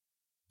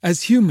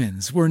As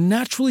humans, we're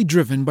naturally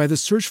driven by the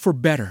search for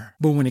better.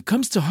 But when it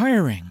comes to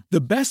hiring,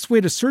 the best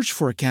way to search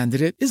for a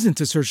candidate isn't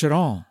to search at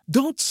all.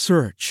 Don't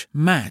search,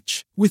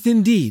 match with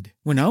Indeed.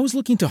 When I was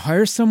looking to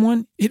hire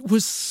someone, it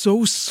was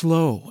so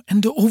slow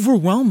and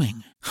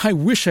overwhelming. I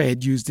wish I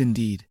had used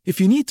Indeed.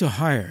 If you need to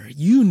hire,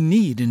 you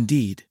need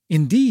Indeed.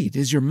 Indeed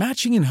is your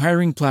matching and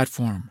hiring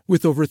platform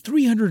with over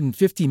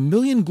 350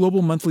 million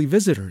global monthly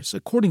visitors,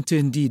 according to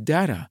Indeed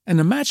data, and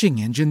a matching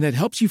engine that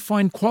helps you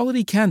find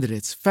quality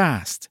candidates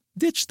fast.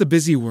 Ditch the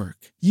busy work.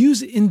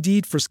 Use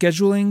Indeed for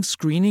scheduling,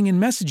 screening,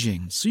 and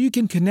messaging so you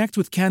can connect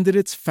with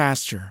candidates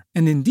faster.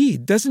 And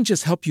Indeed doesn't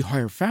just help you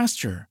hire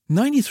faster.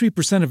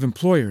 93% of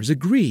employers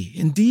agree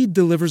Indeed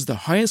delivers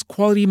the highest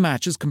quality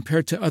matches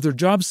compared to other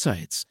job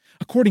sites,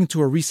 according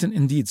to a recent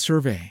Indeed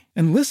survey.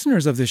 And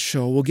listeners of this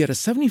show will get a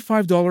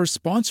 $75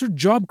 sponsored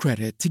job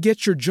credit to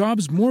get your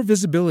jobs more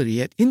visibility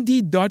at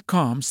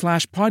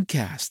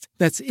Indeed.com/podcast.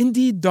 That's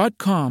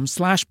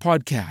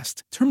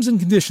Indeed.com/podcast. Terms and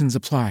conditions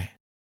apply.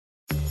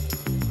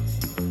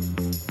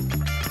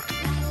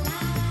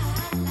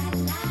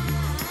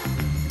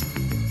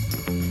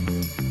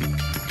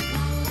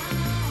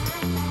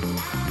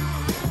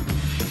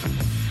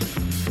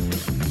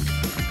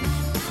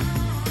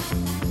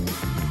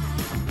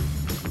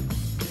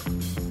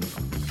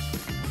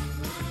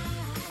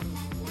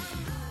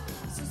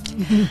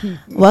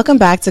 Welcome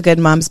back to Good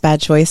Moms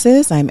Bad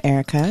Choices. I'm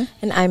Erica.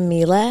 And I'm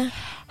Mila.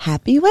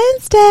 Happy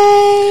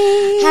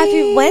Wednesday.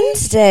 Happy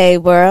Wednesday,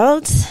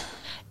 world.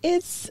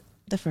 It's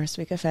the first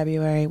week of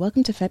February.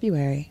 Welcome to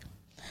February.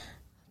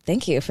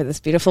 Thank you for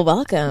this beautiful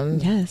welcome.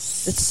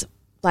 Yes. It's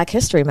Black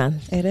History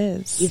Month. It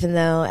is. Even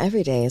though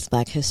every day is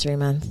Black History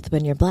Month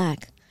when you're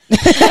black.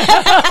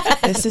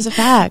 This is a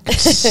fact.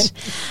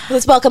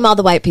 Let's welcome all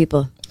the white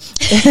people.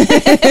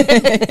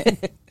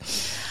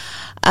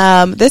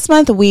 This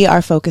month we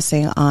are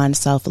focusing on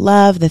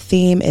self-love. The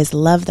theme is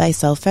Love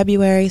Thyself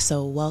February.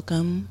 So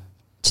welcome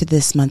to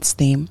this month's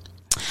theme.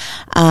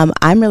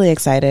 I'm really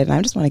excited, and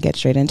I just want to get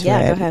straight into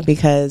it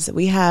because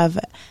we have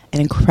an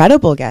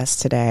incredible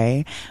guest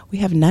today. We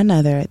have none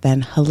other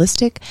than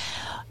holistic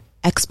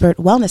expert,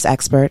 wellness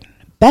expert,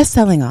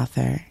 best-selling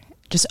author,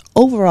 just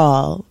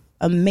overall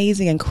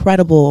amazing,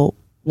 incredible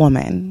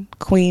woman,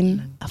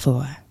 Queen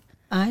Afua.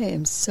 I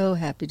am so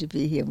happy to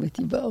be here with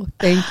you both.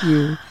 Thank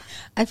you.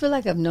 I feel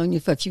like I've known you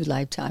for a few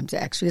lifetimes,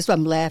 actually. That's why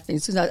I'm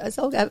laughing.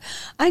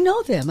 I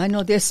know them. I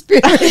know their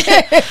spirit.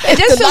 It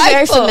does feel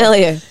very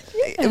familiar.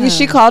 I mean,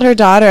 she called her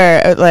daughter,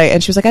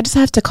 and she was like, I just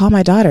have to call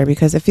my daughter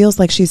because it feels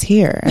like she's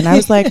here. And I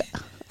was like,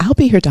 I'll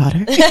be your daughter.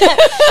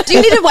 Do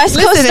you need a West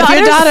Coast Listen, if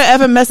your daughter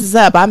ever messes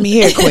up, I'm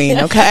here, Queen,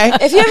 okay?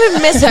 If you ever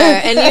miss her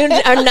and you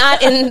are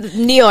not in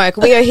New York,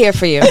 we are here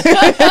for you.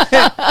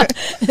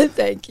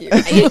 Thank you.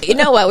 You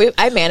know what?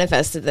 I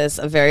manifested this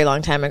a very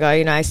long time ago.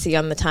 You know, I see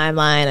on the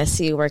timeline, I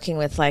see you working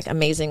with like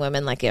amazing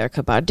women like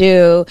Erykah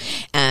Badu.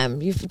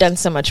 You've done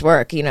so much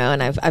work, you know,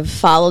 and I've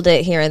followed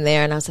it here and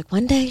there. And I was like,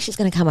 one day she's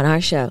going to come on our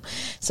show.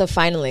 So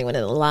finally, when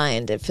it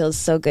aligned, it feels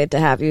so good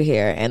to have you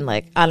here. And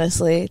like,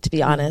 honestly, to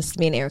be honest,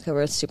 me and Erykah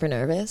were super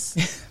nervous.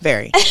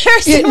 Very.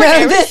 Super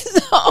nervous.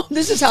 Oh,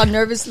 this is how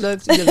nervous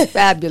looks. You're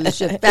fabulous.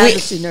 You're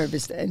fabulously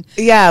nervous then.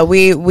 Yeah,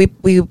 we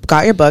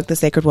got your book, The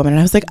Sacred Woman, and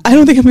I was like, I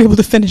don't think I'm going to be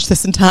able to finish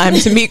this in time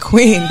to meet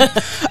Queen.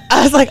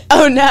 I was like,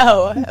 oh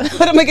no,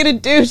 what am I going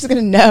to do? She's going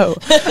to know.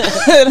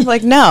 And I'm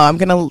like, no, I'm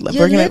going to.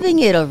 You're living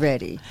it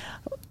already.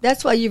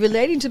 That's why you're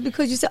relating to,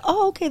 because you say,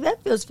 oh, okay,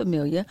 that feels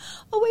familiar.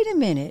 Oh, wait a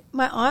minute.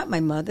 My aunt,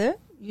 my mother,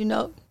 you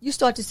know, you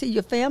start to see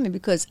your family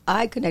because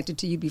I connected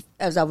to you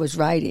as I was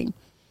writing.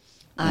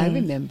 I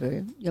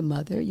remember your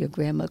mother, your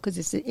grandma, because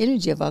it's the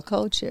energy of our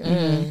culture,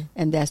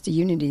 and that's the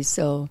unity.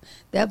 So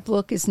that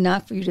book is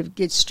not for you to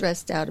get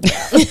stressed out about.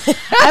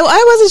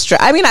 I wasn't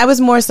stressed. I mean, I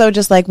was more so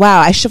just like, wow,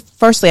 I should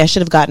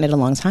have gotten it a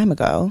long time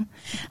ago.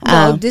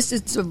 No, this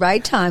is the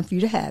right time for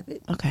you to have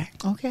it. Okay.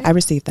 Okay. I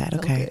received that.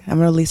 Okay. I'm going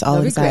to release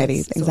all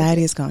anxiety.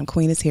 Anxiety is gone.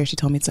 Queen is here. She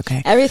told me it's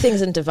okay.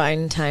 Everything's in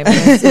divine time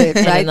and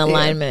in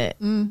alignment.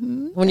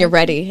 When you're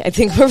ready. I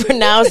think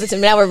now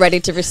we're ready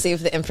to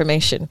receive the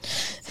information.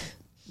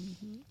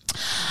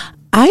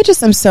 I have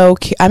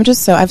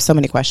so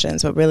many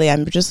questions, but really,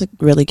 I'm just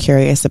really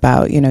curious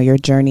about, you know, your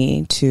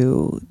journey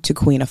to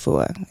Queen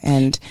Afua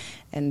and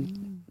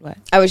what?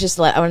 I was just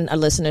I want our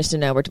listeners to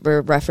know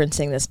we're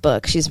referencing this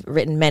book. She's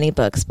written many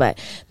books, but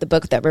the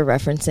book that we're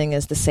referencing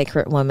is The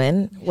Sacred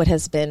Woman, what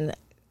has been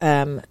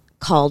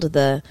called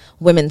the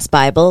women's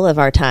Bible of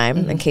our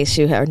time, in case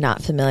you are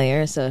not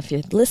familiar. So if you're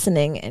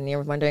listening and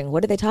you're wondering,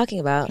 what are they talking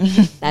about?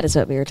 That is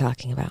what we were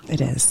talking about. It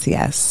is,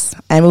 yes.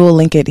 And we will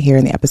link it here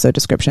in the episode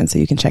description so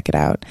you can check it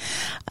out.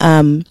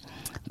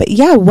 But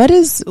yeah, what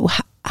has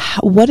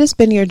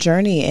been your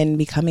journey in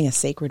becoming a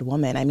sacred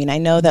woman? I mean, I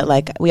know that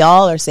like we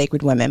all are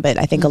sacred women, but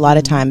I think a lot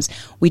of times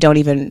we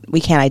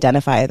can't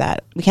identify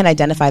that. We can't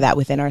identify that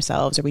within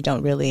ourselves, or we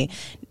don't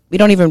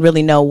even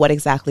really know what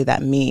exactly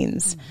that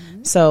means.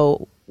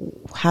 So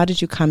how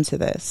did you come to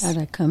this? How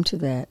did I come to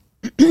that?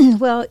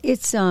 Well,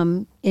 it's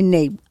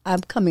innate.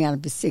 I'm coming out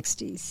of the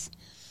 60s.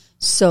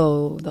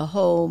 So the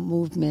whole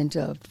movement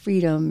of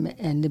freedom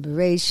and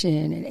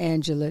liberation and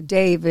Angela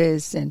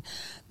Davis and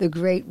the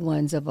great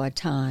ones of our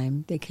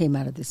time, they came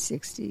out of the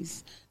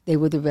 60s. They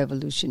were the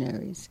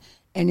revolutionaries.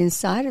 And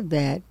inside of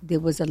that, there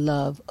was a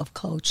love of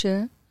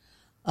culture,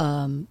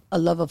 a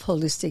love of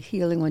holistic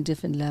healing on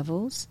different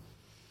levels.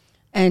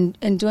 And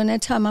during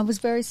that time, I was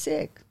very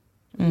sick.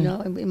 You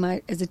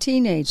know, as a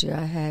teenager,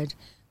 I had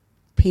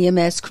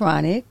PMS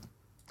chronic.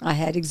 I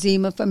had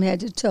eczema from head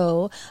to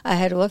toe. I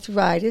had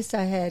arthritis.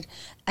 I had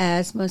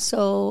asthma.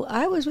 So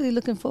I was really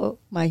looking for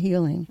my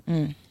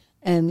healing.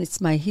 And it's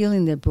my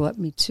healing that brought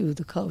me to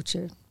the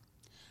culture.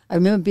 I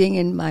remember being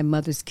in my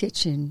mother's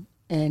kitchen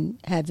and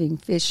having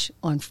fish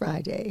on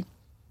Friday.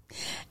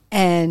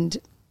 And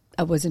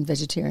I wasn't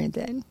vegetarian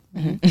then.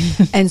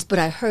 But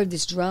I heard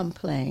this drum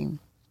playing.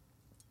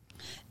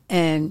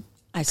 And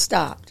I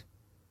stopped.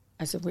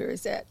 I said, where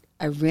is that?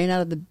 I ran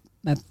out of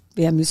my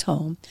family's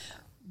home,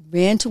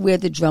 ran to where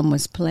the drum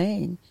was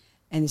playing,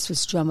 and this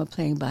was drummer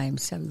playing by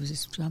himself. He was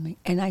just drumming.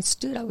 And I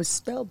stood, I was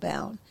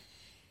spellbound,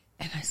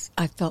 and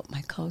I felt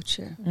my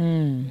culture.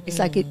 It's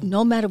like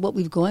no matter what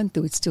we've gone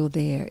through, it's still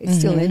there. It's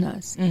still in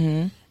us.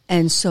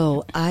 And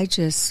so I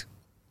just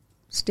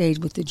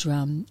stayed with the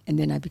drum, and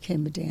then I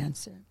became a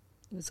dancer.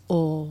 It was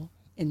all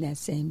in that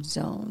same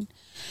zone.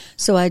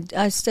 So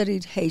I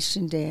studied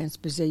Haitian dance,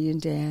 Brazilian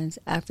dance,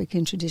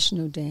 African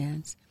traditional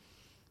dance,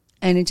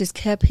 and it just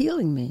kept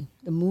healing me.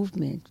 The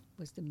movement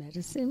was the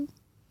medicine,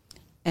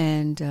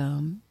 and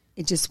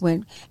it just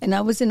went. And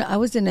I went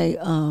to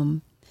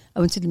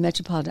the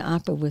Metropolitan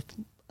Opera with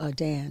a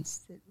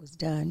dance that was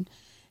done,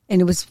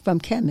 and it was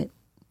from Kemet,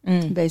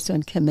 based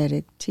on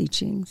Kemetic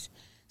teachings.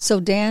 So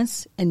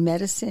dance and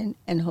medicine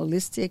and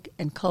holistic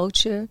and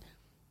culture,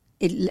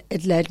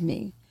 it led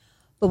me.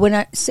 But when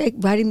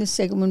writing the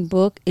Sacred Woman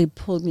book, it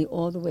pulled me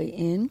all the way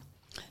in,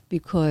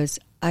 because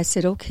I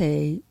said,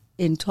 okay,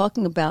 in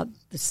talking about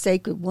the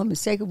sacred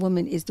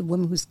woman is the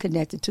woman who's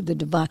connected to the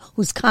divine,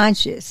 who's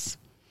conscious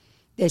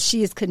that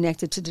she is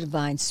connected to the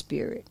divine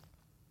spirit.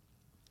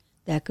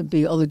 That could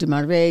be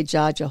Olodumare,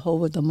 Jah,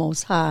 Jehovah, the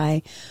Most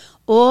High,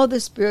 all the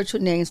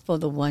spiritual names for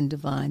the one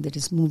divine that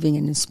is moving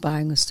and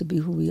inspiring us to be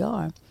who we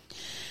are.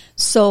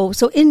 So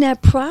in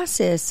that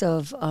process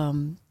of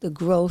the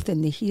growth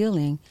and the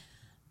healing,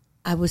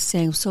 I was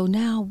saying, so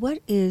now where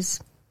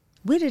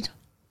did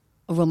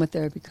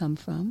aromatherapy come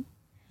from?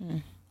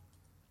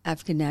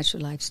 African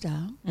natural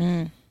lifestyle.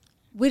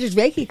 Where did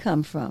Reiki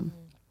come from?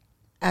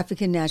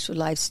 African natural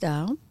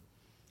lifestyle.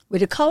 Where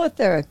did color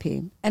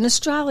therapy and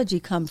astrology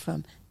come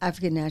from?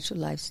 African natural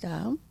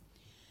lifestyle.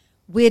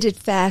 Where did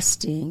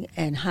fasting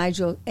and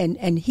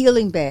and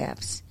healing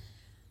baths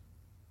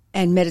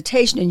and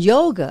meditation and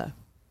yoga,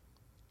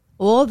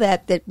 all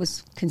that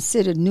was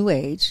considered New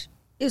Age,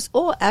 is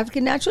all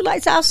African natural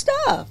lifestyle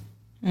stuff.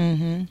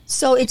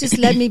 So it just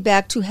led me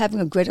back to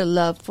having a greater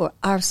love for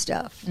our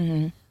stuff,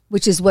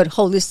 which is what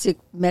holistic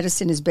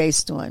medicine is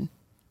based on,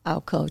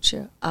 our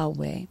culture, our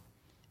way.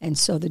 And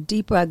so the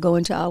deeper I go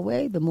into our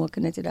way, the more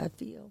connected I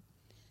feel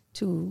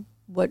to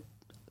what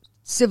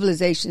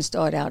civilization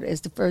started out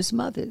as the first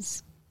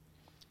mothers.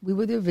 We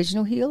were the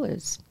original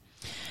healers.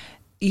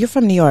 You're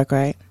from New York,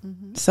 right?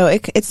 So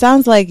it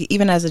sounds like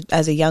even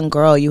as a young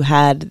girl, you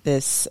had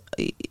this,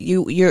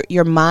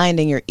 your mind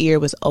and your ear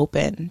was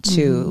open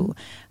to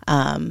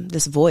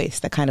this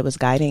voice that kind of was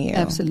guiding you.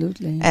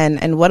 Absolutely.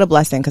 And what a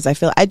blessing, because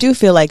I do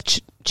feel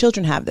like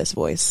children have this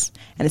voice,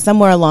 and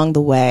somewhere along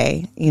the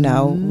way,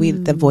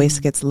 the voice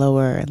gets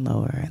lower and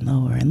lower and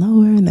lower and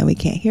lower, and then we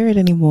can't hear it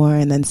anymore.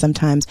 And then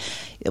sometimes,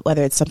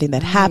 whether it's something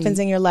that happens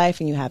in your life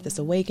and you have this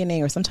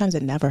awakening, or sometimes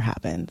it never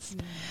happens.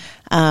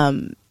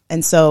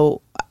 And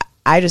so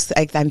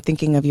I'm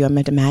thinking of you, I'm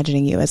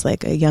imagining you as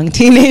like a young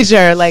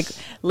teenager, like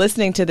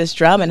listening to this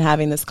drum and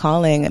having this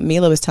calling.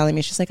 Mila was telling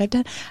me, she's like,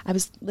 I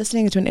was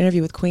listening to an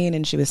interview with Queen,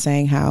 and she was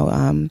saying how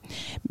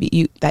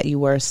that you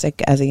were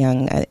sick as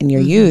in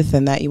your youth,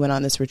 and that you went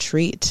on this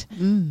retreat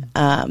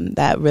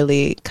that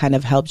really kind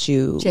of helped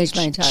you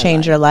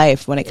change your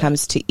life when it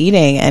comes to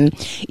eating. And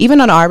even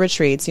on our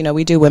retreats,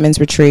 we do women's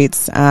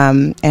retreats,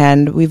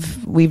 and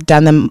we've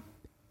done them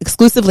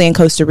exclusively in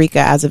Costa Rica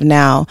as of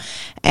now.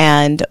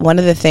 And one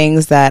of the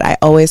things that I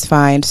always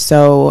find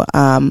so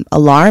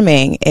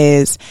alarming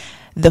is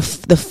the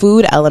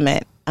food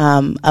element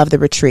of the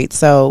retreat.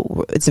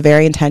 So it's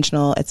very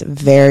intentional. It's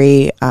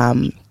very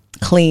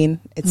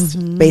clean. It's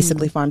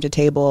basically farm to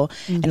table.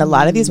 And a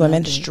lot of these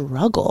women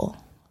struggle.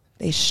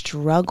 They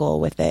struggle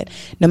with it.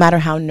 No matter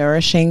how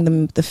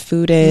nourishing the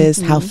food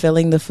is, how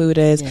filling the food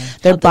is,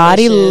 their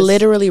body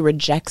literally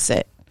rejects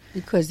it.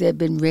 Because they've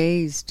been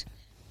raised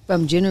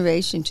from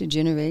generation to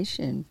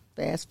generation,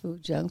 fast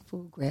food, junk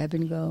food, grab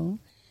and go,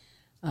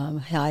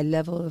 high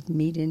level of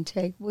meat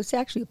intake. Well, it's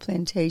actually a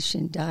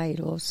plantation diet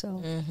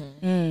also.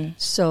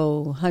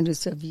 So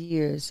hundreds of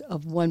years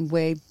of one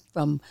way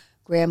from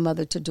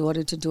grandmother to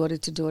daughter to daughter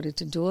to daughter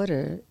to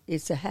daughter.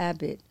 It's a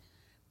habit,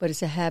 but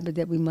it's a habit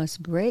that we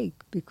must break,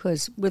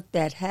 because with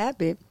that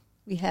habit,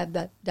 we have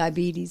the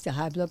diabetes, the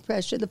high blood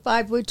pressure, the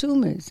fibroid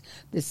tumors,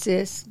 the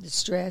cysts, the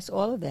stress,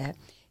 all of that.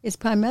 It's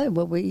primarily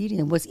what we're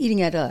eating, what's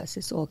eating at us.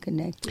 It's all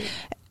connected.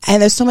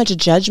 And there's so much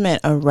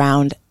judgment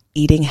around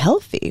eating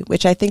healthy,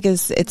 which I think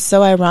it's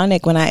so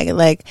ironic when I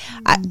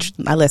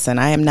listen,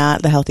 I am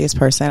not the healthiest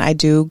person. I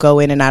do go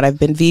in and out. I've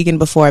been vegan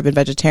before, I've been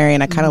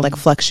vegetarian. I kind of like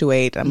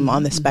fluctuate. I'm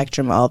on the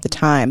spectrum all the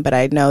time, but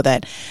I know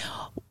that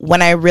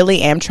when I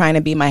really am trying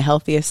to be my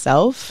healthiest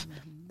self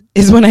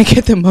is when I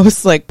get the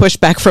most like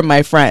pushback from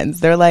my friends.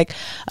 They're like,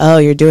 "Oh,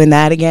 you're doing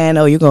that again?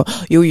 Oh,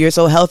 you're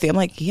so healthy." I'm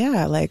like,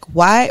 "Yeah, like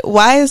why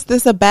is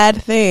this a bad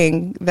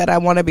thing that I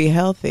want to be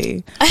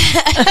healthy?"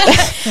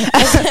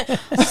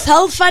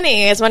 So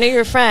funny as one of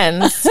your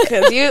friends,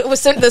 because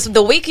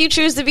the week you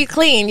choose to be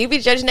clean, you be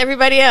judging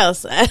everybody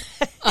else.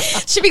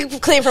 Should be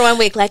clean for 1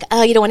 week, like,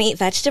 "Oh, you don't want to eat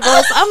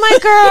vegetables?" I'm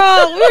like,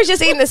 "Girl, we were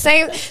just eating the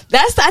same."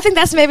 I think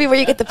that's maybe where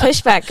you get the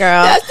pushback,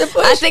 girl. That's the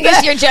pushback. I think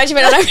it's your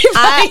judgment on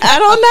everybody. I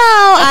don't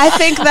know. I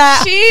think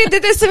that she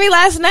did this to me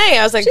last night.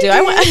 I was like,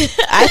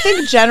 I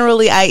think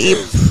generally I eat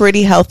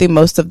pretty healthy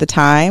most of the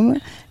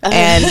time.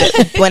 And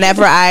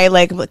whenever I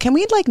like, can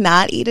we like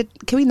not eat it?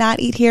 Can we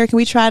not eat here? Can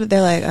we try it?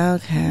 They're like,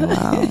 okay,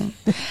 well.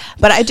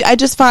 But I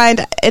just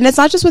find, and it's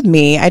not just with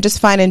me, I just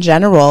find in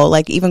general,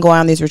 like even going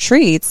on these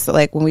retreats,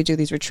 like when we do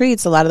these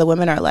retreats, a lot of the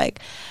women are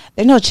like,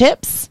 there's no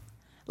chips.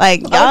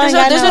 Like, there's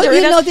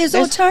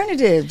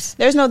alternatives.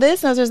 There's no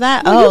this, no there's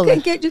that. Well,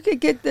 you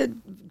could get the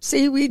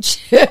seaweed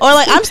chips. Or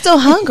like, I'm still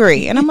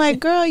hungry. And I'm like,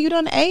 girl, you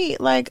done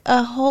ate like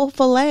a whole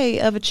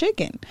fillet of a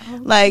chicken.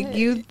 Like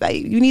you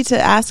need to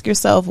ask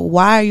yourself,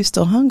 why are you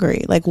still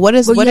hungry? Like you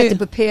have to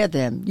prepare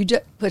them.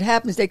 What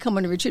happens, they come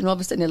on a retreat and all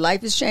of a sudden their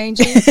life is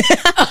changing.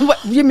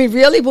 You mean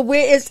really? But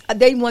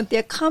they want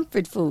their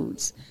comfort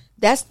foods.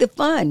 That's the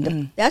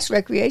fun. That's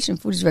recreation.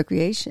 Food is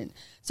recreation.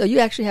 So you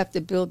actually have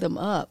to build them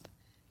up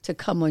to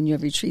come on your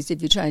retreats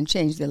if you try and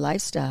change their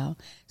lifestyle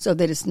so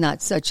that it's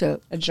not such a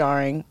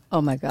jarring,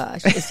 oh my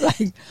gosh, it's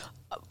like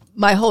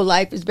my whole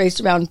life is based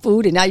around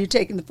food and now you're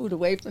taking the food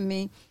away from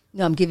me.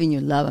 No, I'm giving you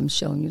love. I'm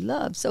showing you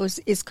love. So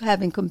it's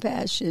having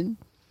compassion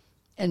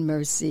and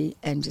mercy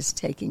and just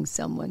taking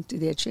someone through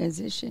their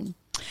transition.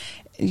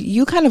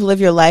 You kind of live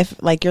your life,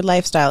 like your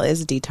lifestyle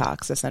is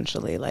detox,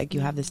 essentially. Like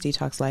you have this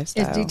detox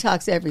lifestyle. It's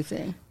detox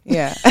everything.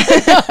 Yeah.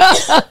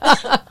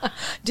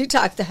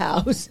 Detox the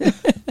house.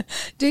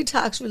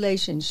 Detox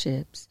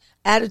relationships,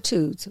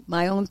 attitudes,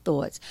 my own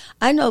thoughts.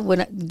 I know when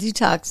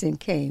detoxing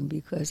came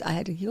because I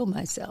had to heal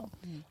myself.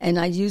 And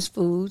I use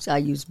foods, I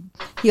use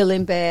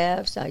healing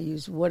baths, I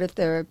use water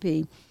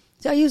therapy.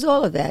 So I use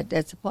all of that.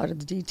 That's a part of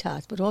the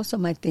detox, but also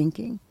my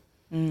thinking.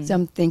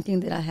 Some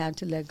thinking that I had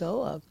to let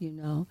go of,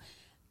 and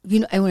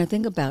when I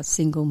think about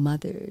single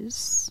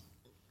mothers,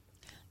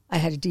 I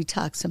had to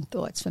detox some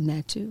thoughts from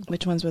that too.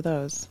 Which ones were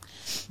those?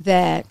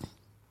 That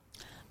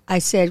I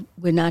said,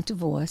 we're not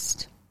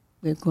divorced.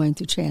 We're going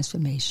through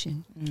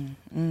transformation.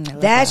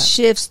 That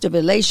shifts the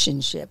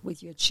relationship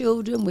with your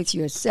children, with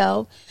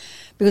yourself.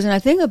 Because when I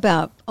think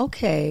about,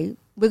 okay,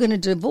 we're going to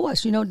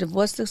divorce. You know what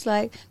divorce looks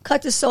like?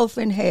 Cut the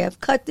sofa in half,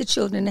 cut the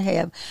children in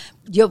half.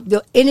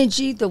 The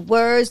energy, the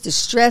words, the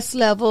stress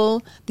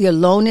level, the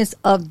aloneness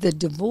of the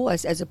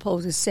divorce, as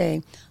opposed to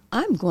saying,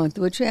 I'm going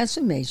through a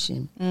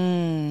transformation.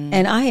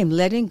 And I am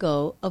letting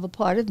go of a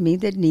part of me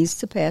that needs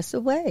to pass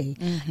away.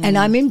 And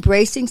I'm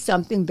embracing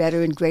something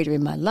better and greater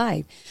in my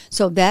life.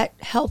 So that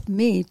helped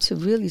me to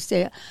really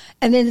say,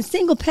 and then the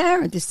single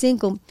parent,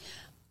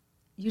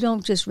 you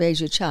don't just raise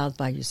your child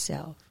by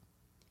yourself.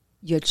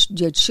 Your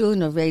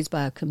children are raised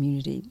by a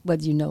community,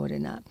 whether you know it or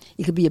not.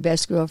 It could be your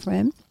best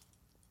girlfriend.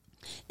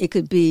 It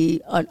could be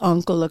an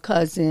uncle, a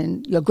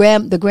cousin, the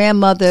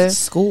grandmother.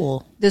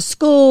 The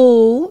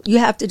school. You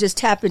have to just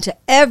tap into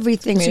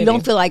everything so you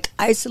don't feel like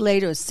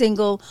isolated or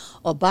single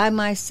or by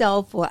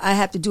myself or I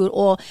have to do it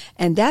all.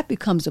 And that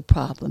becomes a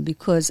problem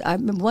because I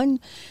remember one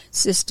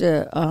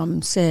sister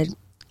said,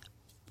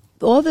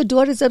 all the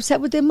daughters are upset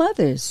with their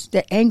mothers.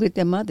 They're angry at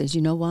their mothers.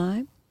 You know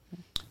why?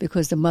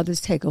 Because the mothers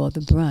take all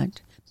the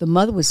brunt. The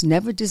mother was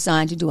never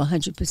designed to do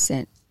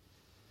 100%.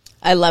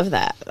 I love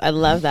that.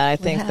 I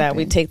think that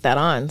we take that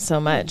on so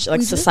much.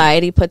 Like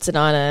society puts it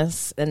on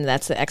us, and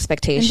that's the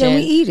expectation. And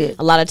then we eat it.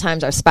 A lot of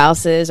times our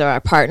spouses or our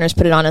partners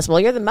put it on us.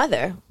 Well, you're the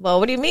mother. Well,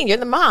 what do you mean? You're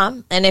the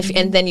mom. And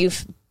and then you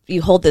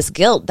hold this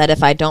guilt that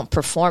if I don't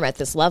perform at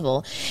this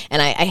level,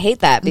 and I hate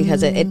that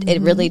because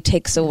it really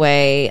takes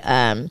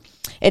away.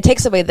 It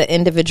takes away the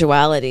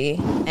individuality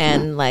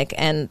and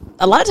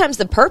a lot of times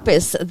the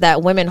purpose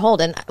that women hold.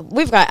 And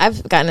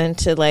I've gotten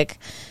into like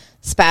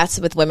spats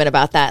with women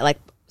about that. Like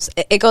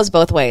it goes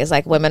both ways.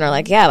 Like women are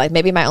like, yeah, like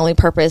maybe my only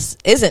purpose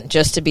isn't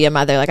just to be a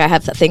mother. Like I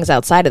have things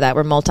outside of that.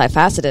 We're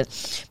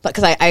multifaceted. But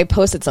because I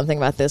posted something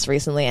about this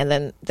recently, and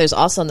then there's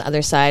also on the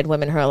other side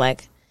women who are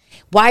like,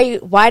 why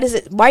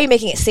are you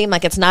making it seem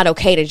like it's not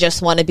okay to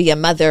just want to be a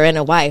mother and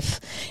a wife?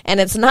 And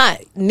it's not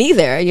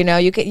neither,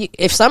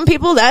 if some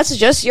people, that's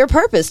just your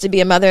purpose to be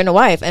a mother and a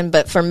wife.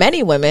 But for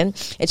many women,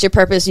 it's your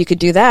purpose. You could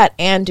do that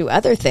and do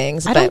other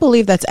things. I don't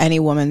believe that's any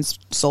woman's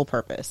sole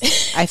purpose.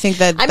 I think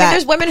that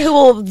there's women who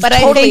will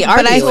totally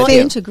argue with you.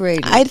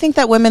 Integrated. I think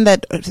that women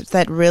that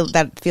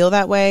feel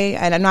that way,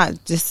 and I'm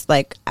not just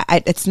like,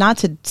 it's not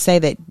to say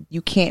that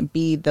you can't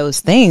be those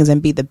things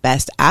and be the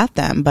best at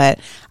them, but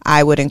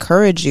I would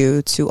encourage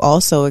you to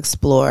also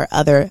explore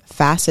other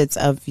facets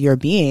of your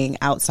being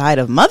outside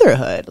of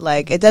motherhood.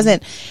 Like,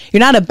 you're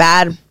not a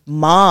bad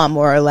mom,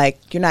 or like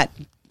you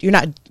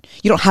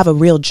don't have a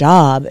real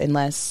job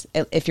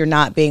if you're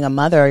not being a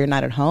mother or you're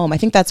not at home. I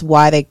think that's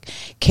why they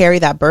carry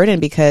that burden,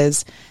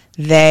 because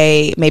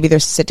they're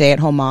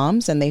stay-at-home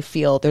moms and they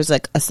feel there's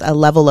like a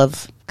level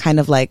of kind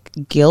of like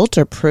guilt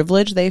or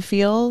privilege they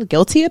feel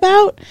guilty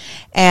about.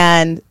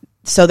 And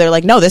so they're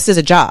like, no, this is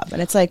a job.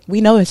 And it's like,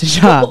 we know it's a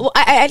job. Well,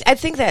 I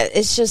think that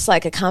it's just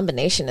like a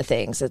combination of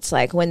things. It's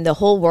like when the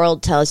whole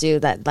world tells you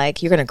that,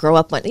 like, you're going to grow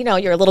up when,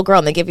 you're a little girl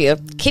and they give you a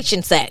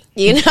kitchen set,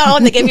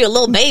 and they give you a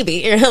little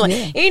baby, and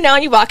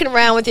you're walking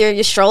around with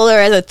your stroller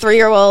as a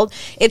 3-year-old.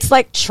 It's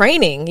like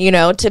training,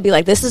 to be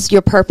like, this is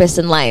your purpose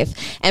in life.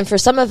 And for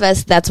some of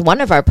us, that's one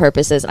of our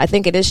purposes. I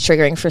think it is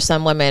triggering for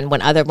some women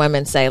when other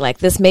women say, like,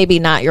 this may be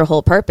not your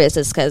whole purpose.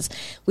 It's because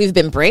we've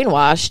been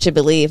brainwashed to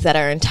believe that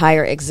our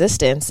entire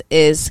existence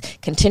is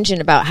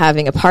contingent about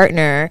having a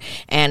partner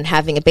and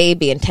having a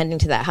baby and tending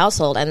to that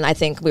household. And I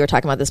think we were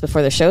talking about this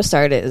before the show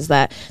started, is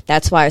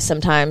that's why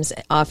sometimes,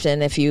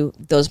 often, if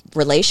those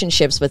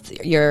relationships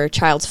with your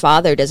child's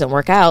father doesn't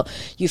work out,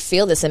 you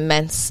feel this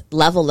immense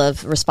level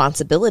of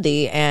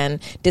responsibility and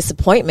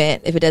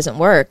disappointment if it doesn't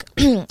work.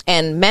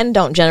 And men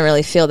don't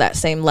generally feel that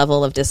same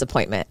level of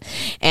disappointment.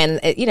 And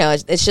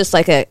it's just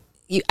like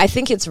I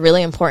think it's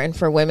really important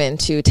for women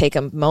to take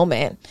a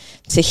moment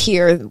to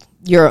hear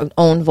your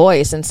own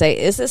voice and say,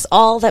 is this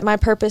all that my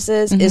purpose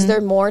is? Mm-hmm. Is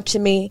there more to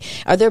me?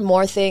 Are there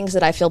more things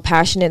that I feel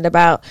passionate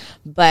about?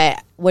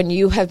 But when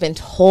you have been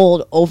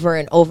told over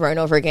and over and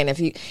over again,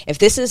 if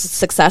this is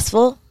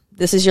successful,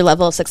 this is your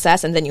level of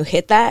success, and then you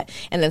hit that,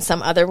 and then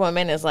some other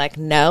woman is like,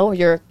 no,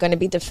 you're going to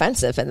be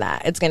defensive in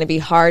that. It's going to be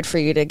hard for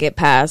you to get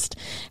past.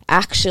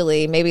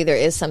 Actually, maybe there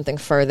is something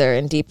further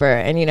and deeper.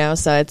 And,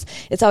 so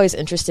it's always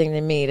interesting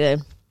to me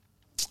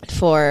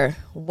for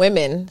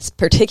women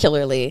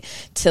particularly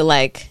to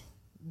like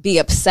be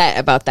upset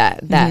about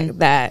that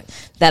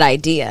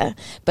idea.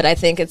 But I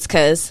think it's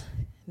because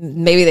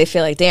maybe they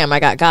feel like, damn, I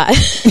got God.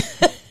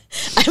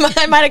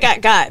 I might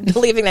have got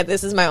believing that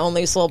this is my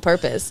only sole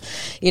purpose.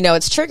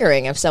 It's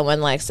triggering if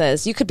someone like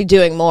says, you could be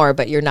doing more,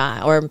 but you're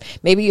not. Or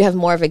maybe you have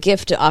more of a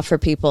gift to offer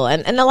people.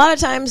 And a lot of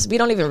times we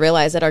don't even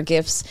realize that our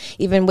gifts,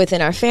 even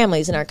within our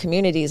families and our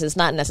communities, is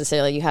not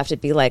necessarily you have to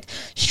be like,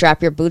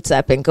 strap your boots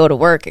up and go to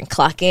work and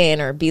clock in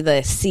or be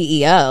the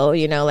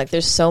CEO. Like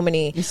there's so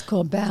many. It's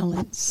called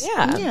balance.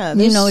 Yeah.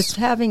 It's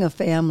having a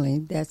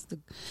family.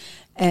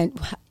 And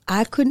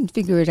I couldn't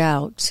figure it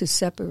out to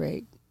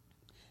separate.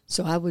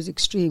 So I was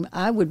extreme.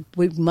 I would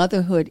put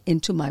motherhood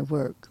into my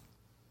work.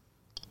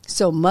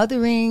 So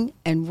mothering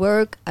and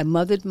work, I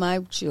mothered my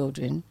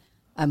children.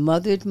 I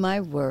mothered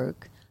my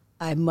work.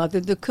 I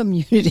mothered the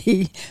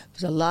community. There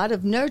was a lot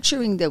of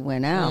nurturing that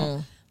went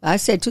out. I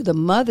said to the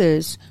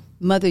mothers,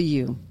 mother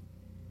you.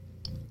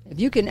 If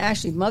you can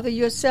actually mother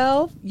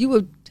yourself, you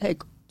will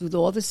do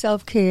all the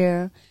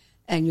self-care,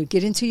 and you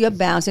get into your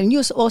balance. And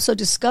you also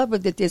discover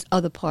that there's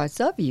other parts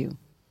of you.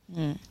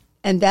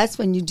 And that's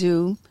when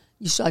you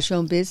start your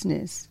own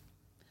business,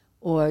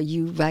 or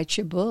you write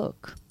your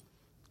book,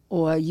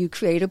 or you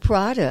create a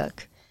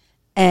product.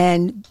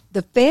 And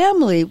the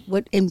family,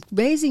 in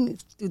raising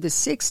through the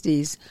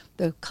 60s,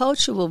 the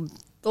cultural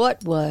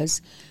thought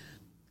was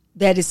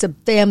that it's a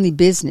family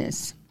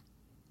business.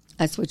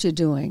 That's what you're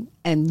doing.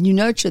 And you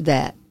nurture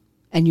that.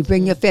 And you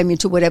bring your family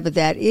into whatever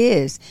that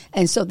is.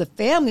 And so the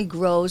family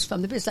grows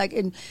from the business. Like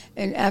in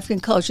African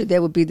culture,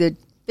 there would be the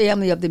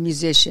family of the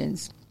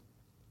musicians,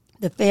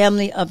 the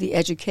family of the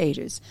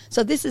educators.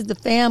 So this is the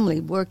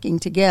family working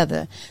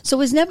together. So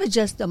it's never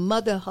just the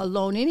mother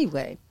alone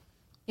anyway.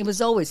 It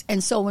was always.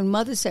 And so when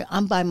mothers say,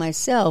 I'm by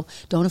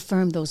myself, don't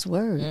affirm those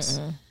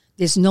words.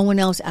 There's no one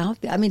else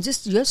out there. I mean,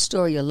 just your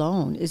story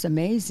alone is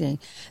amazing.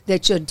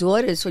 That your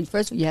daughters,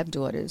 first of all, you have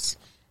daughters,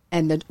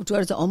 and the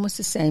daughters are almost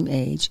the same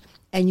age,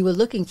 and you were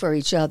looking for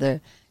each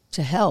other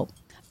to help.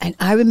 And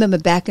I remember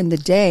back in the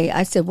day,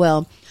 I said,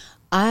 well,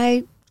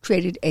 I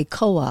created a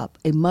co-op,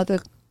 a mother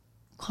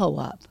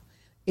co-op.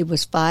 It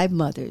was 5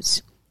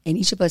 mothers, and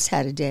each of us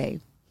had a day.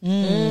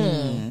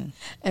 And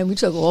we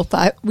took all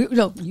 5.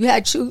 You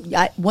had 2.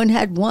 One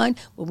had 1.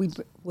 Well,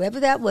 whoever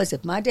that was,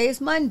 if my day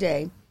is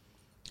Monday,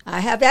 I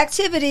have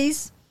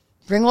activities.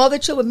 Bring all the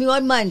children with me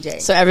on Monday.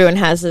 So everyone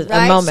has a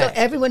moment. So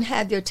everyone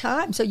had their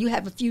time. So you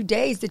have a few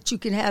days that you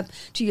can have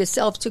to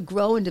yourself to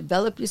grow and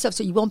develop yourself,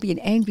 so you won't be an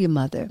angry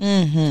mother.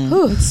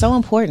 It's so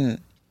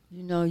important.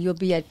 You'll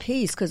be at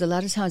peace, because a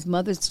lot of times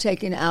mothers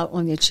taking out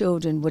on their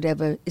children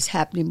whatever is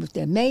happening with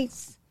their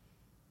mates,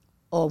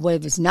 or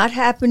whether it's not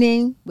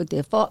happening with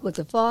their with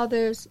the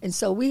fathers. And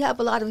so we have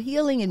a lot of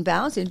healing and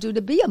balancing to do,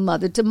 to be a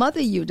mother, to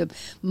mother you, to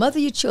mother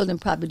your children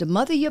properly, to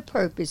mother your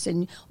purpose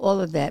and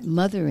all of that.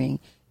 Mothering,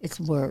 it's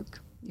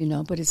work, you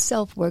know, but it's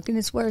self-work and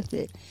it's worth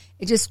it.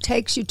 It just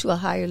takes you to a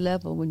higher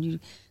level when you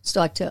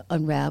start to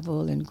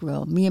unravel and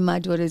grow. Me and my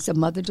daughter, it's a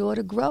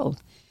mother-daughter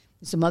growth.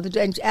 It's a mother,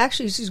 and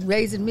actually she's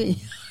raising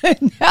me.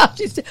 Now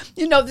she's,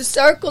 you know, the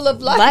circle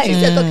of life. She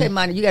says, okay,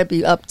 Monica, you got to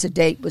be up to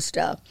date with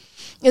stuff.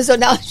 And so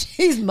now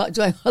she's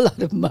doing a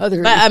lot of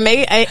mothering. But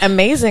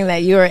amazing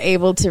that you are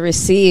able to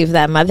receive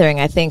that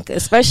mothering. I think,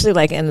 especially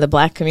like in the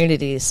Black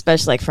community,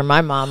 especially like for my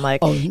mom,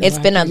 like it's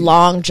been a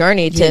long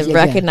journey to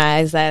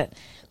recognize that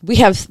we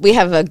have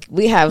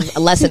a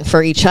lesson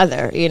for each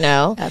other. You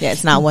know,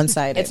 it's not one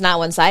sided. It's not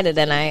one sided,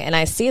 and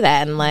I see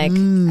that, and like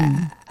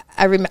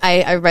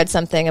I read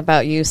something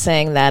about you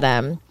saying that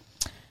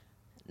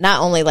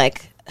not only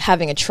like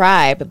having a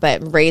tribe,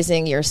 but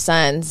raising your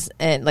sons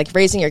and like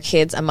raising your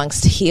kids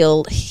amongst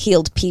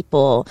healed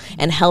people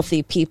and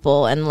healthy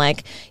people. And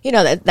like, you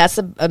know, that's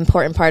the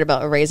important part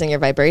about raising your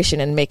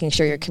vibration and making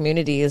sure your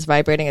community is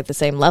vibrating at the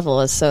same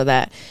level, is so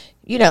that,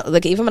 you know,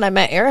 like even when I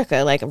met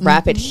Erica, like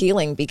rapid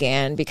healing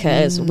began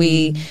because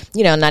we,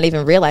 you know, not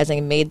even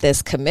realizing, made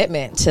this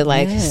commitment to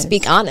like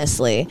speak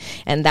honestly.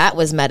 And that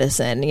was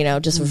medicine, you know,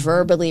 just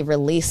verbally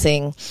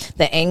releasing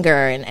the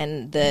anger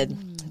and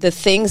the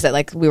things that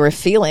like we were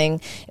feeling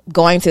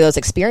going through those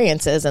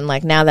experiences. And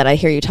like now that I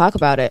hear you talk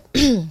about it,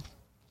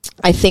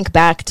 I think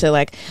back to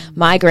like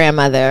my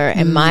grandmother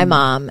and my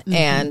mom,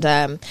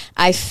 and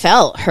I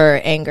felt her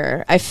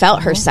anger. I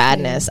felt her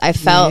sadness. I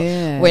felt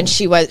when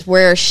she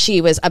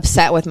was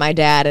upset with my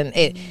dad, and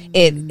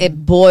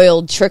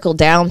it trickled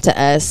down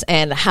to us,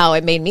 and how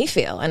it made me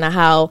feel, and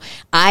how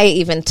I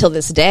even till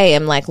this day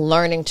am like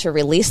learning to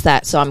release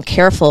that. So I'm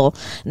careful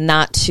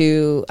not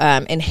to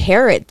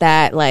inherit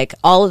that, like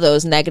all of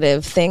those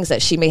negative things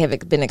that she may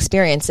have been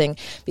experiencing,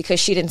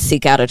 because she didn't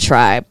seek out a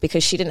tribe,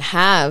 because she didn't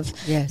have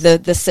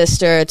the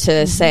sister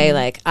to say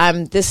like,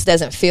 this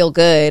doesn't feel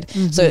good.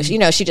 So, you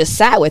know, she just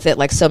sat with it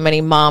like so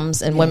many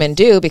moms and women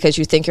do, because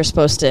you think you're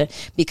supposed to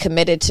be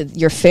committed to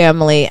your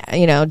family,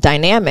 you know,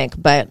 dynamic.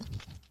 But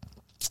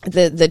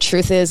the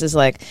truth is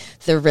like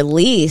the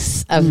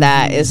release of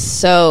that is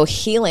so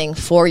healing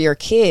for your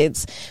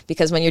kids,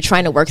 because when you're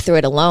trying to work through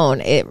it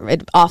alone, it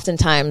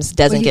oftentimes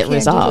doesn't get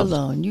resolved. Do it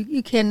alone.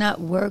 You cannot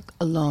work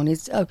alone.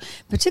 It's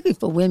particularly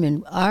for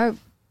women.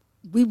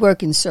 We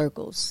work in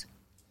circles.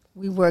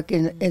 We work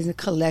as a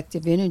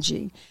collective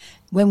energy.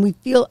 When we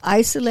feel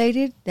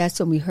isolated, that's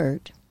when we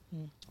hurt.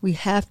 We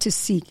have to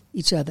seek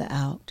each other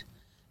out.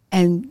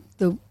 And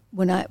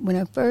when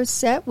I first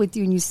sat with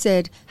you and you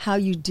said how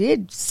you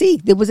did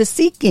seek, there was a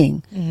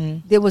seeking.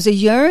 There was a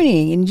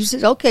yearning. And you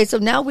said, okay, so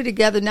now we're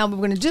together, now what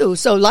we're going to do.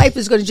 So life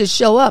is going to just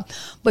show up.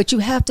 But you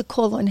have to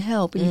call on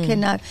help. And you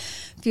cannot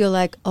feel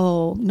like,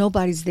 oh,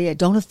 nobody's there.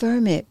 Don't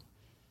affirm it.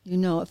 You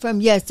know, affirm,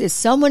 yes, there's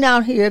someone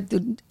out here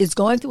that is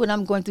going through what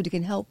I'm going through that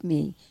can help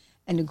me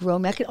and to grow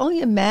me. I can only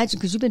imagine,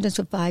 because you've been doing this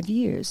for 5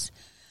 years,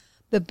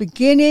 the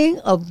beginning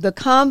of the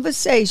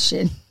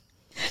conversation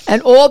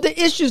and all the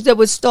issues that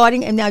were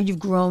starting, and now you've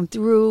grown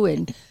through,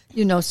 and,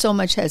 you know, so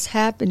much has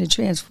happened to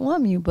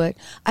transform you. But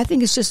I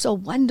think it's just so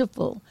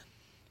wonderful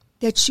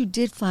that you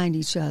did find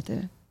each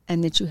other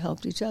and that you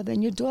helped each other.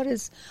 And your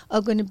daughters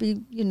are going to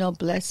be, you know,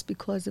 blessed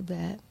because of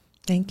that.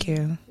 Thank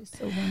you. It's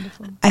so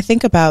wonderful. I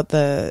think about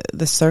the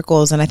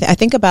circles, and I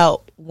think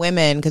about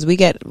women, because we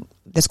get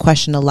this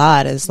question a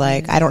lot, is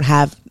like, I don't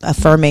have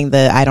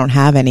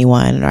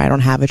anyone, or I don't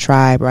have a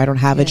tribe, or I don't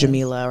have a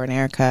Jamila or an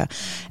Erica.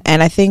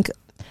 And I think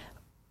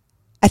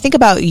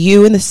about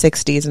you in the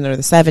 60s and or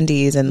the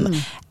 70s,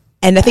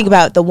 and I think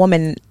about the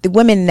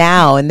women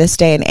now in this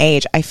day and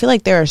age. I feel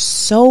like there are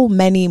so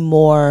many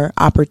more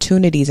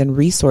opportunities and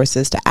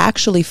resources to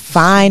actually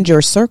find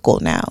your circle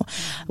now.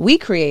 We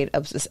create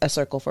a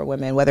circle for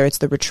women, whether it's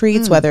the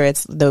retreats, whether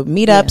it's the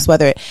meetups,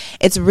 whether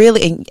it's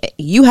really, and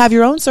you have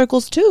your own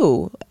circles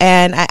too.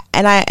 And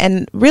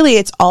really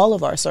it's all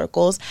of our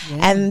circles.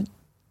 And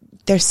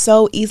they're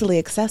so easily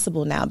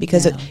accessible now,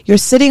 because you're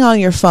sitting on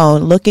your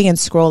phone looking and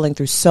scrolling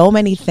through so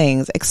many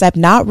things, except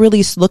not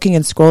really looking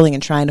and scrolling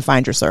and trying to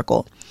find your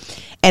circle.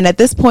 And at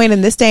this point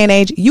in this day and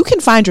age, you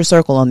can find your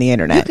circle on the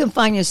internet. You can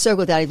find your circle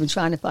without even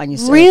trying to find your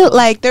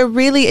circle. There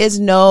really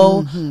is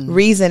no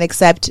reason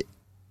except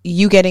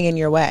you getting in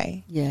your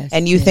way.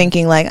 And you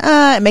thinking like,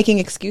 making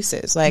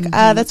excuses like,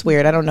 that's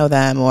weird, I don't know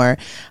them, or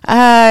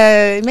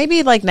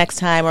maybe like next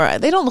time, or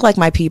they don't look like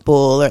my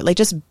people, or like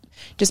just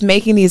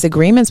making these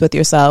agreements with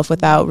yourself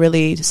without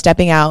really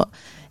stepping out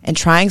and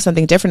trying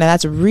something different. And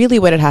that's really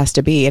what it has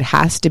to be. It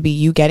has to be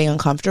you getting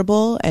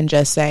uncomfortable and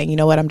just saying, you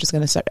know what, I'm just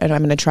going to start, and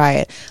I'm going to try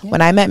it.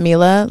 When I met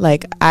Mila,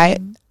 like I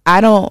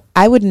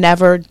would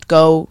never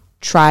go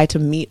try to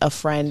meet a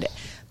friend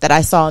that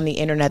I saw on the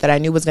internet that I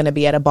knew was going to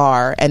be at a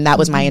bar, and that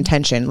was my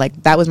intention.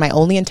 Like, that was my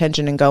only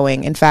intention in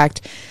going. In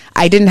fact,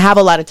 I didn't have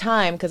a lot of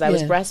time because I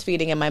was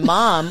breastfeeding, and my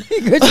mom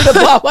You go to the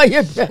bar while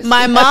you're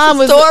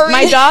breastfeeding.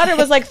 my daughter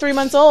was like 3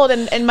 months old,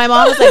 and my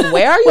mom was like,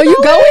 where are you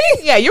you going?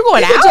 Yeah, you're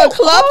going out to a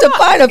club to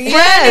find a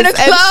friend in a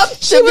club.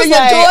 She was your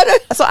like, daughter.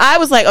 so I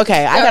was like,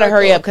 okay, I gotta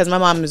hurry up because my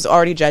mom is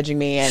already judging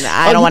me, and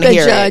I don't want to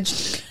hear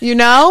it. You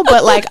know,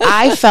 but like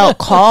I felt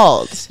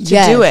called to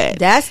do it.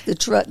 That's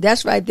the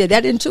that's right there.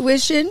 That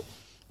intuition,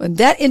 when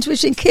that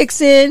intuition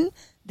kicks in,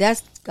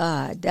 that's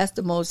God. That's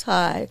the Most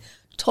High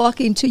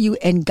talking to you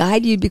and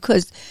guiding you,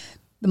 because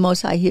the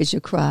Most High hears your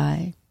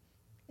cry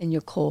and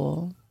your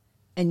call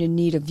and your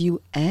need of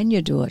you and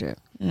your daughter.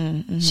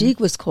 Mm-hmm. She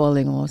was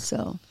calling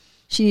also.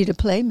 She needed a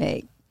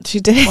playmate. She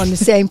did. On the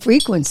same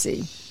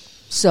frequency.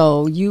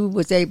 So you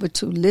was able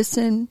to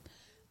listen.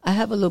 I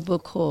have a little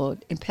book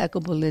called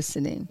Impeccable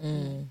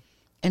Listening.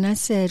 And I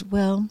said,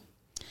 well,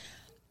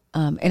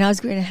 and I was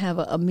going to have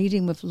a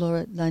meeting with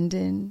Laura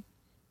London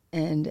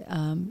and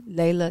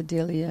Layla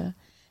Delia.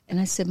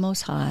 And I said,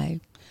 Most High,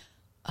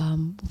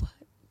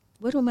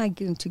 what am I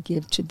going to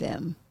give to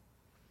them?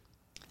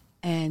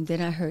 And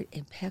then I heard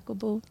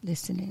impeccable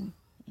listening.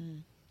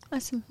 I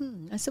said,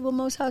 I said, well,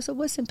 Most High, so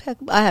what's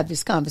impeccable? I have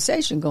this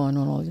conversation going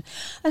on all the time.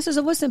 I said,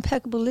 so what's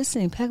impeccable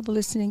listening? Impeccable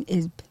listening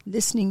is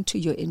listening to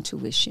your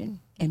intuition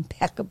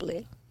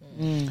impeccably.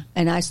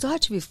 And I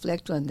started to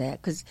reflect on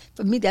that, because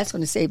for me, that's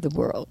going to save the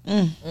world.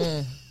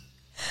 And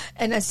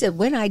I said,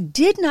 when I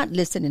did not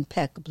listen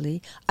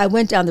impeccably, I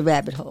went down the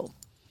rabbit hole.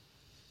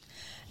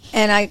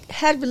 And I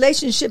had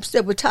relationships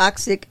that were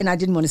toxic, and I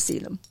didn't want to see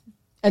them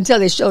until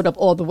they showed up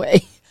all the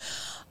way.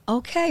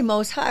 Okay,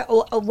 Most High.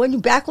 When you're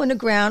back on the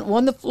ground,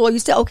 on the floor, you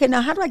say, okay,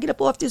 now how do I get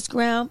up off this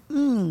ground?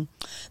 The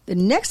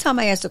next time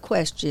I ask a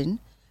question,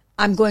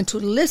 I'm going to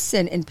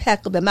listen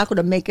impeccably. I'm not going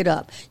to make it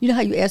up. You know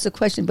how you ask a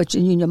question, but you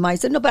in your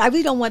mind say, no, but I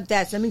really don't want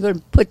that. So let me go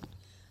and put.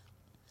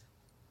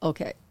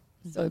 Okay,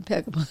 so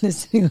impeccable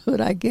listening is what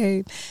I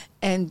gave.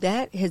 And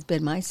that has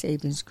been my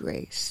saving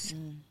grace.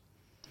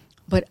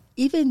 But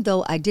even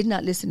though I did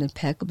not listen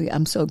impeccably,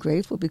 I'm so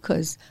grateful,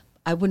 because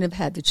I wouldn't have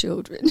had the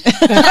children. None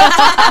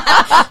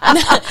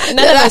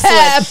of us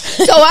have.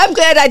 So I'm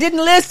glad I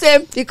didn't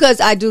listen, because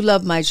I do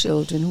love my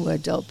children who are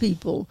adult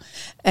people.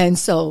 And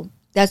so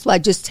that's why I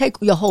just take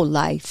your whole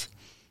life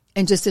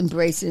and just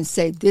embrace it and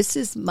say, this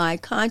is my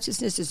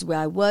consciousness, this is where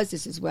I was,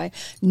 this is where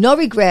no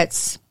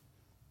regrets.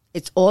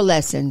 It's all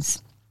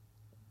lessons.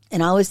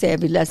 And I always say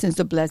every lesson is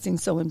a blessing,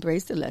 so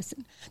embrace the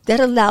lesson. That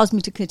allows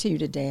me to continue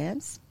to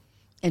dance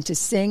and to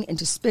sing and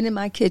to spin in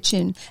my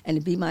kitchen and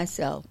to be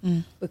myself.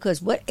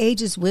 Because what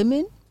ages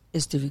women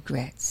is the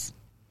regrets.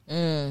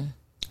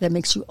 That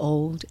makes you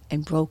old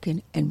and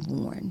broken and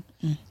worn.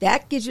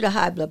 That gives you the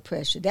high blood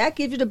pressure. That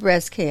gives you the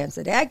breast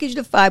cancer. That gives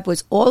you the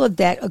fibroids. All of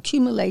that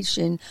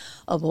accumulation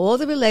of all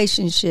the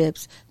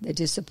relationships that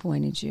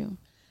disappointed you.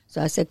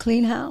 So I said,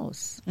 clean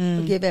house.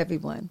 Forgive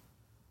everyone.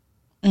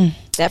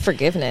 That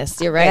forgiveness,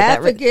 you're right.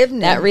 That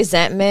forgiveness, that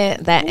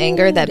resentment, that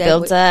anger that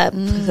built up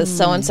because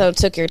so and so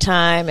took your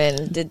time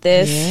and did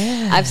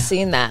this. I've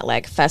seen that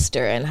like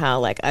fester and how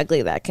like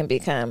ugly that can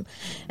become.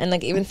 And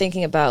like even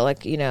thinking about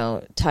like, you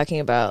know, talking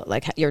about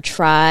like your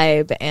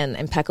tribe and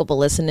impeccable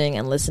listening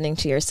and listening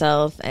to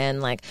yourself,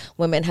 and like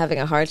women having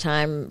a hard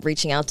time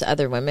reaching out to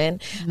other women.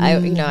 I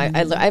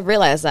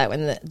realized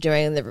that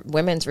during the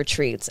women's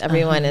retreats,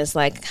 everyone is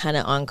like kind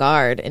of on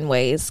guard in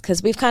ways,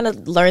 because we've kind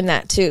of learned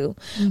that too.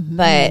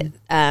 But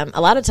a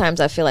lot of times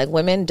I feel like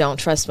women don't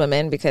trust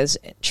women because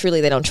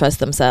truly they don't trust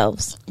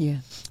themselves. Yeah.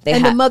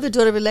 The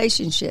mother-daughter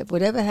relationship,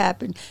 whatever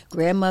happened,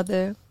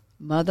 grandmother,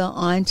 mother,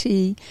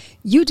 auntie,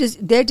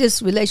 they're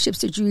just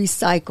relationships that you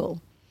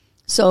recycle.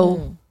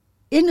 So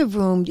in the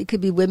room, it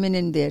could be women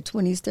in their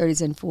 20s,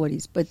 30s, and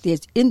 40s, but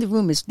in the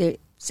room is they're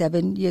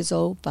 7 years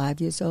old, 5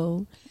 years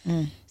old,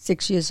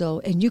 6 years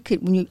old, and you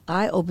could, when your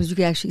eye opens, you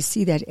can actually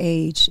see that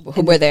age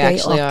where they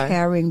actually are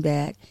carrying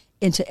that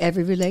into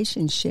every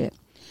relationship.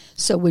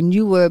 So when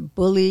you were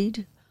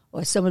bullied,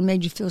 or someone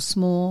made you feel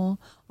small,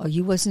 or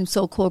you wasn't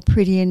so-called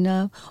pretty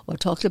enough, or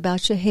talked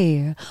about your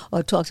hair,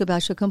 or talked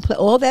about your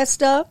all that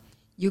stuff,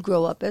 you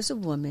grow up as a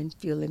woman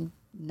feeling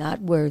not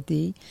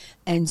worthy.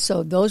 And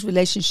so those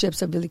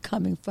relationships are really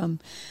coming from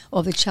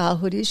all the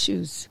childhood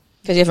issues.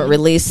 Because you haven't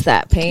released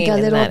that pain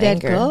and let all that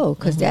anger. Go,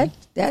 because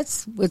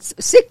that's what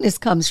sickness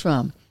comes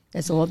from.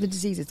 That's all the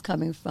disease is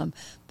coming from,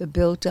 the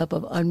built-up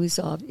of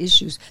unresolved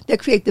issues that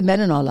create the men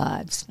in our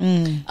lives.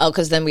 Oh,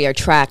 because then we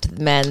attract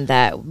men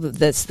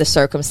that's the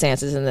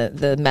circumstances and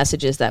the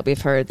messages that we've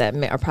heard that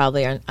are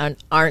probably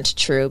aren't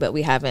true, but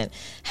we haven't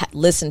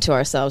listened to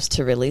ourselves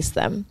to release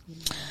them.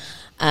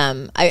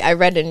 I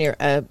read in your,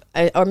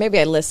 or maybe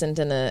I listened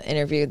in an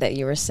interview that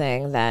you were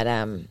saying that,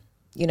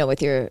 you know,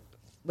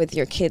 with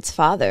your kid's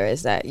father,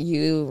 is that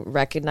you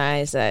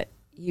recognize that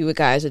you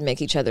guys would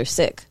make each other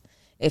sick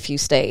if you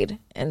stayed,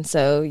 and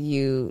so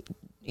you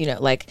you know,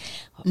 like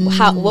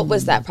what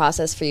was that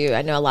process for you?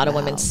 I know a lot of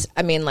women,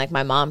 I mean, like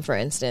my mom, for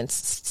instance,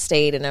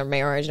 stayed in a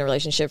marriage and a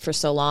relationship for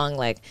so long.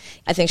 Like,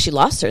 I think she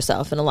lost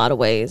herself in a lot of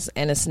ways,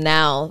 and it's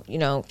now, you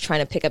know, trying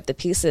to pick up the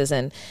pieces.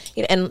 And,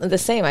 you know, and the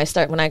same,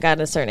 when I got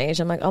at a certain age,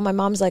 I'm like, oh, my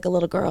mom's like a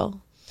little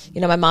girl.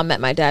 You know, my mom met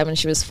my dad when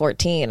she was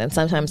 14, and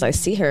sometimes I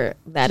see her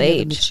that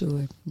age.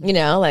 You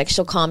know, like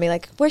she'll call me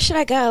like, where should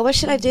I go? What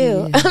should I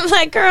do? Yeah. I'm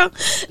like, girl.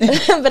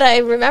 But I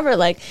remember,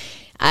 like,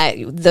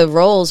 the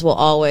roles will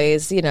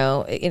always, you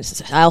know,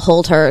 I'll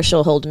hold her,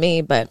 she'll hold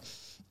me. But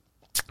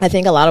I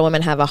think a lot of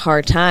women have a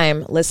hard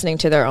time listening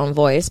to their own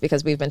voice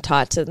because we've been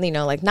taught to, you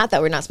know, like, not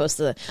that we're not supposed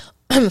to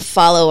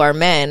follow our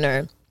men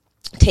or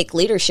take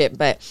leadership,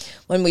 but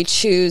when we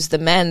choose the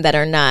men that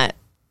are not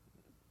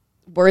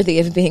worthy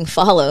of being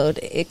followed,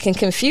 it can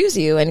confuse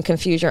you and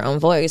confuse your own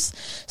voice.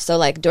 So,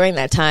 like, during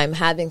that time,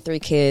 having 3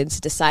 kids,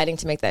 deciding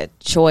to make that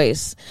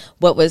choice,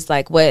 what was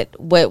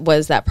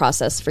that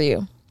process for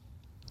you?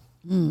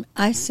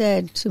 I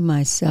said to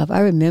myself, I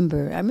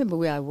remember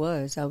where I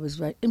was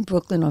right in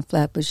Brooklyn on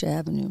Flatbush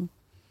Avenue,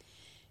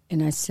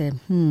 and I said,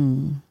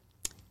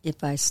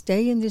 if I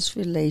stay in this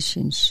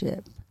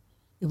relationship,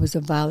 it was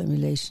a violent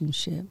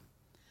relationship,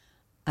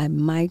 I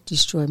might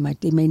destroy my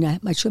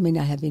children may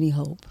not have any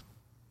hope.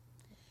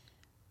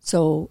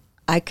 So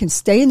I can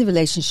stay in the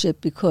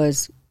relationship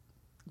because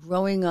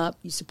growing up,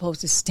 you're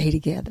supposed to stay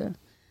together,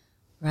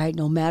 right?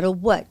 No matter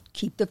what,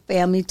 keep the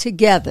family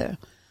together.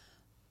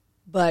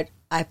 But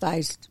if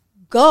I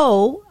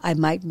go, I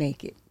might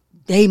make it.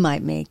 They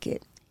might make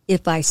it.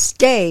 If I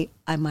stay,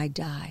 I might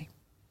die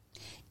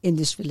in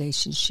this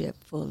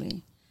relationship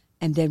fully.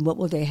 And then what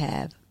will they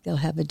have? They'll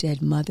have a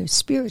dead mother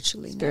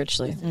spiritually.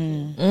 Spiritually,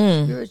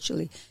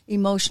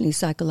 emotionally,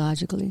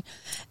 psychologically.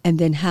 And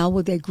then how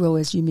will they grow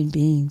as human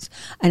beings?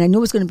 And I knew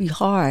it was going to be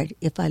hard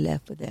if I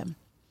left for them.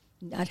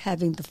 Not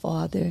having the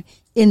father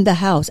in the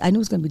house. I knew it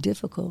was going to be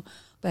difficult,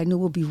 but I knew it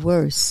would be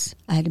worse.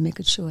 I had to make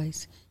a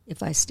choice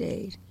if I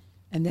stayed.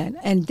 And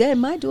then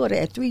my daughter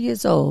at 3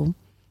 years old,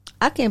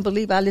 I can't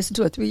believe I listened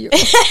to a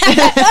 3-year-old.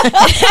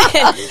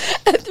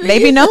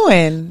 Maybe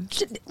knowing.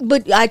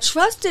 But I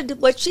trusted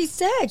what she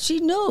said. She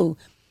knew.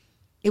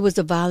 It was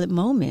a violent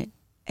moment.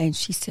 And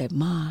she said,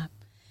 Mom,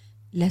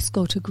 let's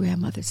go to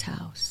grandmother's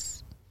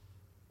house.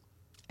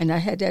 And I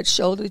had that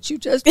shoulder that you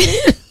just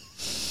did.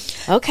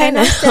 Okay. And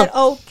I said,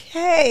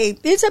 okay.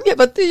 Then some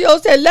people,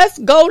 3-year-old said, let's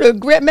go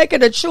to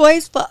making a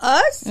choice for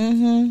us.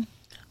 Mm-hmm.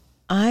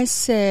 I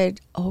said,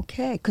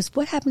 okay. Because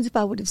what happens if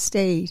I would have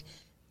stayed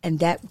and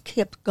that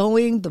kept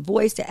going, the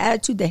voice, the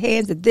attitude, the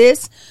hands, of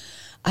this,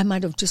 I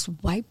might have just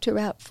wiped her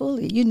out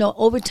fully. You know,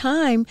 over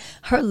time,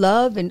 her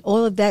love and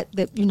all of that,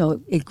 you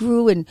know, it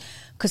grew. And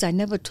because I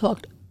never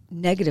talked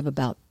negative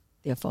about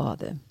their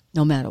father,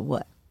 no matter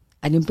what.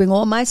 I didn't bring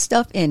all my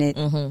stuff in it,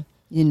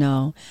 you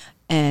know,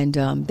 and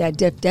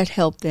that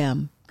helped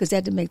them because they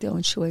had to make their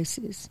own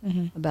choices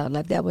about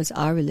life. That was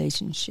our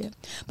relationship.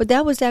 But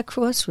that was that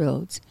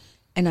crossroads,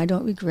 and I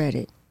don't regret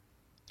it.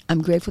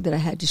 I'm grateful that I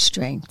had the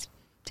strength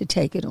to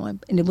take it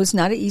on. And it was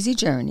not an easy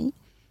journey.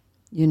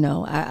 You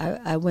know,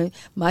 I went,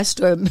 my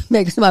story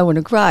makes somebody want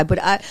to cry, but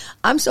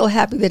I'm so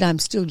happy that I'm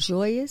still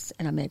joyous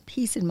and I'm at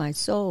peace in my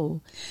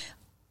soul.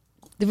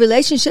 The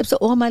relationships are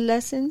all my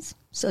lessons.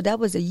 So that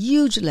was a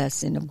huge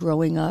lesson of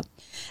growing up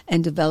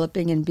and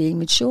developing and being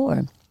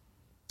mature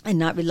and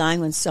not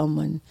relying on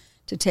someone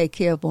to take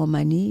care of all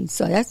my needs.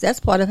 So that's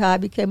part of how I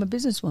became a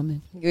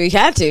businesswoman. You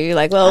had to. You're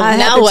like, well, I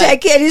now had to what?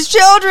 take care of these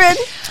children.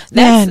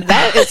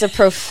 That is a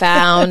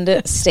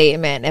profound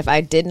statement. If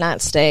I did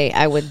not stay,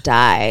 I would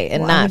die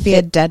and I would be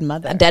a dead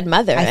mother. A dead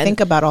mother. I think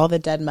about all the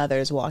dead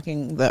mothers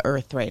walking the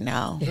earth right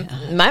now.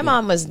 Yeah. My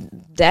mom was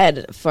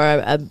dead for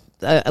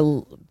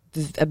a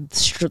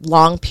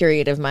long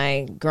period of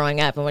my growing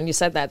up. And when you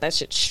said that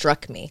shit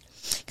struck me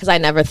because I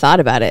never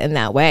thought about it in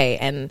that way.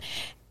 And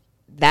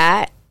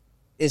that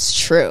is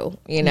true,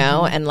 you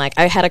know? And like,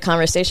 I had a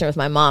conversation with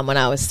my mom when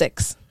I was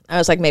 6. I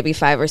was like maybe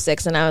 5 or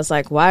 6, and I was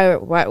like, why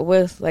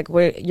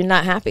you're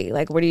not happy?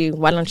 Like,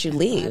 why don't you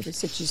leave? 5 or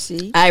 6, you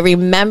see? I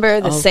remember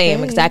the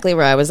same, exactly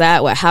where I was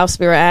at, what house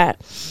we were at,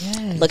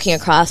 looking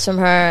across from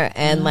her,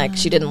 and like,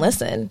 she didn't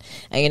listen.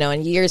 And, you know,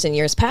 and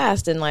years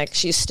passed, and like,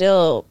 she's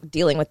still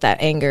dealing with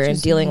that anger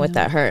and dealing with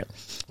that hurt.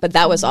 But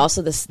that was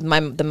also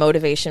the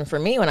motivation for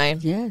me when I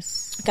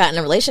got in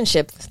a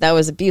relationship that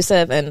was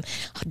abusive and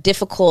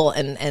difficult,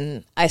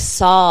 and I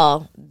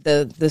saw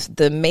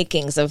the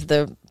makings of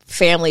the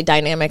family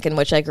dynamic in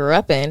which I grew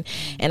up in,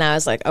 and I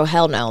was like, oh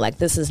hell no, like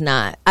this is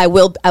not. I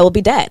will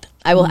be dead.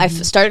 I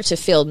started to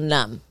feel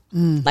numb.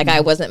 Like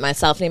I wasn't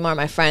myself anymore.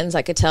 My friends,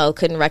 I could tell,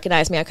 couldn't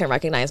recognize me. I couldn't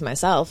recognize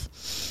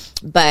myself.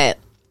 But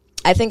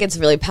I think it's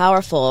really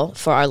powerful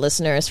for our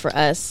listeners, for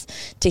us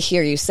to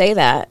hear you say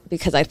that,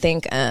 because I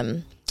think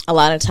a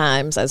lot of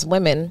times as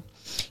women,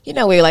 you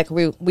know,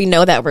 we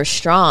know that we're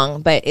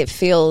strong, but it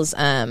feels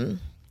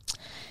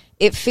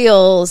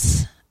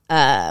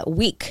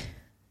weak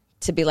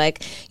to be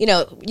like, you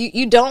know,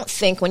 you don't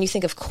think, when you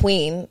think of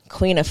Queen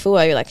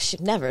Afua, you're like,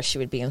 she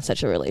would be in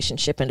such a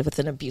relationship and with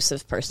an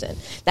abusive person.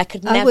 That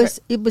could never.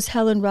 It was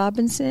Helen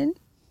Robinson,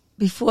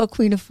 before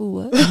Queen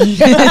Afua.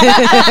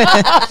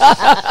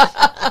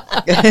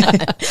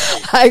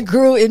 I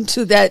grew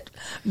into that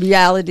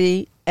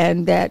reality,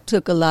 and that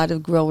took a lot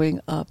of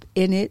growing up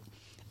in it.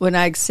 When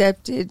I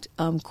accepted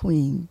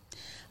Queen,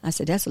 I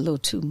said, that's a little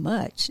too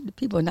much. The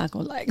people are not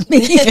going to like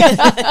me.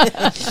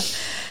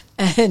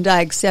 And I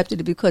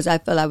accepted it because I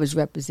felt I was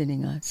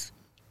representing us.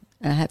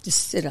 And I have to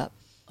sit up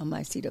on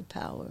my seat of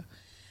power.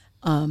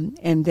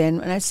 And then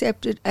when I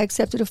accepted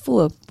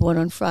Afua, born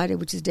on Friday,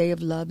 which is Day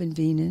of Love in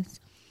Venus.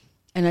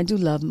 And I do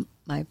love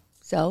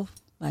myself,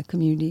 my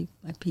community,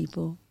 my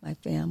people, my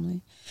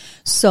family.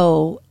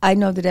 So I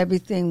know that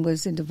everything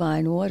was in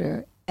divine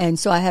order. And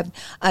so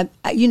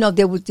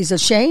there's a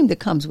shame that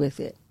comes with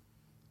it.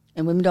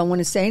 And women don't want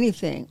to say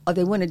anything. Or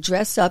they want to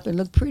dress up and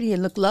look pretty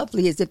and look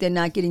lovely as if they're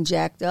not getting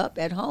jacked up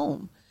at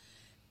home.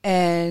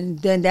 And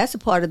then that's a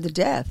part of the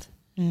death.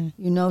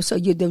 So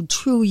the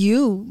true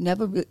you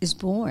never is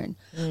born.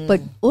 But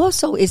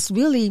also it's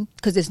really,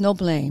 because there's no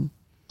blame,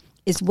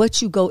 it's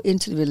what you go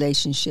into the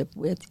relationship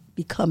with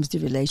becomes the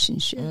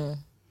relationship.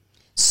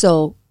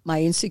 So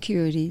my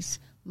insecurities,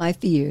 my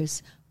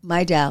fears,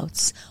 my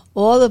doubts,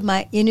 all of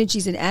my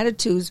energies and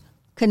attitudes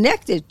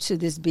connected to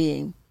this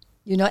being.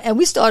 And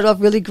we started off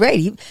really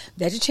great.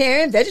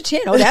 Vegetarian.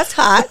 Oh, that's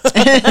hot.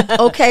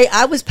 Okay,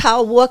 I was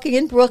power walking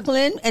in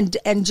Brooklyn and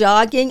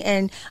jogging,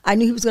 and I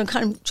knew he was going to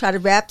kind of try to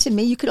rap to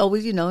me. You could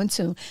always, in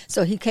tune.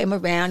 So he came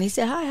around. He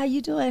said, "Hi, how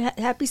you doing?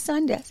 Happy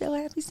Sunday." I said, "Oh,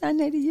 happy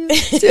Sunday to you."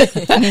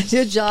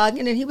 You're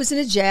jogging, and he was in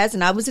a jazz,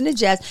 and I was in a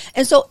jazz,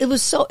 and so it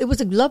was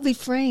a lovely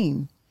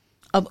frame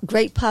of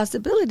great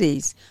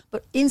possibilities.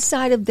 But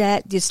inside of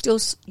that, there's still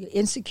your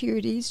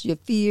insecurities, your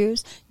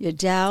fears, your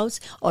doubts,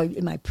 or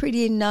am I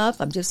pretty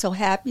enough? I'm just so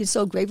happy and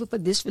so grateful for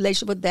this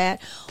relationship with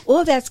that.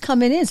 All that's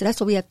coming in. So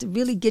that's why we have to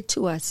really get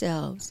to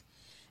ourselves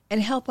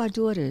and help our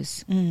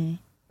daughters and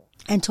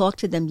talk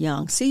to them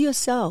young. See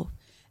yourself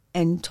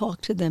and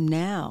talk to them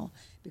now,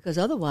 because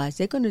otherwise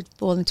they're going to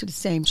fall into the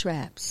same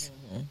traps.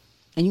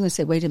 And you're going to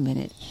say, wait a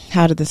minute.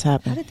 How did this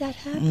happen? How did that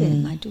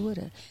happen, my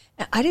daughter?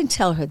 I didn't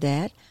tell her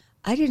that.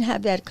 I didn't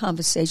have that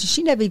conversation.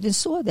 She never even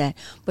saw that.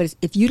 But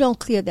if you don't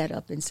clear that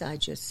up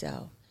inside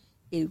yourself,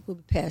 it will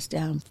be passed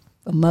down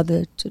from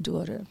mother to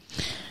daughter,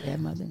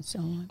 grandmother, and so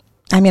on.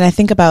 I mean, I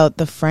think about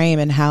the frame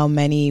and how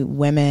many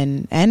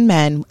women and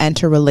men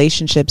enter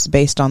relationships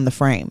based on the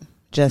frame.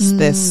 Just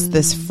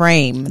this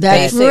frame.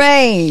 That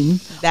frame.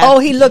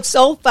 He looks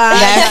so fine.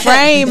 That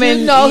frame.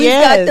 And he's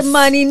got the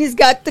money and he's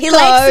got the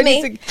cars.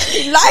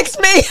 He likes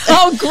me.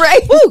 Oh,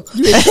 great.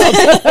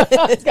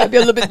 It's got to be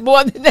a little bit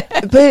more than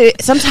that.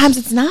 But sometimes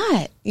it's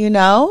not,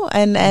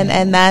 and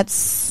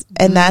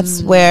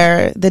that's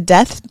where the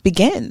death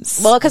begins.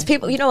 Well, because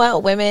people,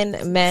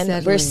 women, men,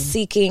 Settling.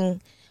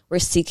 we're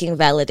seeking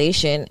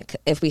validation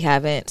if we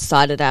haven't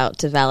sought it out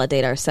to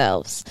validate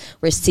ourselves.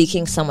 We're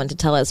seeking someone to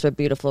tell us we're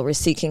beautiful. We're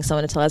seeking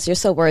someone to tell us, you're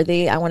so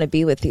worthy. I want to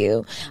be with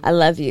you. I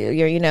love you.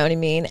 You know what I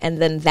mean?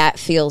 And then that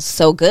feels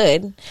so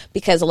good,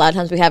 because a lot of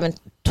times we haven't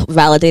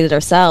validated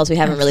ourselves. We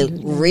haven't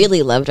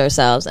really loved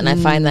ourselves. And I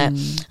find that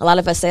a lot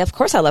of us say, of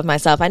course I love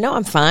myself. I know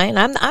I'm fine.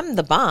 I'm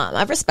the bomb.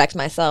 I respect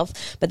myself.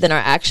 But then our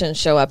actions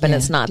show up and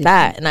it's not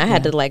that. And I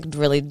had to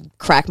really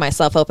crack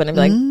myself open and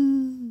be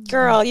like,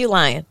 girl, you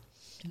lying.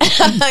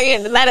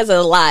 That is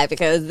a lie,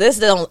 because this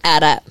don't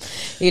add up,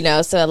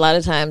 so a lot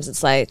of times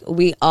it's like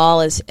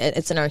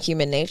it's in our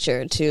human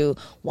nature to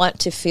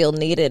want to feel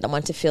needed and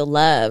want to feel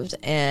loved,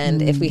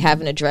 and if we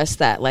haven't addressed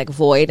that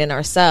void in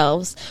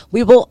ourselves,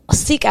 we will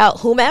seek out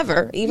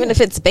whomever, even if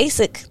it's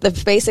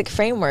the basic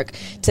framework,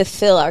 to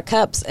fill our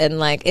cups,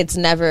 and it's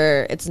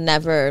never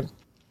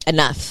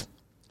enough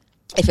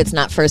if it's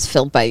not first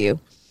filled by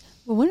you.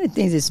 Well, one of the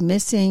things that's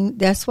missing,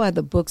 that's why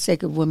the book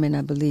Sacred Woman,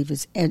 I believe,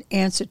 is an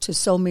answer to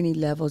so many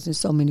levels and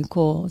so many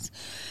calls.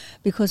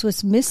 Because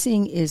what's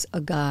missing is a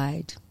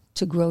guide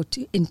to grow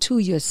into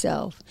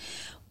yourself.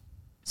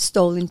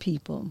 Stolen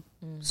people,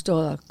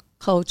 stole our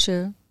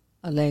culture,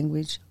 our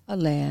language, our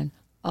land,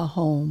 our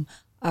home,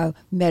 our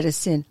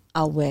medicine,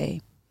 our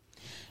way.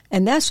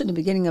 And that's from the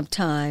beginning of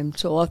time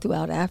to all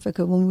throughout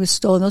Africa. When we were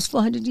stolen those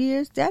 400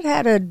 years, that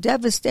had a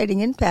devastating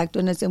impact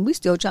on us, and we're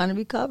still trying to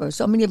recover.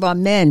 So many of our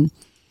men,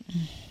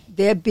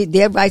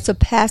 their rites of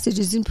passage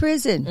is in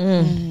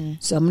prison.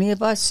 So many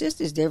of our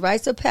sisters, their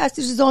rites of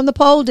passage is on the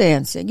pole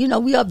dancing.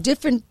 We have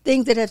different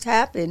things that have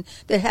happened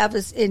that have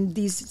us in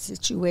these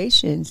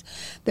situations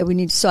that we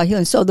need to start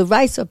healing. So the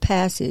rites of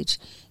passage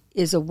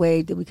is a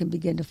way that we can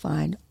begin to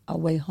find our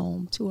way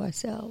home to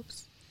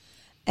ourselves.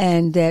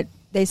 And that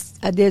there's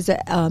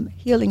a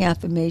healing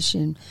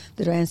affirmation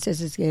that our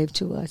ancestors gave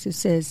to us. It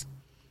says,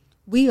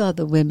 "We are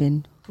the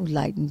women who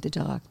lighten the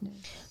darkness.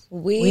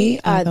 We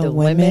are the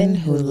women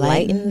who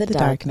lighten the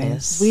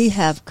darkness. We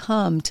have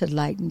come to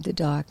lighten the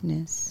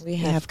darkness. We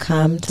have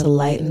come to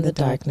lighten the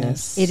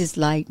darkness. It is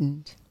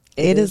lightened.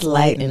 It is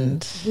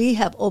lightened. We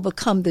have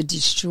overcome the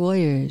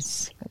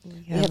destroyers.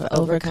 We have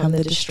overcome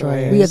the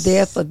destroyers. We are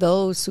there for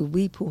those who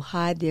weep, who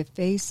hide their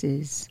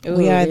faces.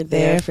 We are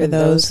there for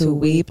those who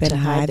weep and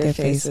hide their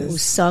faces. Who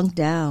sunk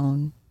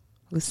down.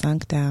 Who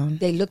sunk down.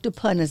 They looked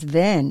upon us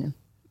then.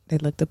 They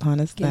looked upon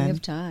us Beginning then.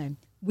 of time.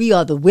 We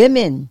are the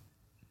women.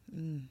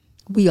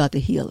 We are the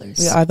healers.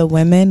 We are the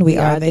women. We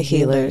are the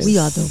healers. We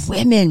are the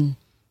women.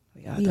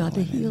 We are We the are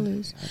the women.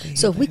 healers. We are the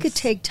So if we could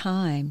healers. take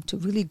time to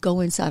really go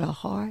inside our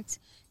hearts,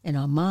 in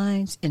our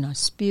minds, in our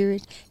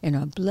spirit, in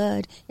our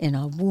blood, in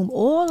our womb,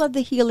 all of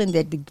the healing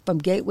that from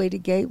gateway to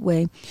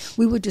gateway,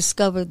 we would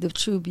discover the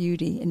true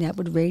beauty, and that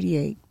would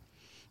radiate.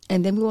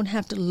 And then we won't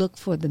have to look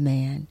for the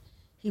man.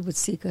 He would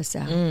seek us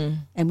out.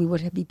 And we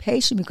would be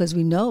patient because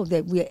we know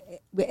that we're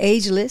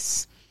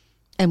ageless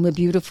and we're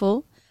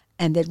beautiful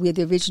and that we're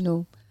the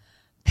original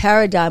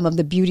paradigm of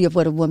the beauty of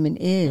what a woman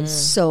is,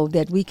 so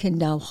that we can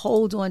now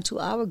hold on to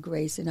our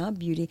grace and our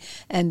beauty,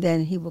 and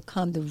then he will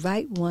come, the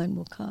right one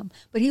will come.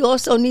 But he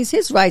also needs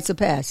his rites of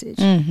passage.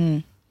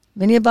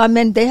 Many of our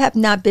men, they have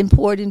not been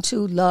poured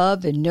into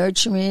love and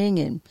nurturing,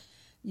 and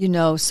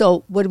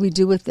so what do we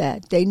do with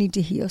that? They need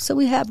to heal. So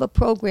we have a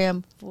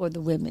program for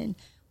the women,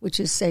 which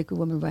is Sacred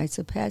Women Rites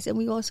of Passage, and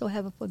we also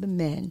have it for the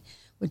men,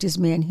 which is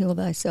Man Heal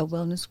Thyself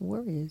Wellness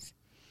Warriors.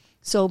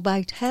 So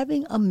by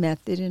having a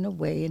method and a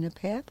way and a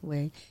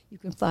pathway, you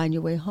can find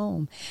your way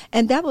home.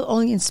 And that will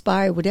only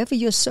inspire whatever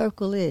your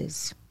circle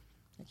is.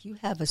 Like you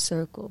have a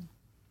circle,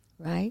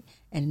 right?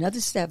 And another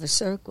have a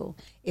circle.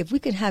 If we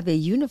can have a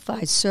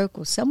unified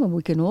circle, somewhere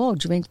we can all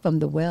drink from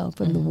the well,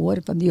 from the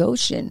water, from the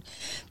ocean,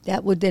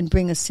 that would then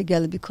bring us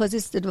together, because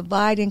it's the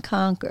divide and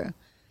conquer.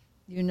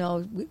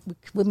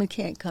 Women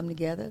can't come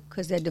together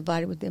because they're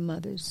divided with their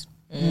mothers.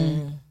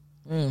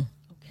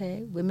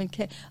 Okay, women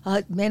can't.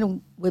 Men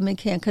and women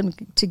can't come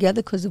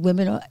together because the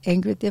women are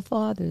angry at their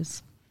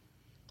fathers.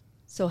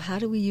 So how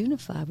do we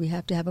unify? We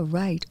have to have a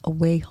right, a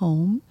way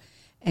home,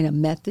 and a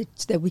method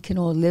that we can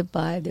all live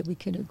by, that we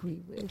can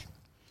agree with.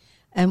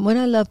 And what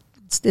I love,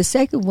 the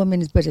Sacred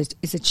Woman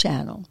is a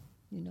channel.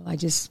 I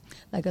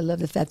love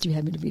the fact you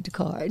had me to read the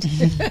card.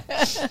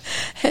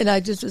 And I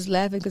just was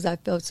laughing because I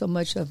felt so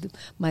much of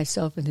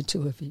myself in the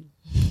two of you.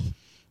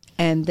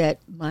 And that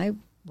my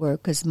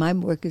work is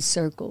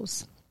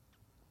circles.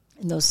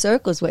 And those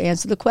circles will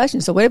answer the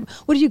question. So what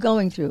are you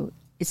going through?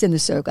 It's in the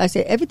circle. I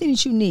say everything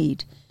that you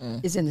need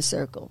is in the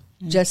circle.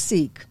 Just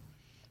seek.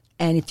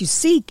 And if you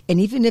seek, and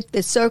even if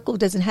the circle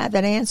doesn't have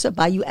that answer,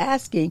 by you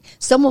asking,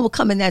 someone will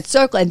come in that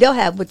circle and they'll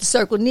have what the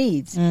circle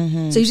needs.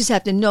 So you just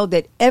have to know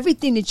that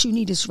everything that you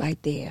need is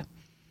right there.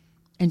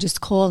 And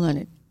just call on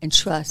it and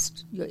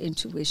trust your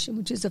intuition,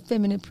 which is a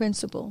feminine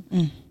principle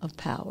of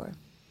power.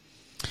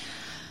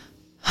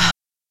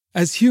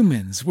 As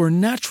humans, we're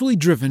naturally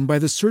driven by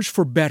the search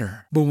for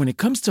better. But when it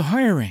comes to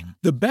hiring,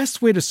 the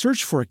best way to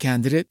search for a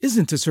candidate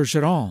isn't to search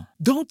at all.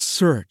 Don't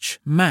search,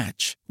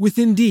 match with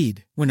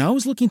Indeed. When I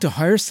was looking to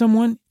hire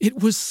someone,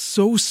 it was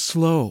so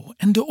slow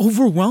and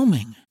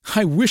overwhelming.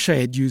 I wish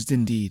I had used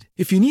Indeed.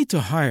 If you need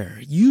to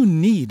hire, you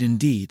need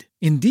Indeed.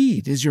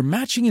 Indeed is your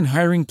matching and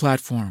hiring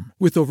platform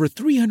with over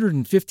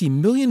 350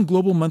 million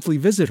global monthly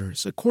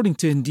visitors, according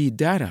to Indeed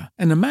data,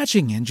 and a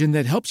matching engine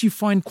that helps you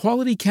find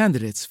quality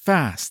candidates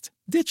fast.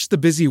 Ditch the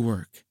busy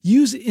work.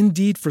 Use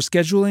Indeed for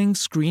scheduling,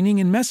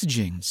 screening, and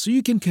messaging so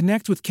you can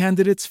connect with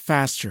candidates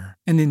faster.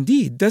 And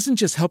Indeed doesn't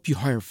just help you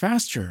hire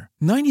faster.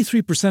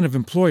 93% of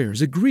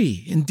employers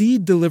agree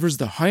Indeed delivers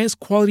the highest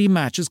quality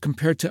matches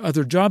compared to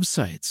other job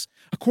sites,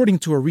 according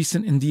to a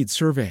recent Indeed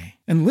survey.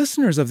 And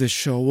listeners of this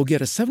show will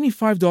get a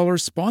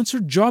 $75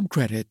 sponsored job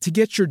credit to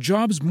get your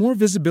jobs more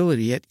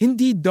visibility at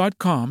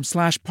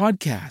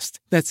Indeed.com/podcast.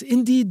 That's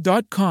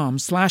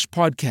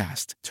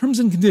Indeed.com/podcast. Terms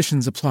and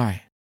conditions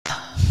apply.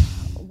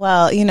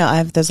 Well,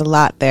 there's a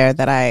lot there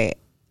that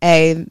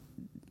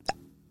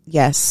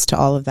yes to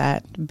all of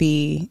that.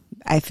 B,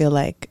 I feel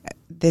like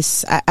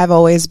I've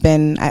always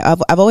been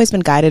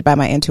guided by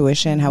my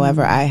intuition.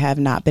 However, I have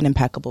not been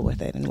impeccable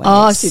with it.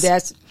 See,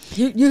 that's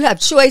you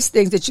have choice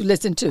things that you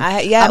listen to.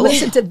 I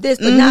listen to this,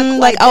 but not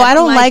quite. I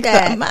don't like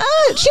that.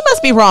 She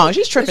must be wrong.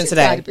 She's tripping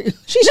today.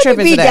 She's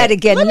tripping today. Read that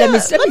again. Let me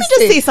just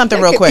see something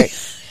real quick.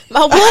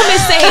 My womb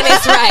is saying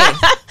it's right.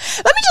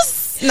 Let me just.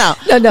 No.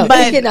 But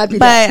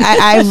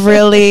I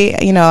really,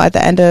 at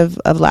the end of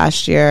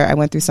last year, I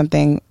went through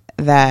something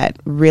that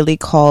really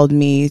called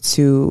me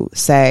to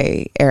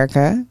say,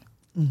 Erica,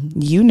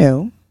 you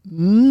knew.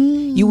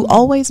 You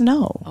always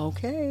know.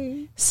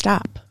 Okay.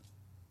 Stop.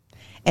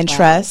 And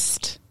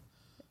trust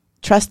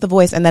the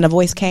voice. And then a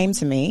voice came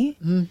to me.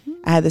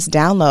 I had this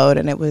download,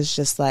 and it was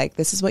just like,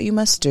 this is what you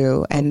must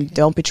do, and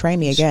don't betray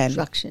me again.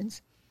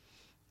 Instructions.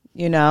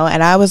 And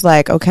I was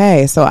like,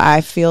 okay, so I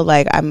feel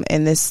like I'm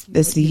in this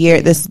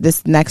year,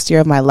 this next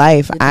year of my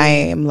life, I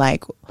am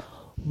like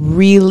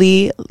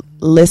really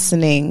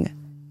listening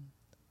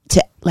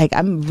to, like,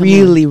 I'm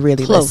really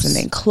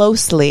listening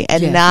closely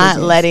and not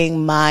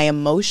letting my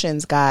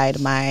emotions guide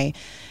my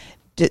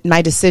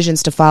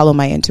decisions to follow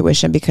my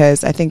intuition,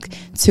 because I think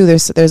too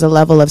there's a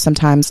level of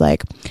sometimes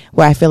like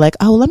where I feel like,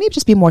 oh, let me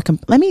just be more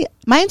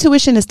my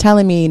intuition is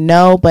telling me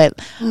no, but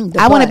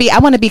I want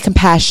to be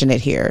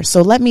compassionate here,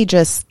 so let me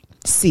just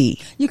see.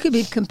 You could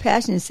be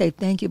compassionate and say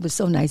thank you, it was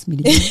so nice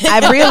meeting you.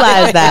 I've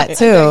realized that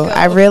too.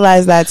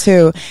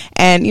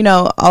 And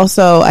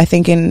also I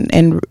think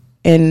in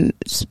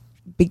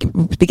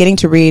beginning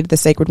to read The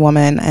Sacred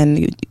Woman,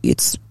 and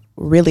it's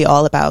really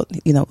all about,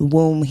 you know,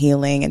 womb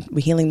healing and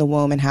healing the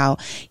womb, and how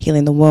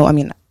healing the womb, I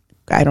mean,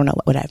 I don't know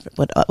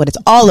what it's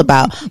all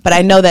about, but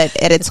I know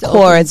that at its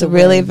core, it's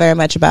really very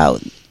much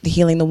about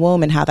healing the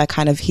womb and how that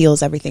kind of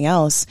heals everything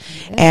else.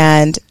 Yes.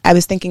 And I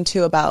was thinking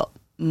too about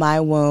my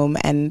womb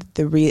and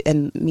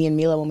and me and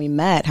Mila when we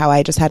met, how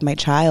I just had my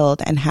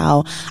child, and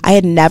how I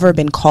had never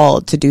been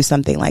called to do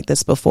something like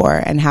this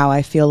before, and how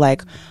I feel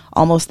like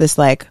almost this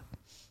like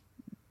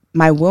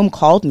my womb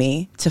called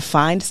me to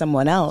find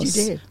someone else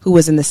who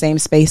was in the same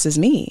space as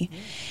me.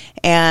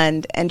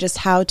 And just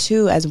how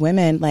too, as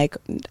women, like,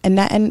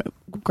 and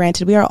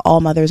granted, we are all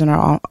mothers in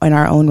our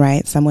own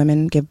right. Some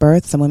women give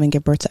birth, some women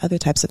give birth to other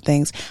types of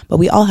things, but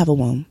we all have a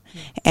womb.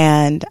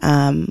 And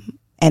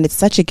it's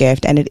such a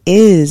gift, and it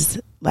is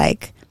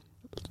like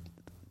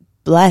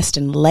blessed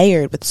and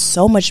layered with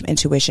so much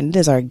intuition. It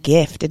is our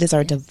gift. It is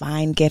our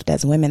divine gift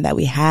as women that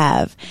we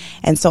have.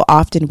 And so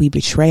often we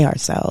betray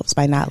ourselves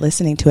by not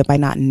listening to it, by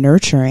not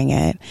nurturing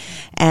it.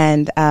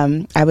 And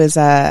I was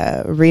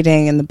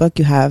reading in the book,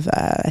 you have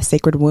a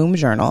Sacred Womb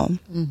Journal.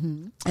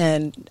 Mm-hmm.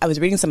 And I was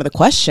reading some of the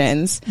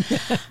questions.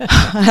 And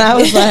I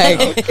was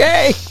like,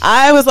 okay.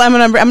 I'm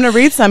gonna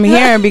read some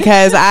here,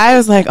 because I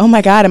was like, oh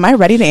my God, am I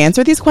ready to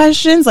answer these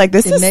questions? Like,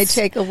 it may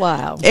take a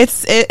while.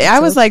 I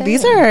was like,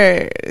 these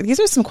are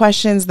some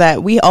questions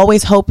that we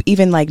always hope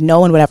even like no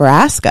one would ever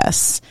ask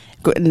us.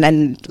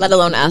 And let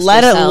alone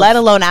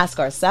ask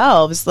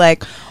ourselves.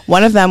 Like,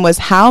 one of them was,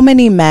 how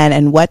many men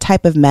and what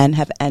type of men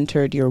have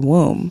entered your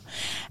womb?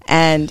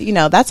 And, you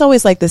know, that's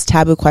always like this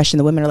taboo question.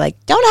 The women are like,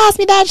 don't ask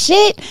me that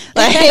shit.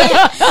 Like,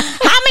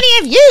 how many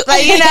of you?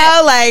 Like, you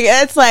know, like,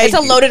 it's like, it's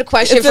a loaded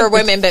question for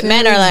women, but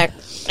men are like,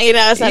 you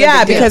know, it's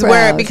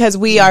not because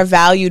we are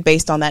valued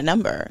based on that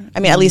number. I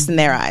mean, at least in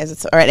their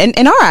eyes, or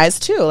in our eyes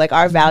too. Like,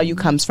 our value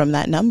comes from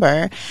that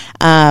number,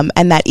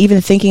 and that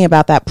even thinking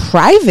about that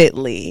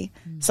privately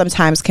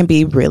sometimes can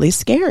be really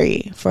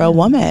scary for a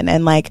woman.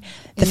 And like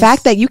the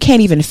fact that you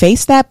can't even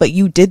face that, but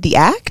you did the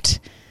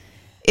act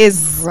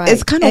is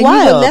kind of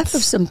wild. You were left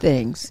with some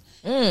things.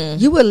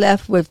 You were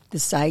left with the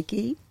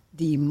psyche,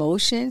 the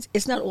emotions.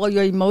 It's not all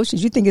your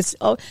emotions. You think it's,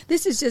 oh,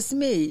 this is just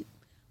me.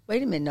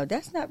 Wait a minute, no,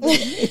 that's not really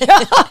me.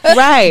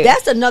 Right.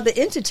 That's another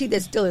entity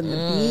that's still in the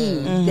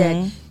being.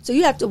 Mm-hmm. So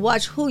you have to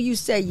watch who you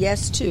say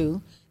yes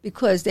to,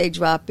 because they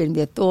drop in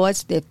their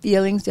thoughts, their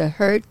feelings, their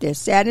hurt, their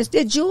sadness,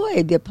 their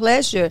joy, their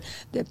pleasure,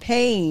 their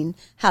pain,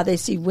 how they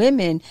see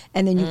women,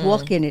 and then you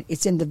walk in it.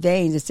 It's in the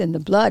veins, it's in the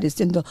blood, it's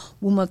in the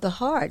womb of the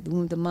heart, the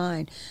womb of the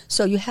mind.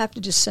 So you have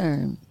to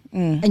discern.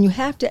 And you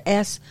have to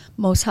ask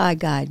Most High,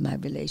 guide my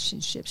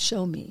relationship.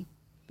 Show me.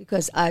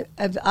 Because I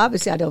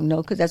obviously I don't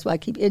know, because that's why I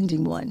keep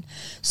ending one.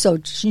 So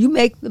you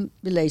make the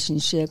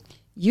relationship,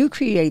 you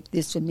create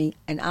this for me,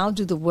 and I'll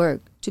do the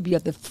work to be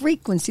of the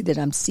frequency that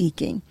I'm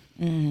seeking.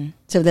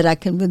 So that I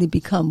can really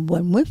become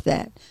one with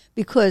that.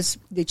 Because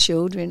the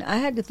children, I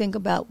had to think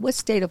about what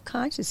state of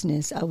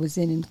consciousness I was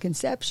in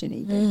conception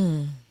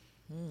even.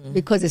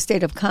 Because the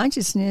state of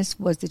consciousness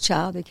was the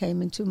child that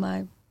came into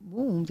my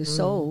womb, the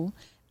soul,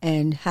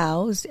 and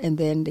housed, and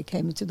then they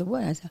came into the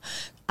world.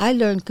 I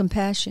learned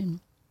compassion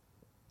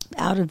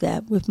out of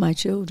that with my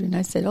children.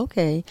 I said,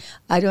 okay,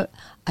 I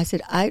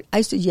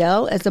used to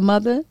yell as a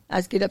mother. I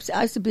used to get upset.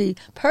 I used to be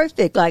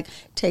perfect. Like,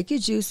 take your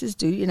juices,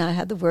 I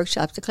had the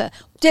workshops to class.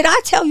 Did I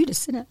tell you to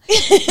sit down?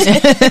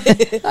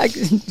 Like,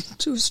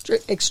 too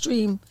strict,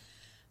 extreme.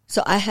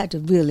 So I had to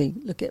really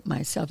look at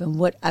myself and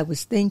what I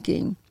was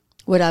thinking,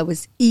 what I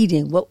was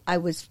eating, what I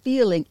was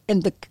feeling,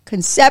 and the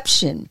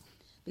conception,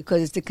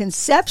 because it's the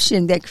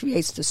conception that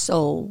creates the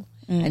soul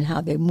and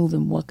how they move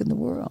and walk in the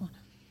world.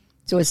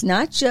 So it's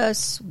not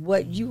just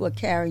what you are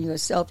carrying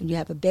yourself and you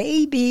have a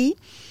baby.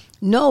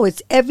 No,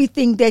 it's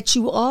everything that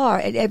you are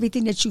and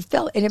everything that you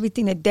felt and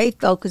everything that they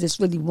felt, because it's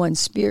really one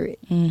spirit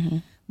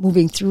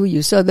moving through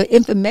you. So the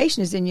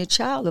information is in your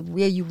child of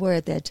where you were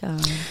at that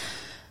time.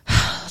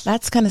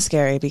 That's kind of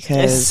scary,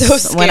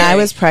 because when I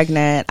was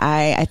pregnant,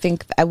 I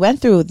think I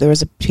went through, there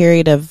was a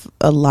period of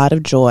a lot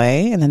of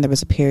joy, and then there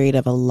was a period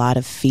of a lot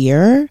of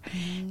fear,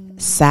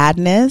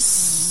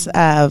 sadness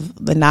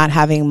of not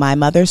having my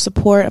mother's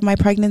support of my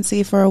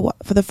pregnancy for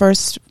the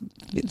first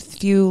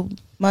few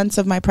months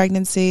of my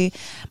pregnancy.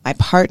 My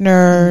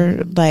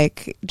partner,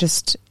 like, it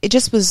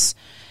just was,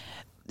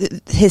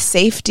 his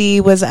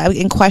safety was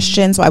in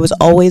question, so I was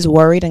always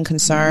worried and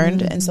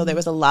concerned, and so there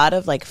was a lot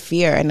of like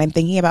fear. And I'm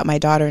thinking about my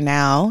daughter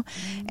now,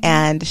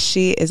 and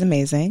she is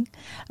amazing.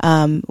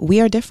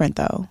 We are different,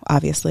 though,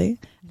 obviously.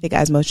 I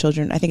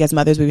think as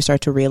mothers, we start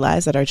to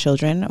realize that our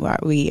children,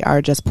 we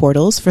are just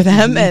portals for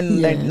them,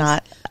 and they're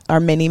not our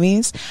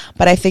mini-me's.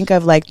 But I think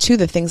of like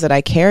the things that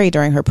I carry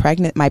during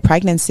my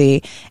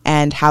pregnancy,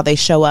 and how they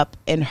show up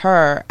in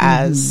her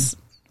as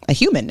a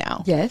human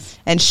now. Yes.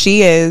 And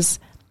she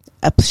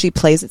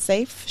plays it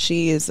safe.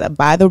 She is a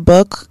by the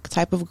book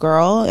type of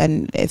girl,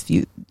 and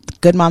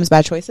good moms,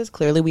 bad choices.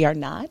 Clearly, we are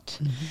not.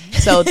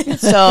 So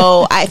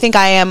I think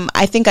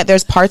that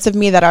there's parts of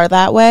me that are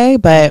that way,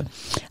 but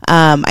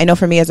I know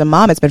for me as a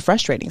mom, it's been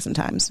frustrating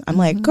sometimes. I'm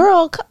like,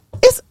 girl,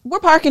 we're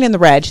parking in the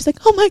red. She's like,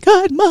 oh my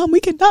God, Mom, we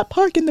cannot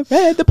park in the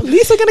red. The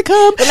police are gonna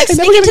come. Like, and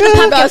then sneak we're into gonna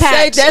the go." pumpkin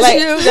patch.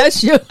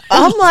 That's you.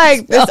 I'm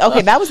like,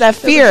 okay, that was that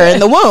fear in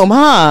the womb,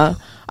 huh?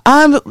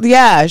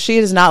 Yeah,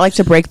 she does not like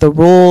to break the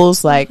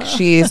rules. Like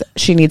she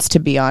needs to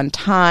be on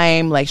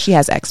time. Like she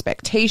has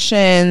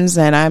expectations,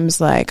 and I'm just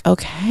like,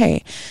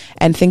 okay.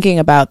 And thinking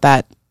about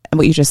that and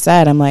what you just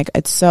said, I'm like,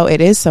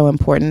 it is so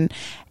important.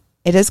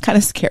 It is kind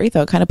of scary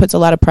though. It kind of puts a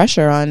lot of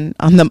pressure on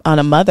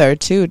a mother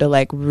too to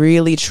like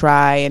really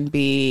try and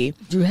be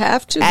you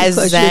have to as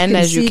zen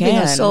as you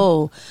can. A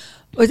soul.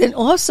 But then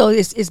also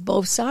it's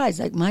both sides.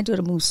 Like my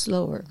daughter moves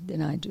slower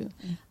than I do.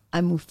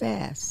 I move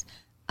fast.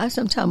 I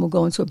sometimes will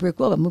go into a brick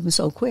wall. I'm moving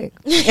so quick.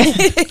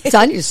 So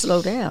I need to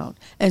slow down.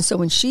 And so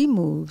when she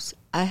moves,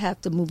 I have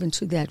to move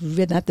into that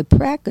rhythm. I have to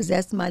practice.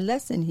 That's my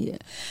lesson here.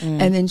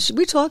 And then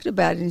we talked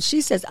about it, and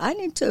she says, I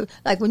need to,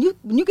 like when you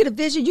get a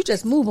vision, you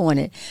just move on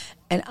it.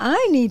 And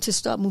I need to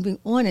start moving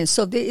on it.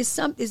 So there's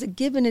a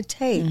give and a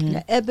take,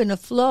 an ebb and a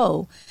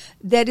flow.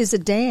 That is a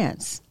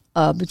dance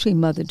between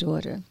mother and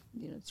daughter.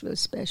 It's really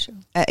special.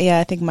 Yeah,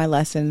 I think my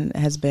lesson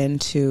has been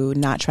to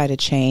not try to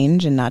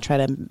change and not try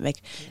to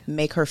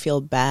make her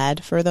feel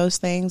bad for those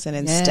things, and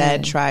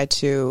instead try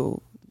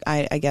to,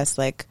 I guess,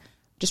 like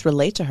just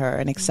relate to her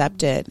and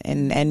accept it.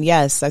 And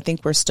yes, I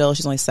think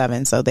she's only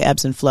 7, so the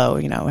ebbs and flow,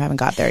 we haven't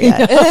got there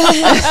yet.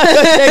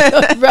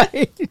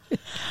 Right.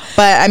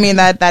 But I mean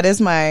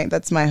that's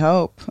my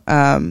hope.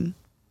 And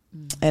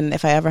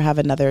if I ever have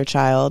another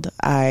child,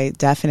 I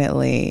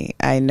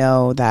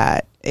know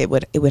that it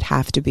would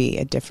have to be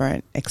a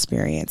different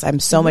experience. I'm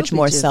so much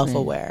more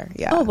self-aware.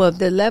 Yeah. Oh, well,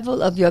 the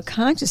level of your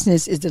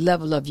consciousness is the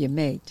level of your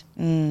mate.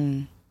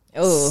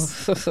 Oh,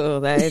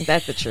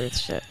 that's the truth.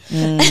 Shit.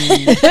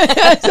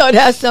 So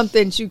that's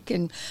something you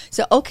can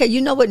say, okay,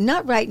 you know what?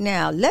 Not right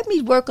now. Let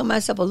me work on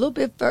myself a little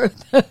bit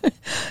further.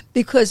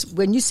 Because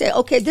when you say,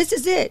 okay, this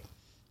is it.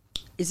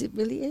 Is it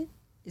really it?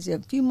 Is there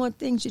a few more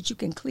things that you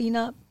can clean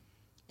up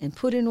and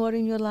put in order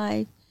in your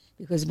life?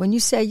 Because when you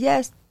say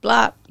yes,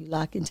 block, you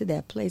lock into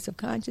that place of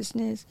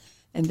consciousness,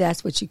 and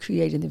that's what you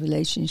create in the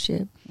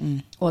relationship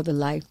or the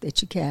life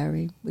that you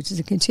carry, which is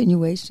a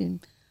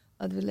continuation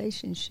of the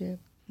relationship.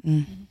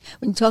 When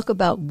you talk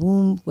about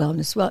womb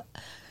wellness, well,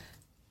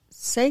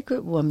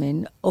 Sacred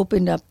Woman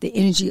opened up the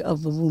energy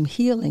of the womb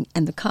healing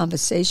and the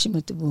conversation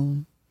with the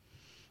womb.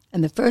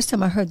 And the first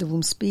time I heard the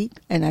womb speak,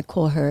 and I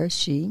call her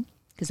she,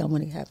 because I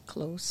want to have a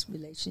close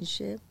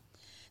relationship,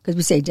 because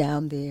we say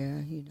down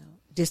there,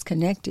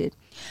 disconnected.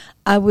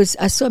 I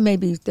saw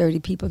maybe 30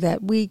 people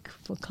that week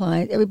for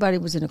clients. Everybody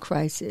was in a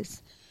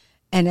crisis.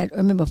 And I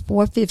remember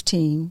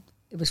 4:15,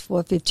 it was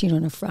 4:15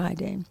 on a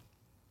Friday.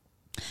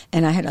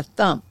 And I had a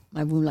thump.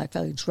 My womb like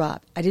felt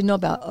dropped. I didn't know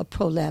about a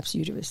prolapsed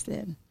uterus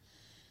then.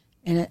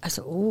 And I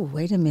said, oh,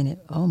 wait a minute.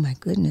 Oh, my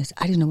goodness.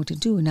 I didn't know what to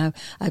do. And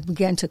I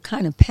began to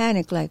kind of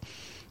panic, like,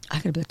 I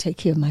got to be able to take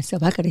care of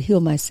myself. I got to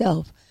heal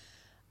myself.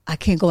 I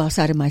can't go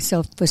outside of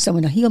myself for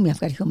someone to heal me. I've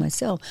got to heal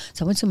myself.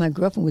 So I went to my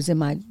girlfriend, was in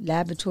my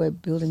laboratory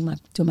doing my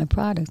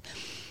products.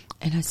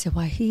 And I said,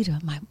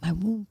 Wahida, my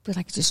womb feels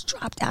like it just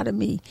dropped out of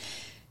me.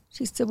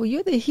 She said, well,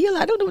 you're the healer.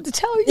 I don't know what to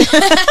tell you.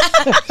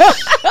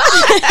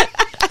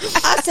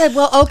 I said,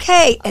 well,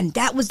 okay. And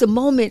that was the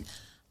moment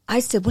I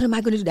said, what am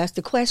I going to do? That's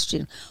the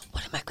question.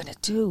 What am I going to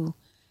do?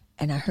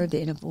 And I heard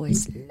the inner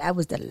voice. That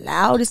was the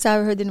loudest I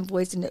heard the inner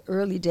voice in the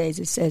early days.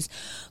 It says,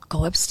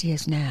 go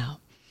upstairs now.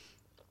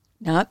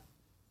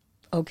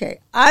 Okay,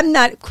 I'm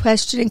not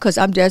questioning because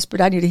I'm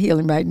desperate. I need a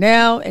healing right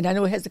now, and I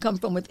know it has to come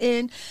from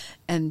within.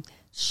 And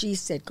she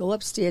said, go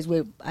upstairs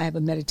where I have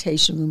a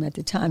meditation room at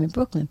the time in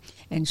Brooklyn.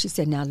 And she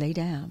said, now lay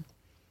down.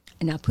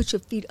 And now put your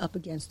feet up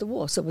against the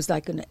wall. So it was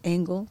like an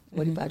angle,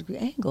 45-degree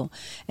angle.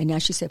 And now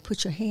she said,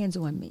 put your hands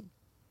on me.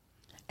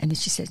 And then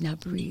she said, now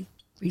breathe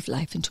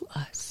life into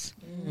us.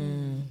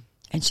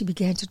 And she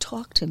began to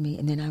talk to me,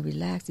 and then I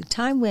relaxed. And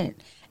time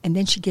went, and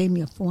then she gave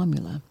me a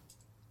formula,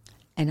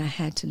 and I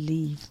had to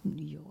leave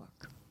New York.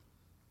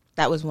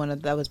 That was part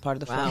of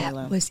the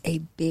formula. That was a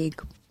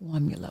big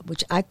formula,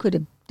 which I could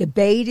have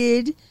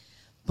debated,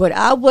 but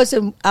I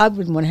wouldn't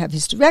want to have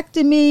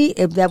hysterectomy.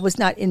 If that was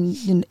not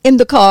in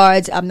the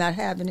cards, I'm not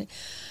having it.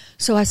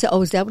 So I said,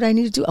 oh, is that what I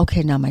need to do?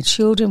 Okay, now my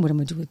children, what am I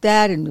going to do with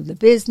that? And the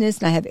business,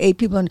 and I have 8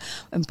 people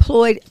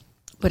employed.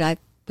 But I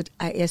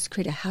asked the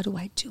Creator, how do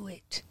I do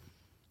it?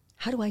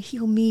 How do I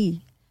heal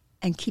me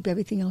and keep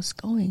everything else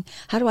going?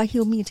 How do I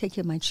heal me and take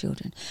care of my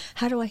children?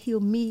 How do I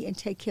heal me and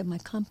take care of my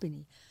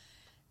company?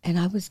 And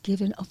I was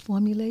given a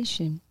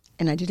formulation,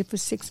 and I did it for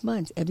 6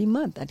 months. Every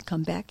month, I'd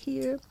come back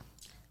here,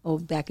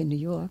 back in New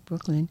York,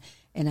 Brooklyn,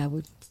 and I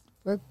would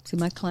work to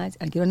my clients.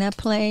 I'd get on that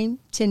plane.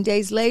 10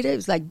 days later, it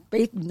was like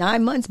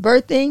 9 months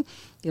birthing.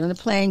 Get on the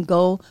plane,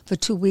 go for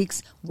 2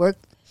 weeks, work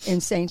in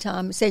St.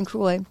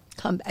 Croix,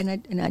 come, and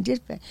I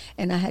did that.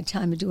 And I had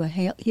time to do a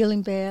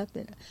healing bath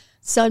and a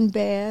sun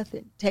bath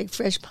and take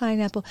fresh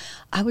pineapple.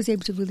 I was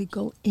able to really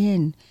go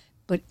in.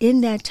 But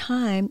in that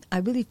time, I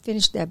really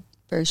finished that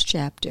first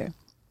chapter,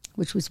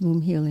 which was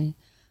womb healing,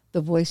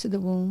 the voice of the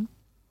womb,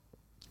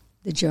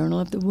 the journal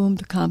of the womb,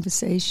 the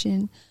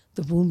conversation,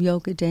 the womb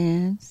yoga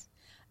dance.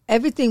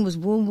 everything was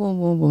womb, womb,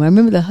 womb, womb. I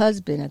remember the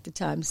husband at the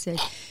time said,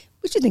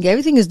 "What you think?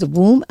 Everything is the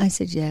womb?" I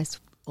said,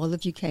 "Yes. All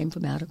of you came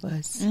from out of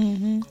us."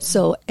 Mm-hmm.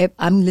 So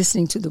I'm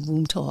listening to the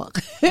womb talk,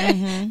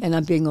 and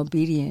I'm being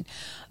obedient.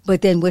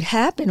 But then what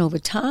happened over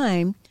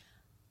time,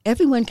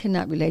 everyone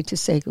cannot relate to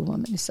Sacred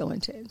Woman. It's so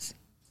intense,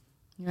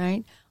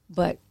 right?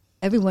 But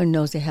everyone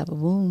knows they have a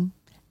womb.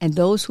 And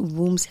those whose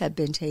wombs have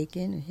been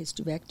taken, a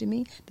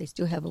hysterectomy, they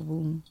still have a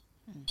womb.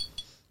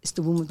 It's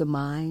the womb of the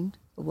mind.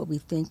 For what we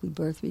think, we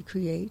birth, we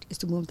create. It's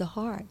the womb of the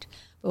heart.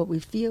 For what we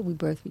feel, we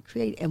birth, we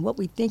create. And what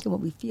we think and what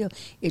we feel,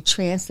 it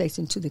translates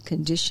into the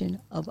condition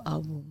of our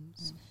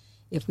wombs.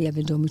 If we have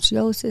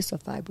endometriosis or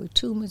fibroid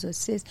tumors or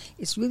cysts,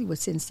 it's really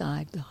what's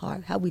inside the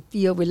heart, how we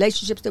feel,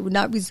 relationships that were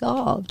not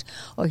resolved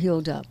or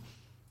healed up.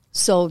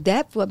 So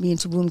that brought me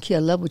into Womb Care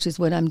Love, which is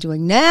what I'm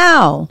doing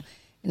now.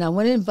 And I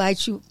want to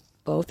invite you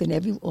both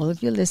and all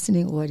of your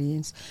listening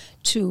audience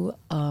to,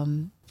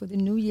 for the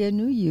New Year,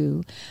 New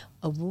You,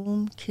 a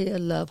Womb Care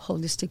Love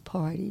holistic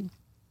party.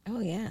 Oh,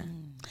 yeah.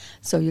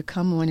 So you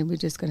come on and we're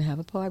just going to have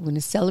a party. We're going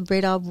to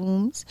celebrate our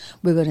wombs.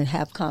 We're going to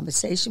have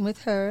conversation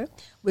with her.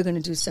 We're going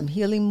to do some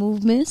healing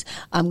movements.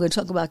 I'm going to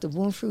talk about the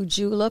womb fruit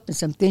julep and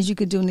some things you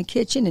can do in the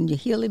kitchen and your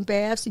healing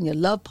baths and your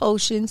love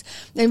potions.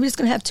 And we're just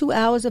going to have 2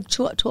 hours of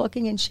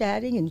talking and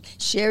chatting and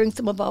sharing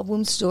some of our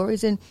womb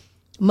stories and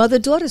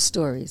mother-daughter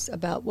stories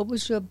about what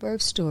was your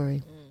birth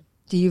story.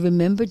 Do you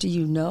remember? Do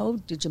you know?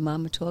 Did your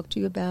mama talk to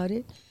you about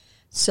it?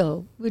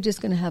 So we're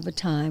just going to have a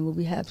time where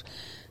we have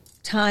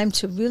time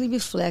to really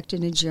reflect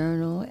in a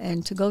journal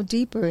and to go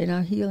deeper in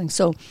our healing.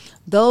 So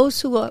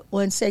those who are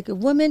on Sacred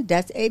Woman,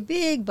 that's a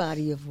big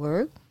body of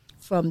work,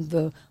 from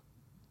the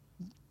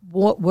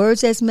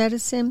words as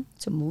medicine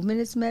to movement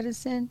as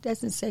medicine.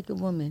 That's in Sacred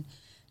Woman.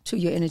 To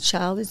your inner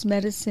child as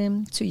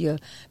medicine, to your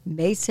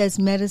mates as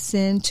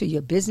medicine, to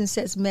your business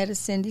as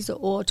medicine. These are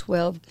all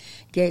 12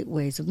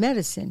 gateways of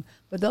medicine.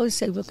 But those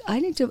say, look, I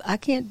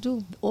can't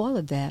do all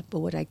of that, but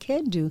what I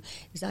can do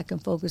is I can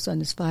focus on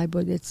this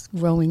fibroid that's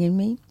growing in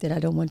me that I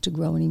don't want to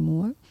grow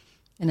anymore,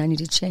 and I need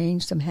to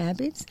change some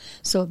habits.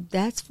 So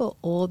that's for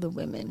all the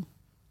women,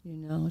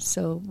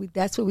 So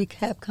that's where we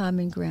have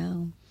common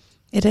ground.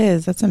 It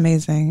is. That's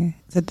amazing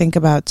to think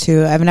about,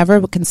 too. I've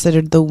never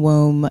considered the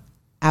womb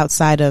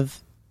outside of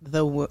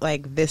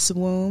this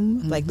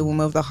womb, like the womb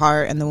of the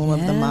heart and the womb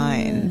of the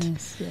mind.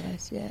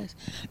 Yes.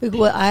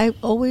 Because I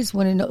always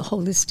want to know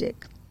holistic.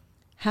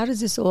 How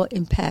does this all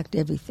impact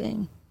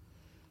everything?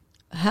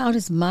 How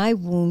does my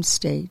womb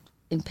state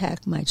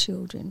impact my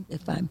children,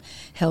 if I'm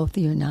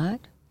healthy or not?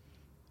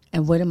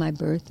 And what am I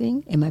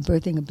birthing? Am I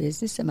birthing a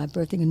business? Am I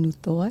birthing a new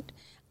thought?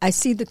 I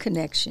see the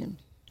connection.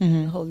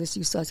 Mm-hmm. Holistic,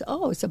 you start to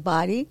say, it's a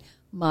body,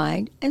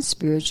 mind, and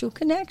spiritual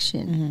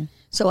connection. Mm-hmm.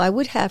 So I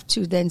would have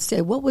to then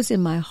say, what was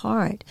in my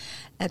heart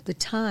at the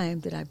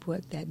time that I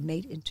brought that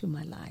mate into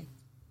my life?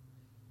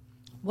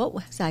 What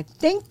was I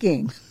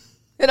thinking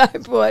that I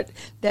brought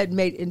that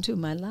mate into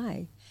my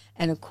life?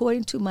 And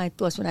according to my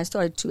thoughts, when I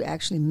started to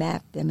actually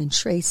map them and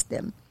trace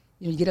them,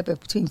 you get up at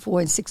between 4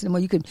 and 6 in the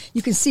morning,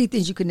 you can see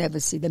things you can never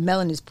see. The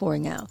melanin is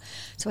pouring out.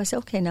 So I said,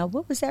 okay, now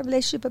what was that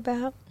relationship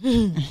about?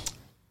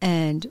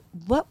 And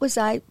what was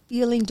I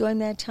feeling during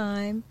that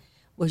time?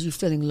 Was you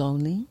feeling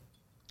lonely?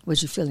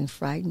 Was you feeling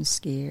frightened,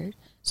 scared?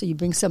 So you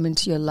bring someone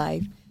into your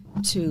life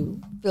to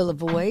fill a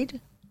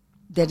void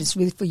that is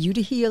really for you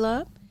to heal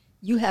up.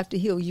 You have to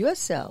heal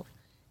yourself.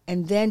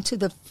 And then to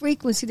the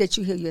frequency that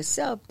you heal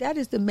yourself, that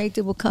is the mate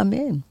that will come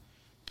in.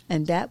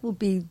 And that will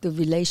be the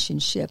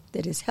relationship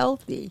that is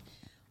healthy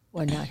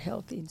or not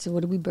healthy. So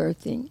what are we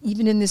birthing?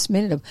 Even in this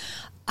minute of,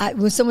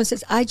 when someone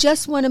says, I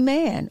just want a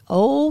man.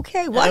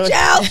 Okay, watch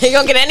out. You're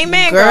going to get any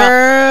man,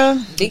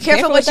 girl. Be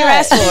careful what you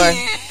ask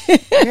for. Be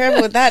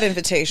careful with that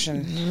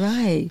invitation.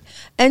 Right.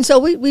 And so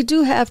we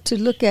do have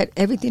to look at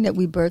everything that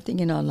we're birthing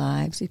in our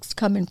lives. It's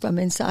coming from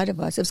inside of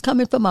us. It's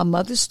coming from our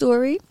mother's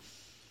story.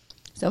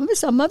 Some of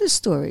it's our mother's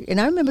story.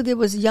 And I remember there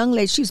was a young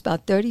lady, she was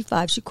about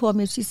 35. She called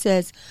me and she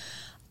says,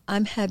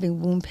 I'm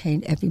having womb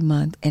pain every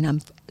month and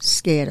I'm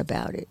scared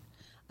about it.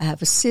 I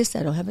have a cyst.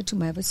 I don't have a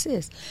tumor. I have a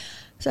cyst.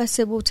 So I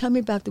said, well, tell me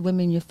about the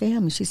women in your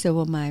family. She said,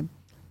 well,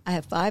 I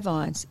have 5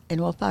 aunts,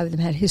 and all 5 of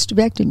them had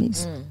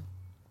hysterectomies.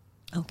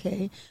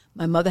 Okay.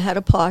 My mother had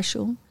a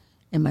partial,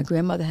 and my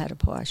grandmother had a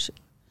partial.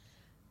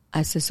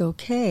 I says,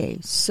 okay,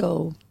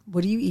 so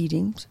what are you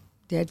eating?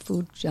 Dead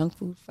food, junk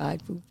food,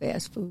 fried food,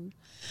 fast food.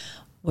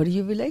 What are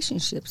your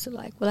relationships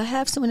like? Well, I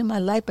have someone in my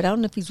life, but I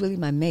don't know if he's really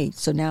my mate.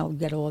 So now we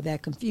got all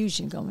that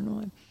confusion going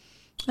on.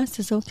 I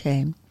says,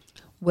 okay.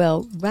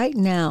 Well, right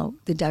now,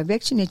 the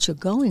direction that you're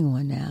going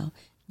on now,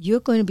 you're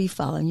going to be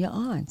following your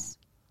aunts.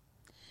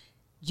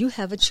 You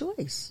have a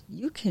choice.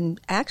 You can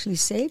actually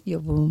save your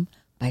womb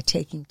by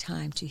taking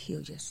time to heal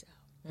yourself.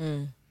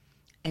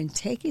 And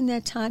taking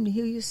that time to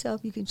heal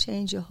yourself, you can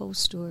change your whole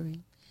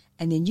story.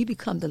 And then you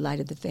become the light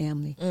of the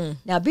family.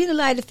 Now, being the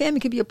light of the family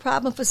can be a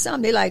problem for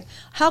some. They're like,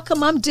 how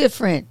come I'm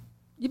different?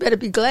 You better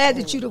be glad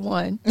that you're the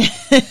one. You're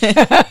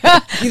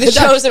the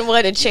chosen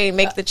one to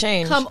make the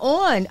change. Come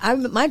on.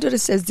 My daughter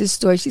says this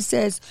story. She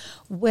says,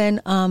 when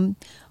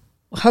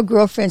her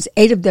girlfriends,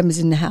 8 of them is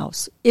in the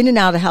house, in and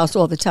out of the house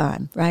all the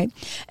time, right?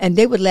 And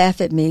they would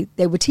laugh at me.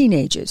 They were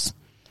teenagers.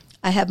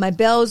 I have my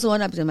bells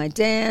on. I'm doing my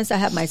dance. I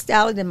have my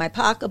salad in my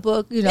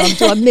pocketbook. You know, I'm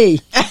doing me.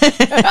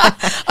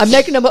 I'm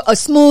making them a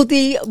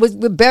smoothie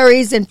with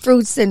berries and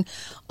fruits. And,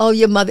 oh,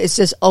 your mother is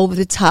just over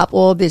the top,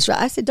 all this. Right?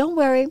 I said, don't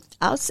worry.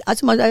 I'll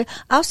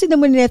see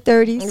them when they're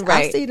 30s.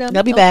 Right. I'll see them.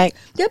 They'll be back.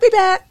 They'll be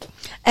back.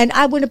 And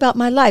I went about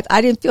my life. I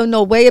didn't feel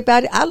no way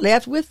about it. I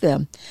laughed with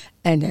them.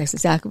 And that's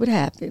exactly what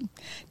happened.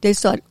 They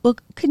started, well,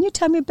 can you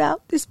tell me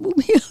about this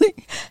movie?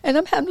 And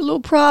I'm having a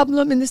little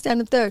problem and this, that, and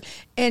the third.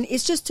 And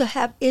it's just to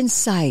have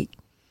insight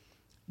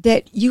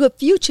that your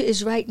future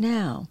is right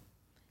now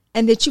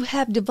and that you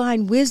have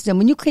divine wisdom.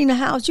 When you clean a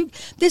house,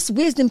 this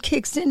wisdom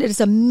kicks in. It is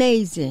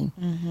amazing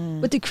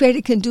what the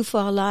Creator can do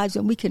for our lives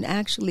when we can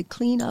actually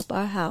clean up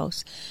our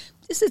house.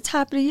 This is the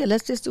top of the year.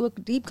 Let's just do a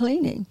deep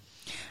cleaning.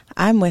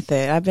 I'm with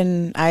it.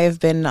 I have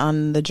been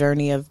on the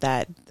journey of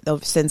that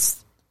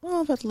since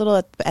a little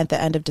at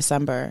the end of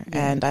December,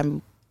 and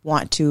I'm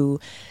want to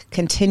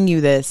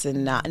continue this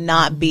and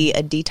not be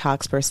a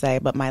detox per se,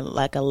 but a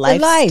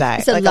lifestyle.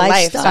 It's a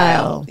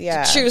lifestyle.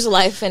 Yeah, choose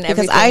life in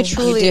because everything I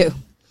truly you do.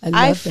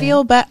 I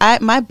feel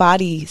my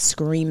body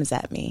screams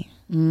at me.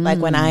 Like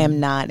when I am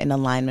not in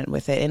alignment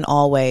with it in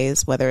all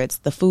ways, whether it's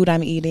the food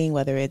I'm eating,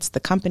 whether it's the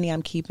company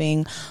I'm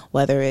keeping,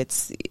 whether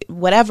it's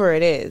whatever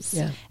it is.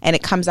 Yeah. And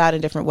it comes out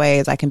in different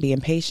ways. I can be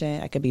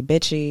impatient. I can be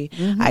bitchy.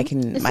 I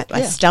can,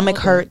 my stomach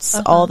hurts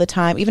all the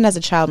time. Even as a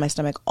child, my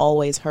stomach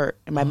always hurt.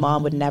 And my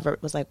mom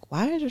was like,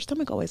 why is your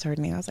stomach always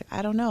hurting me? I was like,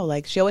 I don't know.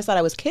 Like, she always thought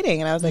I was kidding.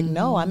 And I was like,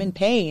 no, I'm in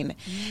pain.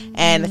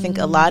 And I think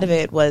a lot of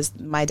it was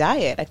my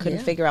diet. I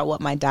couldn't figure out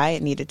what my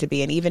diet needed to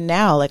be. And even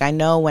now, like, I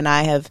know when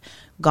I have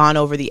gone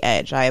over the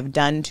edge, I have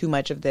done too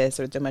much of this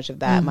or too much of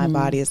that, my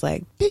body is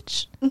like,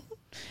 bitch.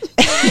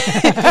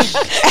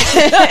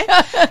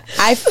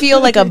 I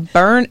feel like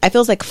I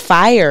feels like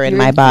fire in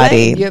my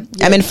body.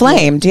 I'm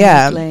inflamed.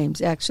 Yeah.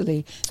 Flames,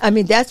 actually. I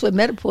mean, that's what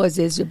menopause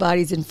is. Your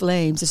body's in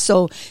flames.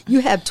 So you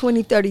have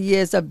 20, 30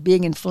 years of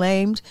being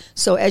inflamed.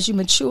 So as you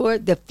mature,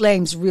 the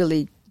flames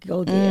really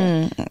go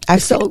there.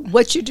 So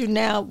what you do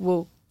now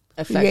will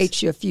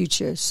create your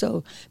future.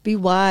 So be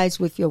wise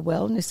with your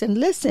wellness and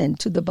listen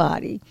to the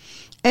body.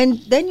 And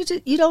then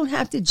you don't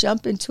have to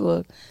jump into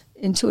it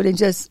and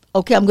just,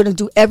 okay, I'm going to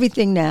do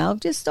everything now.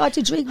 Just start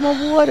to drink more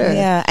water.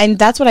 Yeah, and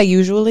that's what I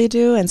usually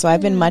do. And so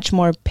I've been much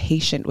more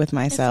patient with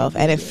myself,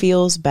 and it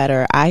feels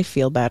better. I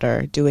feel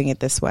better doing it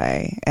this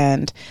way.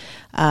 And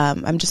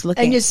I'm just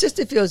looking. And your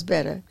sister feels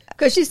better.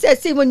 Because she said,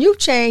 see, when you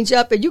change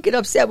up and you get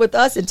upset with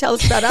us and tell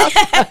us about us.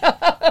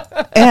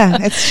 Yeah,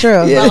 it's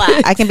true. Yeah.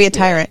 I can be a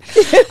tyrant.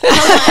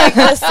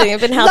 Listen, you've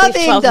been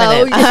healthy 12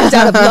 minutes. It's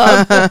out of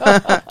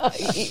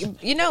love.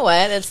 You know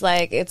what? It's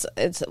like, it's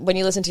when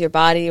you listen to your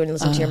body, when you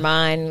listen to your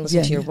mind,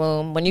 listen to your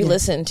womb, when you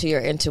listen to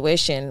your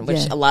intuition,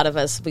 which a lot of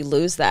us, we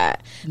lose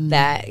that,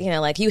 you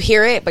know, like you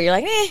hear it, but you're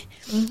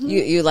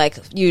like,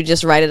 you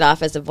just write it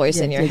off as a voice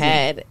in your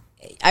head.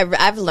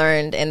 I've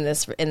learned in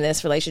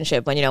this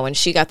relationship when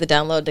she got the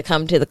download to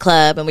come to the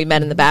club and we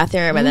met in the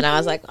bathroom and then I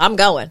was like, I'm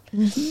going.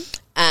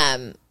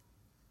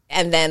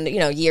 And then,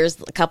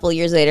 a couple of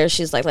years later,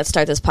 she's like, let's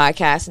start this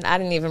podcast. And I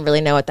didn't even really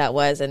know what that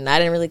was. And I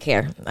didn't really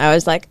care. I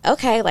was like,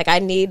 okay, like I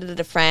needed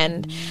a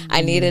friend.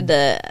 I needed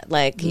to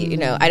I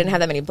didn't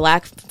have that many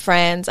black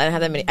friends. I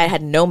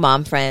had no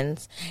mom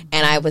friends.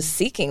 And I was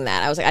seeking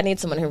that. I was like, I need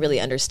someone who really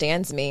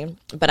understands me.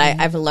 But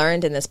I've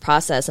learned in this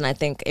process, and I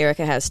think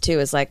Erica has too,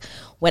 is like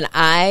when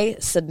I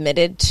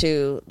submitted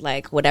to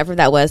like whatever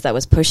that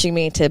was pushing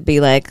me to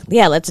be like,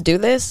 yeah, let's do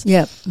this.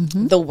 Yeah.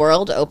 The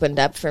world opened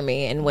up for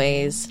me in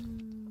ways.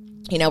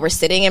 We're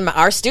sitting in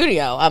our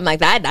studio. I'm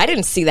like, I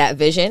didn't see that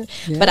vision,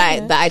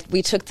 but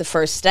we took the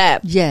first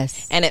step.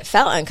 Yes. And it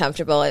felt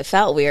uncomfortable. It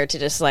felt weird to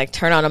just like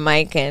turn on a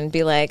mic and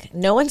be like,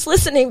 no one's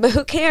listening, but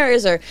who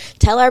cares? Or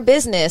tell our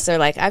business, or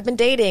like, I've been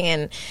dating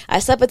and I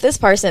slept with this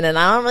person and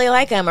I don't really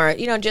like him, or,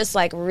 just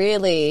like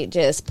really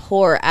just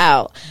pour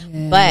out.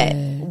 Yeah. But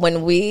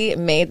when we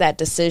made that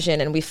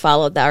decision and we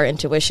followed our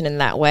intuition in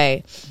that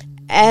way,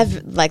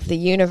 the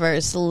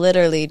universe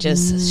literally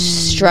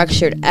just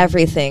structured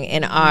everything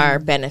in our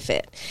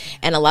benefit.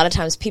 And a lot of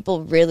times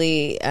people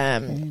really,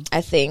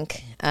 I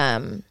think,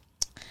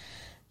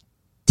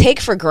 take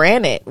for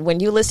granted when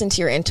you listen to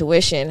your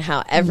intuition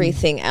how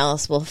everything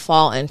else will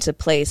fall into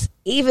place,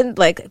 even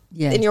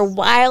in your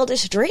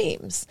wildest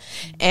dreams.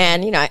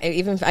 And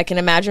I can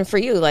imagine for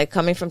you, like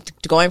going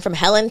from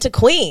Helen to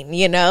Queen,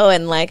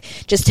 and like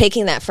just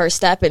taking that first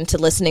step into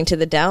listening to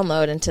the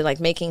download and to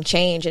like making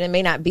change. And it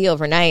may not be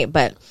overnight,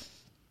 but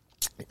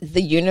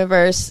the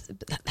universe,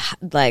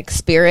 like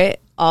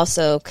spirit,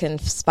 also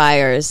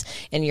conspires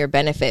in your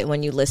benefit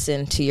when you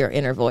listen to your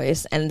inner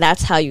voice. And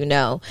that's how you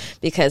know,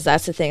 because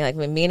that's the thing. Like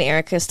when me and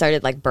Erica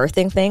started like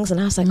birthing things,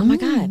 and I was like, oh my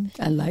God,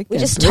 I like we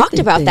that. just talked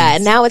about Birthing that, things.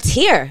 and now it's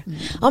here.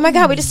 Oh my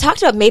God, we just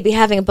talked about maybe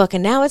having a book,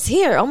 and now it's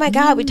here. Oh my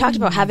God, we talked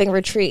about having a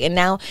retreat, and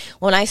now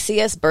when I see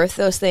us birth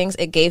those things,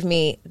 it gave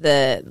me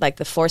the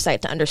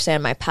foresight to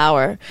understand my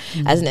power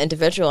as an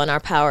individual and our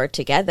power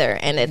together.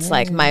 And it's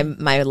like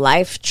my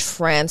life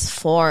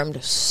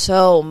transformed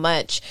so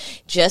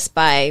much just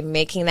by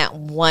making that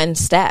one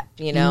step,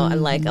 you know,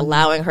 and like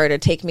allowing her to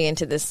take me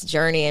into this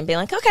journey and being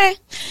like, okay,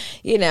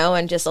 you know,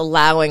 and just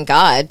allowing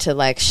God to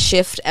like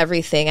shift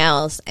everything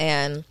else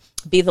and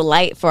be the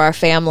light for our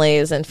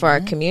families and for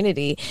our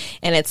community.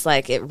 And it's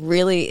like, it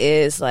really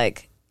is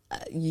like,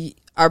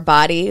 our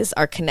bodies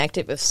are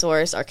connected with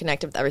source, are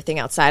connected with everything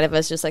outside of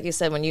us. Just like you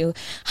said, when you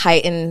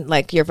heighten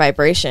like your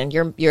vibration,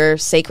 your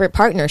sacred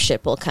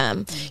partnership will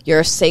come,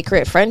 your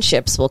sacred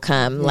friendships will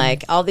come,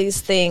 like all these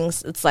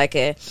things. It's like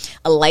a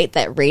light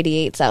that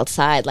radiates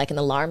outside, like an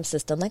alarm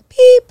system, like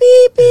beep,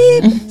 beep,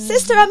 beep,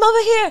 sister, I'm over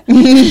here.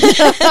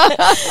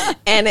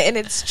 and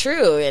it's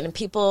true. And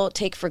people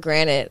take for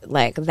granted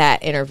like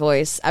that inner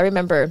voice. I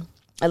remember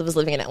I was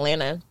living in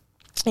Atlanta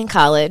in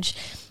college,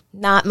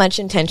 not much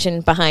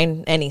intention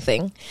behind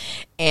anything.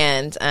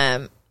 And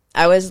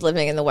I was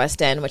living in the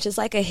West End, which is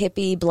like a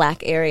hippie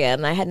black area.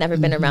 And I had never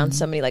been around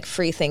so many like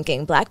free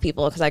thinking black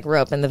people because I grew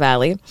up in the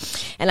Valley.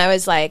 And I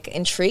was like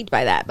intrigued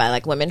by that, by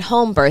like women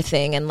home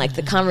birthing and like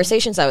the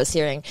conversations I was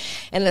hearing.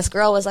 And this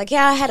girl was like,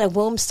 yeah, I had a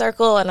womb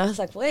circle. And I was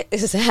like, what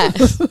is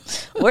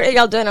that? What are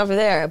y'all doing over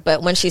there?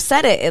 But when she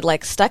said it, it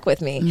like stuck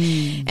with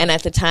me. And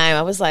at the time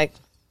I was like,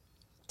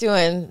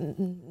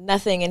 doing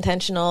nothing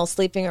intentional,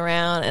 sleeping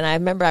around. And I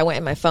remember I went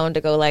in my phone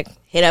to go like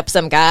hit up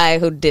some guy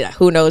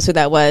who knows who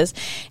that was,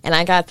 and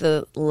I got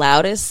the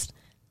loudest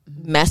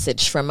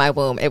message from my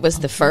womb. It was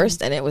the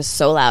first, and it was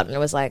so loud, and it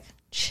was like,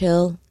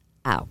 chill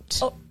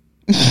out.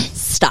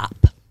 Stop.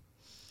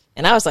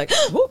 And I was like,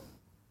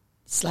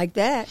 It's like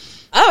that.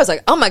 I was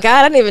like, oh my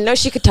God, I didn't even know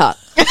she could talk.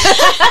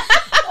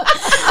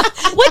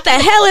 What the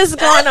hell is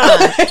going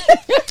on?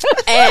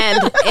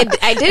 And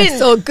I didn't.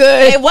 So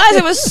good. It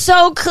was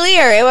so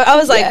clear. I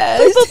was like,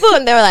 boo, boo, boo.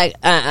 And they were like,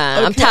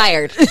 I'm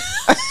tired.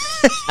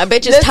 A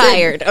bitch is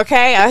tired.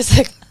 Okay. I was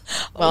like,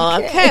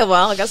 well, okay.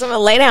 Well, I guess I'm going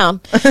to lay down.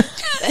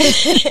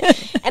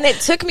 And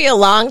it took me a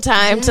long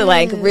time to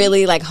like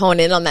really like hone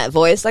in on that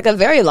voice, like a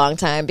very long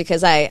time,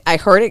 because I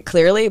heard it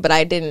clearly, but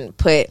I didn't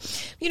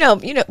put, you know,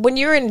 when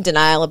you're in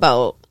denial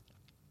about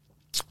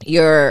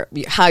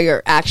how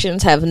your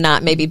actions have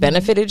not maybe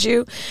benefited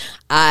you,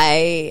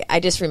 I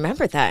just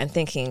remembered that and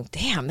thinking,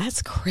 damn,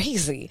 that's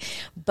crazy.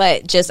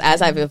 But just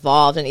as I've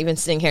evolved and even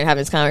sitting here and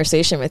having this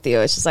conversation with you,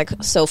 it's just like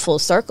so full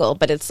circle.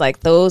 But it's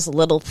like those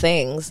little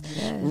things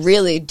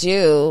really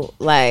do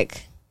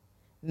like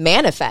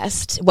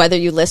manifest whether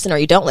you listen or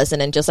you don't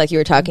listen. And just like you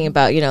were talking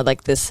about, you know,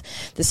 like the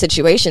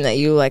situation that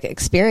you like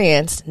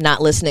experienced,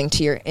 not listening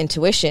to your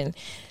intuition.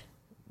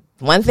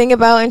 One thing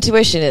about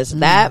intuition is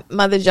that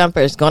mother jumper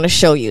is going to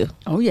show you.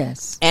 Oh,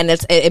 yes. And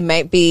it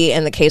might be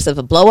in the case of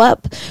a blow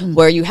up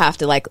where you have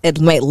to like,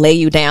 it might lay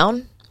you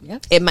down.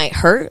 Yep. It might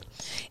hurt.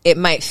 It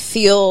might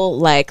feel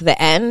like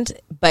the end,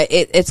 but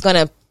it's going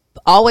to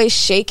always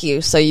shake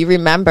you. So you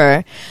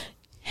remember,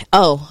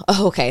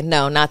 okay,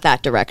 no, not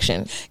that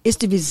direction. It's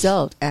the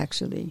result,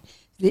 actually.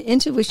 The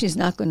intuition is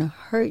not going to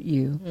hurt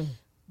you,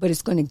 but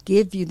it's going to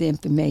give you the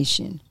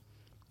information.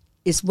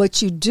 It's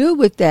what you do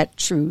with that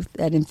truth,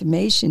 that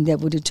information,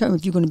 that will determine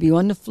if you're going to be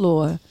on the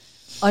floor,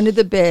 under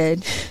the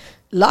bed,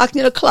 locked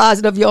in a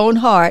closet of your own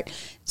heart.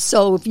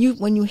 So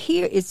when you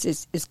hear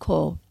it's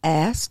called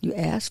ask. You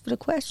ask for the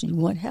question. You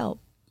want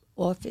help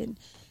often.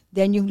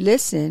 Then you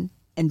listen,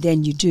 and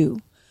then you do.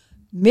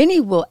 Many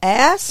will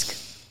ask,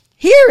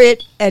 hear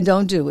it, and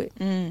don't do it.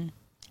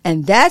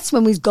 And that's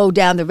when we go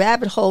down the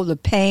rabbit hole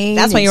of pain.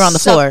 That's when you're on the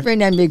floor.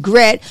 Suffering and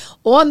regret.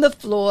 On the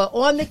floor,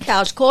 on the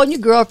couch, calling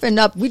your girlfriend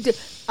up.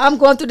 I'm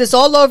going through this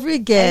all over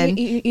again.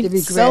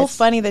 It's so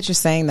funny that you're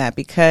saying that,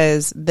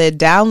 because the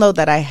download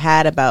that I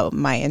had about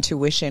my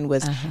intuition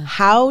was,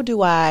 how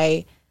do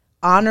I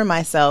honor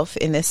myself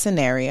in this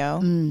scenario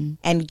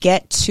and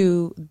get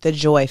to the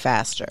joy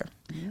faster?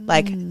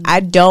 Like, I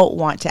don't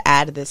want to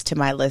add this to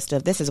my list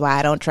of this is why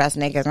I don't trust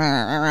niggas.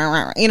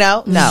 You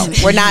know, no,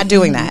 we're not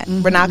doing that.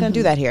 We're not going to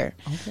do that here.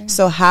 Okay.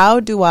 So how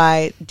do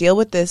I deal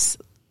with this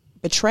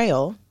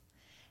betrayal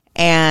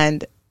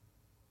and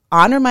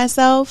honor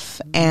myself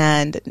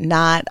and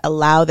not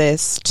allow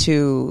this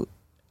to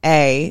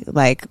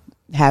like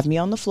have me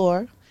on the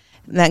floor?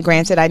 That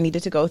granted, I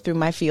needed to go through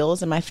my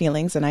feels and my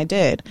feelings, and I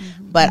did.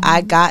 But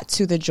I got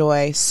to the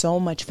joy so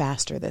much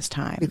faster this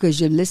time. Because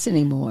you're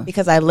listening more.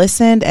 Because I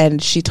listened,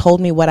 and she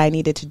told me what I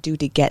needed to do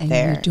to get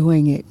there. And you're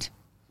doing it.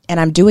 And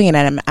I'm doing it,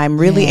 and I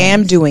really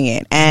am doing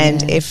it.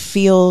 And it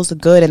feels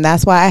good, and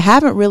that's why I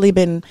haven't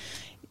been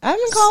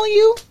calling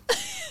you.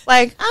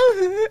 Like,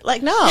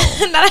 no.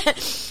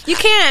 You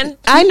can.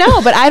 I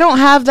know, but I don't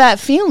have that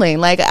feeling.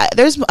 Like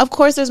there's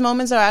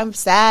moments where I'm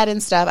sad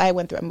and stuff. I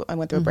went through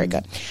a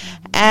breakup,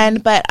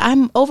 but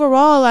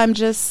I'm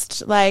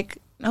just like,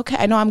 okay,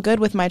 I know I'm good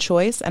with my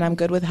choice and I'm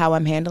good with how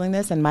I'm handling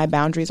this, and my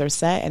boundaries are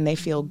set and they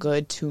feel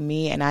good to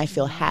me, and I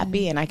feel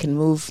happy and I can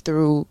move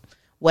through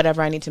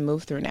whatever I need to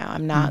move through now.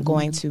 I'm not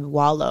going to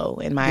wallow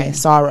in my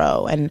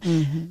sorrow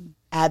and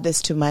add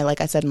this to my, like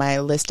I said,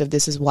 my list of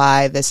this is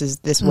why this is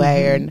this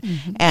way,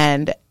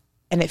 and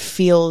it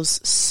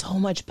feels so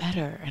much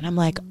better. And I'm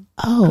like,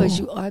 oh. Because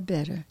you are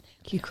better.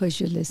 Because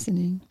you're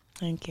listening.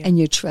 Thank you. And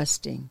you're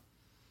trusting.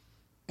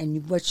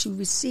 And what you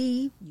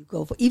receive, you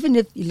go for. Even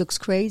if it looks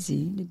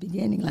crazy in the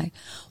beginning, like,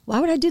 why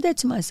would I do that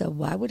to myself?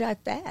 Why would I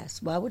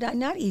fast? Why would I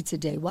not eat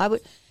today?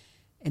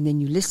 And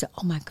then you listen,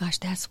 oh my gosh,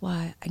 that's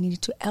why I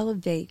needed to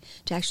elevate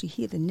to actually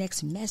hear the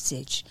next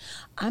message.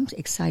 I'm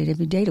excited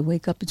every day to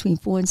wake up between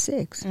 4 and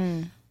 6.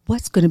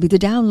 What's going to be the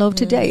download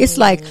today? It's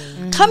like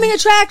coming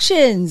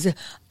attractions.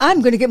 I'm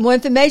going to get more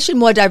information,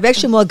 more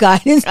direction, more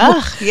guidance,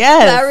 more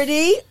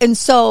clarity. And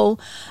so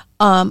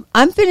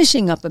I'm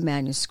finishing up a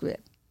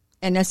manuscript.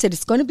 And I said,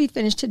 it's going to be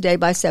finished today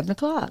by 7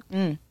 o'clock.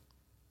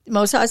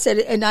 Most High said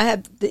it, and I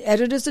have the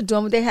editors are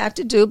doing what they have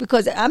to do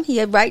because I'm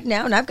here right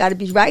now and I've got to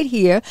be right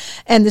here.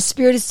 And the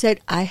Spirit has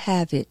said, I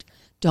have it.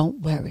 Don't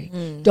worry.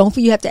 Don't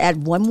feel you have to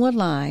add one more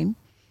line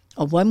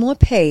or one more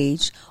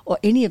page or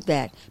any of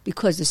that,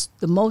 because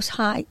the Most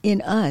High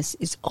in us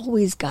is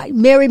always God.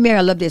 Mary, Mary,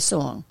 I love this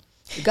song.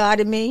 God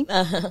in me.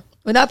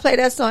 When I play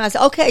that song, I say,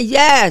 okay,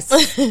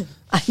 yes,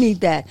 I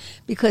need that,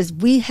 because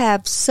we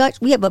have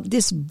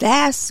this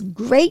vast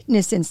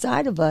greatness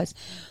inside of us.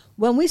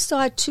 When we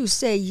start to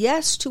say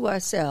yes to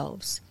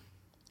ourselves,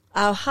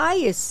 our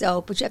highest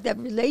self, but you have to have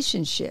a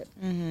relationship.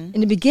 In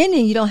the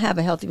beginning, you don't have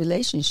a healthy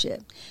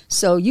relationship.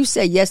 So you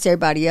say yes to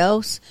everybody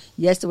else,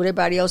 yes to what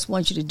everybody else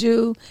wants you to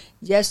do,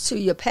 yes to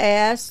your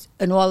past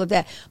and all of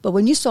that. But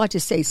when you start to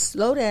say,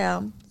 slow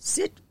down,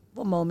 sit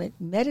for a moment,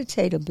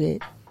 meditate a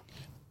bit,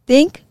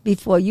 think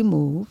before you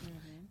move,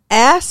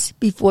 ask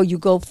before you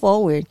go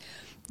forward,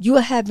 you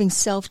are having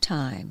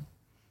self-time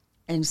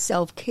and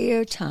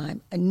self-care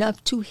time,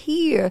 enough to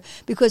hear,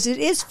 because it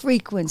is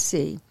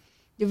frequency.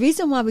 The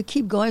reason why we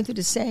keep going through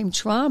the same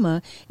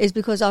trauma is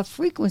because our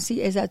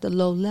frequency is at the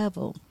low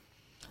level.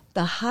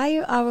 The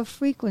higher our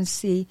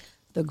frequency,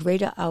 the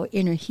greater our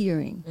inner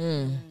hearing.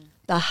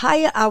 The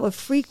higher our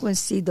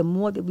frequency, the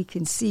more that we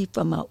can see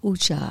from our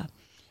ucha.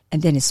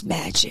 And then it's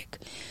magic.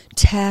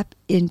 Tap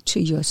into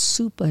your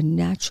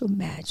supernatural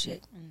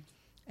magic.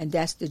 And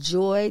that's the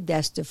joy,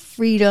 that's the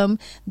freedom,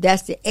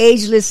 that's the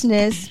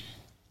agelessness.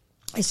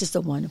 It's just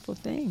a wonderful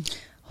thing.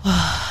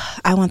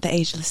 I want the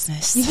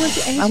agelessness. You want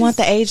the agelessness? I want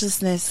the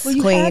agelessness,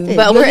 well, Queen.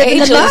 But we're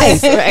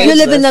ageless. You're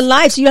living the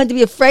life, so you don't have to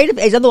be afraid of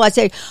age. Otherwise,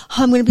 say,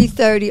 I'm going to be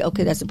 30.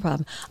 Okay, that's a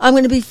problem. I'm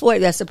going to be 40.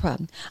 That's a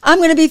problem. I'm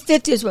going to be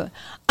 50. That's a problem.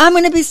 I'm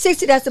going to be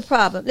 60. That's a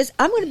problem. Listen,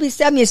 I'm going to be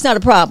 70. It's not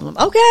a problem.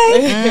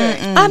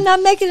 Okay? I'm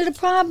not making it a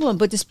problem.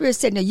 But the Spirit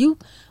said, now you've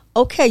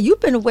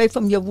been away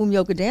from your womb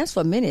yoga dance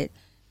for a minute.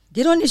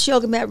 Get on this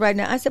yoga mat right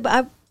now. I said,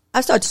 but I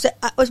started to say,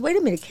 wait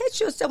a minute,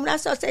 catch yourself. When I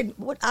started saying,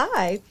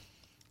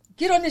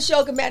 get on this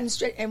yoga mat and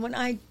straight. And when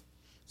I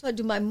started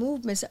to do my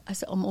movements, I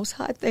said, oh, Most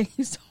High, thank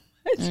you so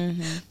much.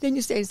 Then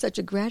you say such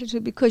a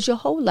gratitude, because your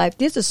whole life,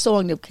 there's a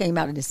song that came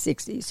out in the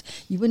 60s.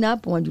 You were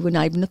not born. You were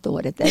not even a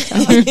thought at that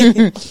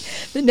time.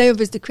 The name of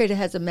it is The Creator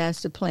Has a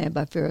Master Plan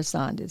by Pharoah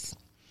Sanders.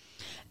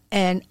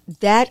 And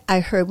that I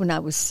heard when I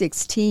was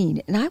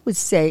 16. And I would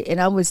say, and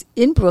I was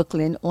in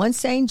Brooklyn on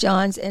St.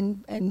 John's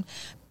and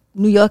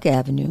New York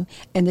Avenue,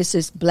 and this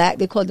is black.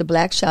 They called it the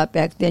Black Shop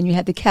back then. You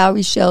had the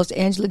Cowrie Shells,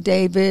 Angela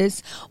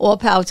Davis, All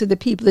Power to the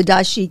People, the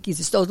Dashikis.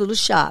 It's those little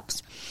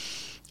shops.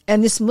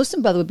 And this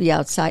Muslim brother would be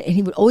outside, and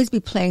he would always be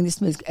playing this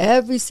music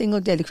every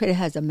single day. The Creator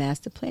has a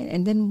master plan.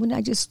 And then when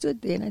I just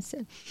stood there and I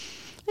said,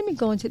 let me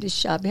go into this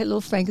shop. It had a little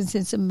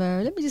frankincense and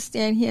myrrh. Let me just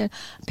stand here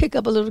and pick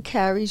up a little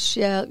Cowrie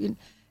Shell. And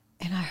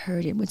I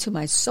heard it, went to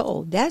my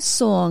soul. That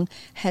song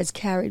has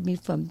carried me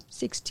from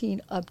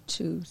 16 up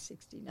to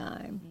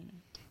 69.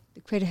 The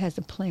Creator has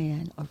a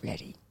plan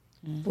already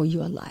for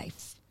your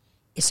life.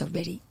 It's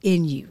already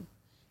in you.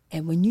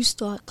 And when you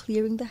start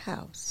clearing the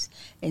house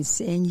and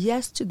saying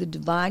yes to the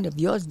divine of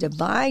yours,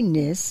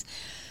 divineness,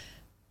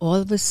 all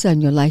of a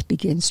sudden your life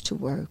begins to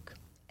work.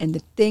 And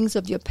the things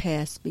of your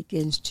past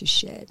begins to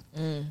shed.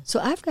 So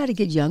I've got to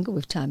get younger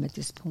with time at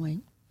this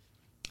point,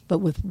 but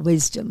with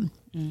wisdom.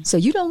 So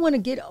you don't want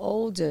to get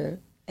older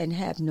and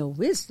have no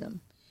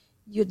wisdom.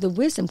 The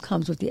wisdom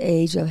comes with the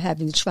age of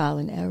having the trial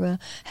and error,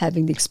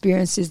 having the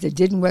experiences that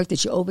didn't work,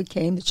 that you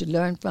overcame, that you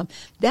learned from.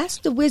 That's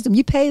the wisdom.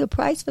 You pay the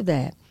price for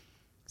that.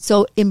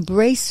 So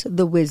embrace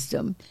the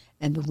wisdom.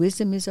 And the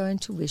wisdom is our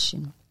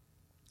intuition.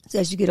 So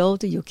as you get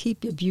older, you'll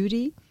keep your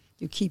beauty,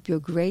 you'll keep your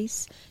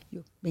grace,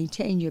 you'll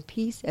maintain your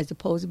peace, as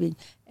opposed to being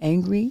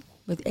angry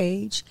with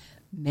age,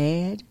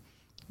 mad,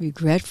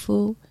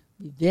 regretful,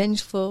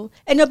 revengeful,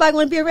 and nobody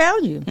want to be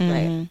around you.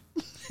 Right?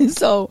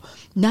 So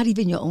not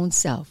even your own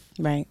self.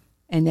 Right.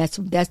 And that's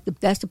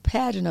the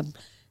pattern of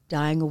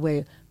dying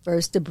away.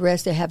 First, the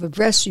breast, they have a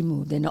breast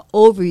removed, then the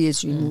ovary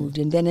is removed,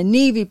 and then a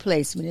knee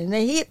replacement, and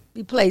a hip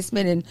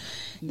replacement, and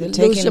you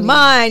lose your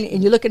mind,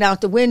 and you're looking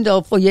out the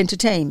window for your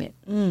entertainment.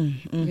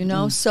 You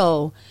know,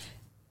 so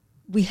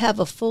we have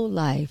a full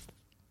life,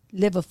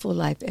 live a full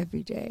life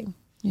every day,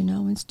 you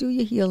know, and do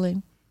your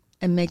healing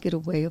and make it a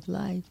way of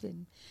life,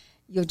 and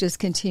you'll just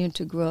continue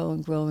to grow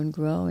and grow and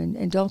grow,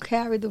 and don't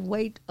carry the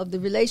weight of the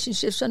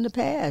relationships from the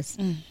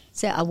past.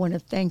 Say, I want to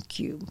thank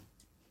you.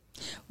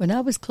 When I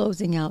was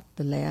closing out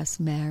the last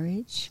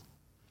marriage,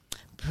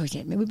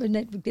 brilliant.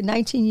 We've been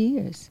 19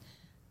 years.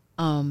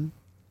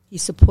 He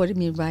supported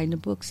me in writing a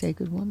book,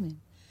 Sacred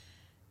Woman.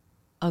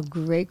 A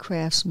great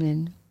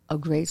craftsman, a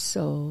great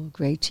soul,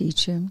 great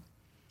teacher.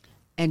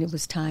 And it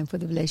was time for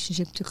the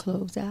relationship to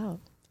close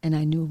out. And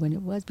I knew when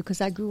it was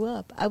because I grew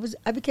up.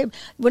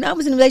 When I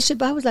was in a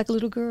relationship, I was like a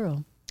little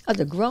girl. I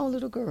was a grown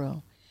little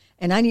girl.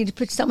 And I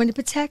needed someone to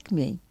protect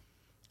me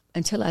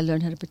until I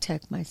learned how to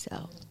protect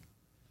myself.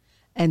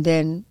 And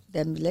then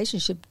that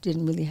relationship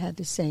didn't really have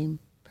the same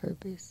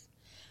purpose.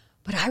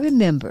 But I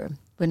remember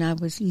when I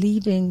was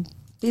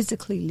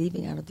physically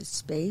leaving out of the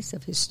space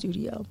of his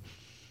studio,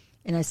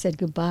 and I said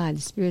goodbye,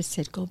 the Spirit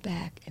said, go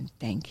back and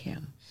thank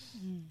him.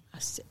 I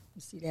said,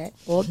 you see that?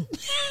 Oh.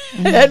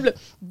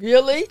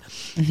 Really?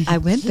 I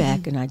went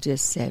back and I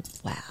just said,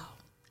 wow.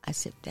 I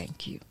said,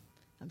 thank you.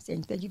 I'm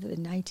saying thank you for the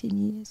 19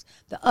 years.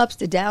 The ups,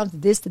 the downs,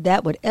 this, the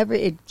that, whatever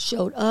it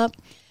showed up.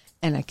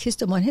 And I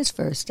kissed him on his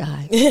first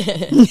eye.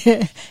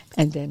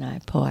 And then I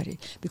parted.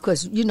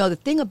 Because, you know, the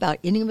thing about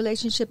any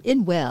relationship,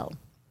 end well.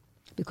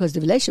 Because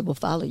the relationship will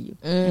follow you.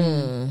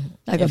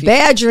 Like a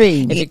bad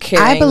dream.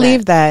 I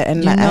believe that.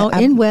 And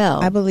end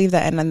well. I believe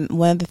that. And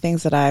one of the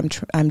things that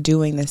I'm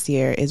doing this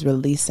year is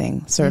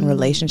releasing certain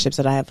relationships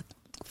that have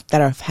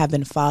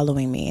been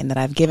following me and that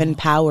I've given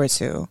power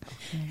to.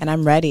 And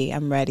I'm ready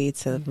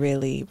to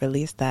really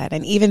release that.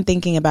 And even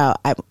thinking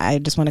about, I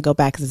just want to go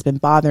back because it's been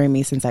bothering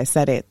me since I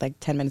said it like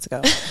 10 minutes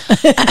ago.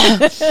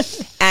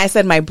 I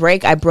said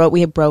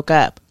we broke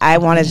up. I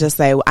want to just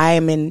say I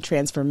am in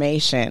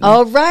transformation.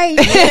 All right.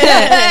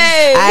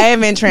 I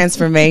am in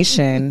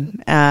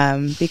transformation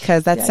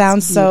because that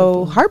sounds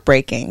so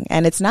heartbreaking,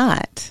 and it's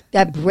not.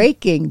 That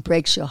breaking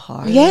breaks your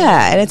heart.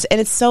 Yeah, and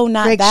it's so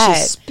not breaks that.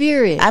 Your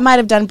spirit. I might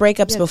have done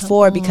breakups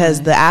before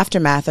because the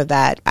aftermath of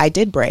that, I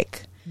did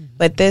break.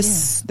 But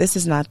this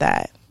is not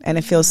that. And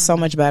it feels so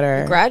much better.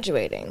 You're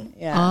graduating.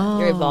 Yeah.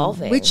 You're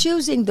evolving. We're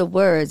choosing the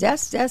words.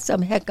 That's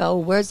some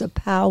heko, words of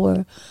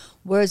power,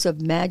 words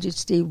of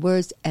majesty,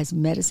 words as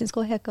medicine. It's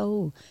called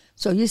heko.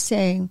 So you're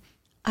saying,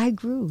 I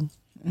grew.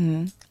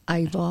 I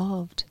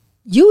evolved.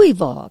 You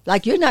evolved.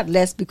 Like you're not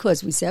less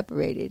because we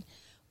separated.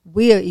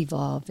 We're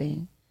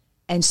evolving.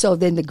 And so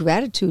then the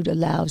gratitude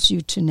allows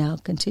you to now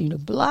continue to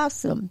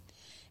blossom.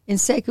 In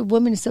Sacred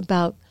Woman, it's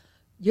about,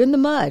 you're in the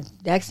mud.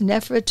 That's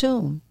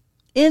Neferatum.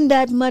 In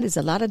that mud is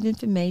a lot of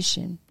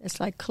information. It's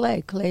like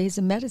clay. Clay is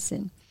a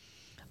medicine.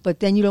 But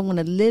then you don't want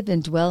to live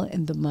and dwell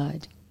in the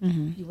mud.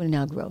 You want to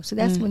now grow. So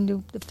that's when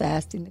the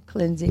fasting, the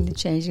cleansing, the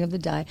changing of the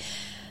diet,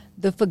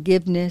 the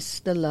forgiveness,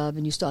 the love,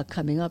 and you start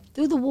coming up.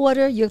 Through the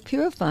water, you're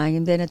purifying.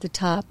 And then at the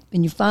top,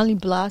 when you finally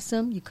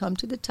blossom, you come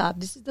to the top.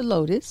 This is the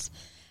lotus.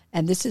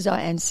 And this is our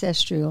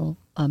ancestral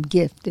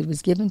gift that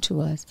was given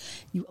to us.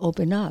 You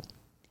open up.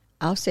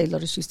 I'll say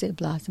lotus, you say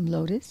blossom,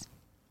 lotus.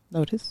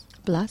 Lotus?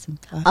 Blossom.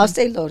 I'll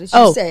say lotus,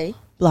 you say.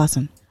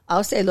 Blossom.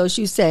 I'll say lotus,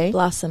 you say.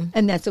 Blossom.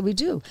 And that's what we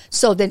do.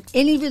 So then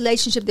any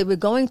relationship that we're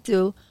going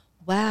through,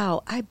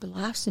 wow, I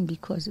blossomed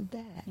because of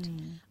that.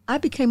 I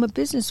became a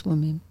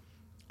businesswoman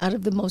out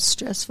of the most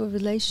stressful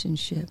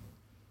relationship,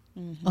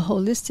 a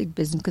holistic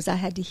business, because I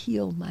had to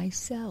heal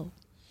myself.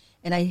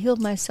 And I healed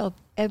myself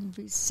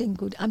every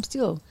single day. I'm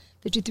still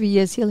 53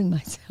 years healing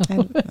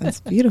myself.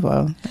 That's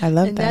beautiful. I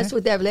love and that. that's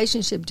what that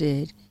relationship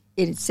did.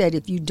 It said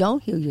if you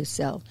don't heal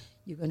yourself,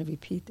 you're going to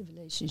repeat the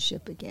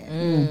relationship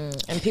again.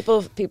 And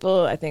people,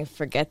 I think,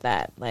 forget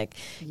that. Like,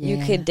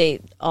 you could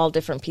date all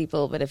different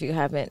people, but if you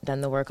haven't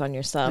done the work on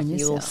yourself,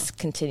 you will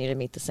continue to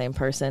meet the same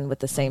person with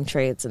the same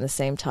traits and the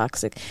same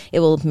toxic.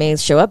 It may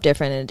show up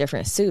different in a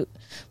different suit,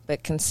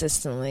 but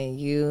consistently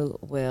you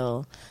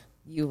will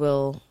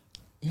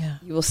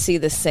see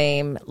the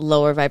same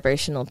lower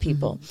vibrational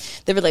people.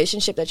 The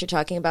relationship that you're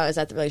talking about, is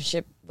that the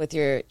relationship with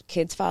your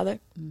kid's father?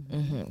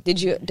 Did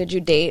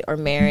you date or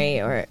marry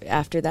or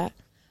after that?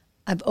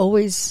 I've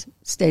always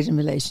stayed in a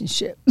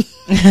relationship.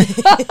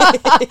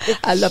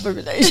 I love a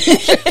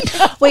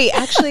relationship. Wait,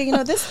 actually,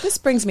 this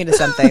brings me to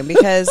something,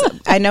 because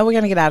I know we're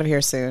going to get out of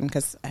here soon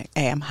because,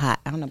 hey, I'm hot.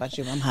 I don't know about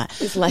you, but I'm hot.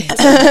 It's like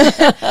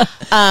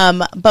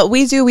but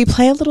we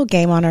play a little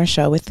game on our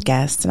show with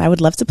guests, and I would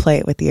love to play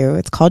it with you.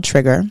 It's called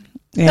Trigger.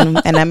 And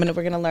we're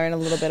going to learn a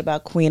little bit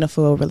about Queen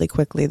Afua really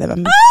quickly.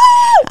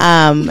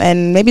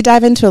 And maybe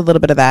dive into a little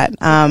bit of that.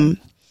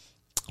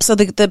 So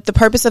the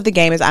purpose of the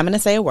game is I'm going to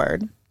say a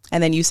word,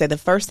 and then you say the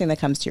first thing that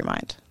comes to your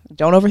mind.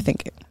 Don't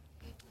overthink it.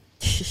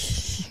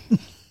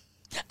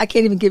 I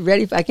can't even get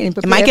ready. I can't even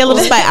prepare. It might get a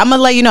little spicy. I'm going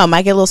to let you know. It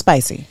might get a little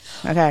spicy.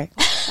 Okay.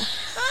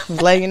 I'm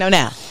letting you know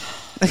now.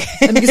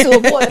 Let me get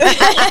some water.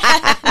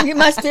 Let me get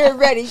my spirit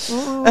ready.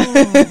 I'm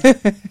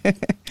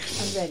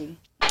ready.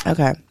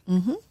 Okay.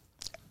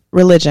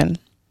 Religion,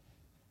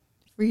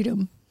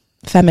 Freedom,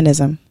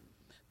 feminism,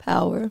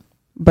 power,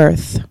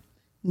 birth,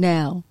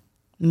 now,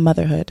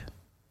 motherhood,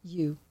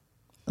 you,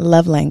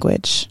 love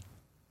language,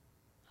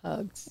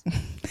 hugs.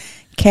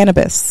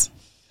 cannabis,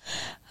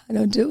 I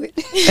don't do it.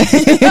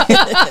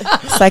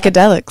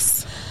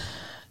 psychedelics,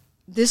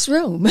 This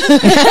room,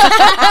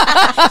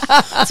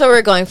 That's what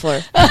we're going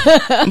for.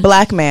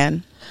 black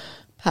man,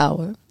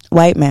 power,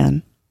 white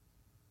man,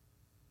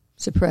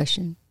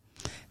 suppression,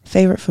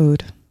 favorite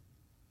food,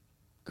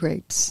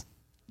 grapes.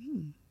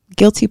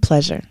 guilty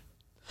pleasure,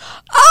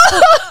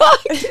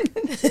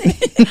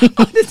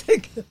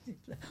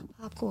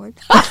 Popcorn.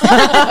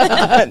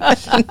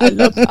 I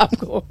love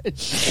popcorn.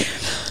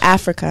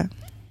 Africa,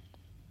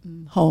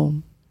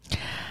 Home.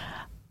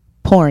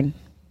 porn,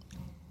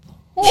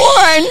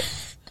 Porn.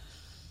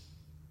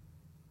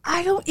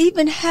 I don't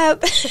even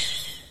have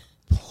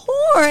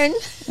porn.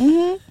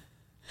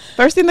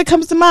 first thing that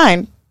comes to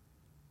mind.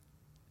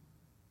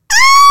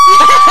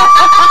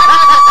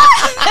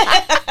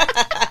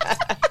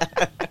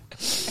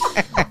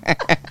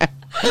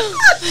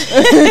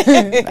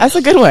 That's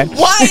a good one.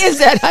 Why is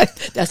that?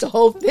 That's the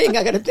whole thing.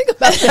 I got to think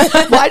about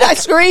that. Why did I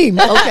scream?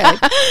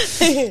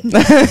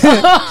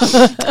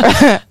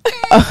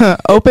 Okay.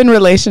 Open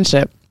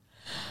relationship,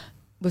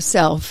 With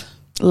self,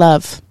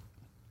 love,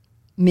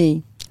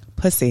 me,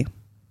 pussy,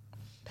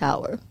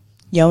 power,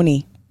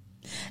 yoni,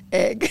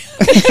 egg,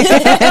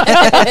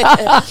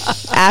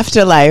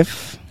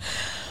 afterlife,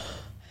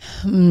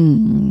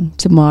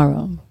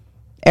 tomorrow,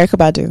 Erykah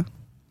Badu,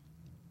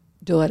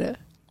 daughter,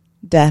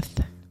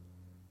 death,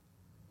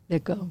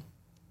 let go,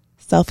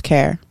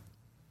 self-care,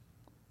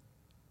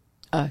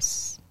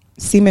 us.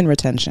 semen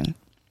retention,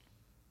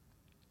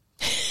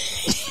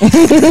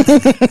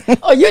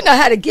 Oh, you know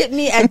how to get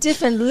me at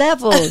different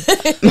levels.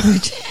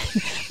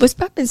 But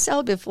I've been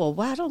celibate for a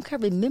while. I don't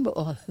quite remember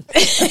all of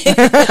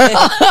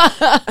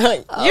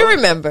it. You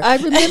remember. I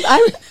remember.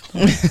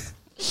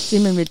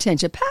 Semen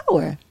retention,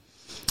 power,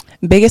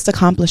 biggest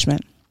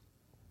accomplishment,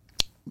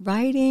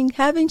 writing,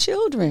 having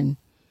children.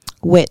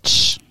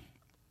 witch,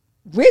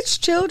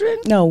 Rich children?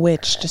 no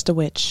witch, just a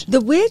witch,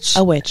 The witch?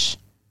 a witch,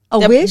 A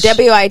wish?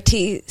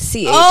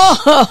 WITCH.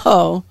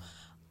 Oh.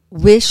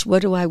 Wish,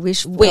 what do I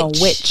wish for? Witch.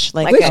 a witch,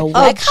 like Witch. a witch,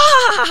 Like,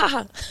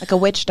 like a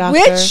witch doctor,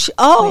 Witch?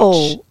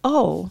 Oh. witch.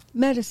 Oh.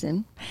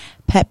 Medicine.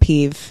 Pet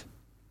peeve,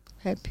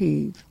 Pet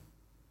peeve.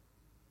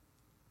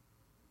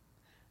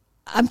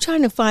 I'm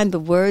trying to find the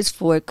words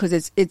for it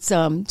because it's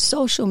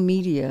social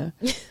media.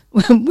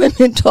 When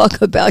women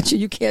talk about you,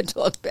 you can't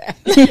talk back.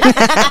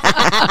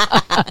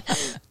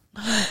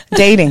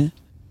 dating,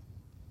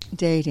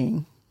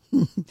 Dating.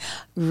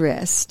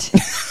 Rest.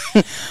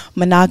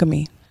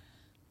 monogamy,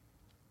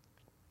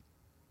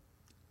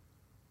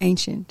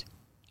 Ancient.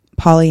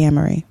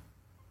 polyamory,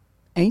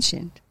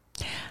 Ancient.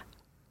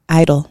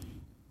 idol,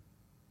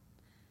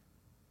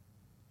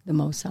 The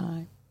Most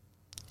High.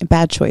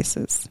 bad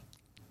choices,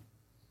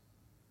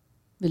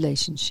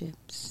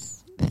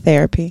 Relationships.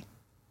 therapy.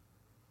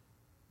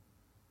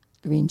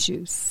 Green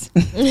juice.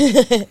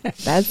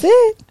 That's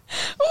it.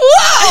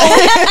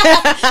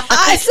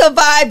 I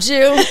survived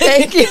you.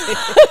 Thank you.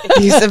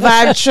 You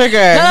survived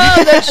trigger.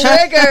 Oh, the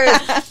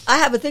triggers. I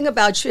have a thing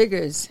about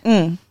triggers.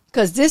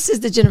 Because this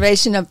is the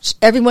generation of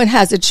everyone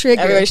has a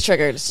trigger. Everybody's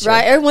triggered. It's true.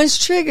 Right? Everyone's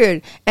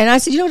triggered. And I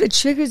said, you know what the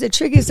trigger is? The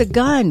trigger is a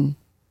gun.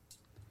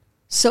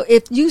 So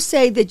if you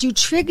say that you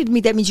triggered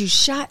me, that means you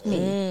shot me.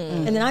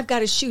 And then I've got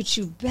to shoot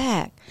you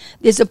back.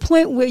 There's a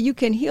point where you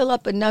can heal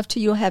up enough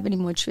till you don't have any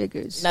more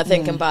triggers.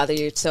 Nothing can bother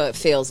you, so it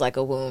feels like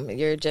a womb.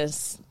 You're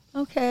just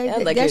Okay. Yeah,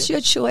 like that's it- your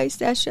choice.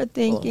 That's your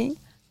thinking.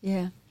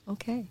 Yeah.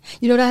 Okay.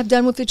 You know what I've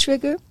done with the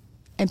trigger?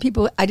 And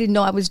people, I didn't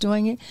know I was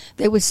doing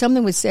it.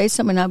 Someone would say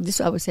something, and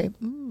I would say,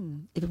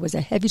 If it was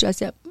a heavy, I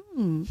said,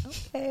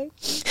 okay.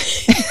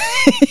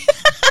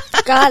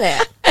 got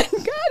it.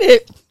 Got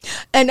it.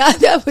 And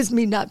that was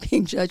me not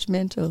being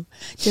judgmental,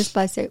 just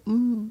by saying,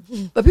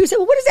 But people say,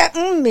 well, what does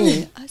that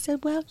mean? I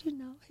said, well,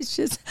 it's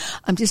just,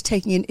 I'm just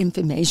taking in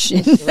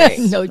information. Right.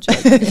 No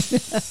judgment.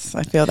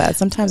 I feel that.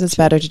 Sometimes it's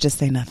better to just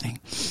say nothing.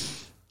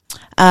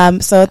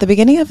 So at the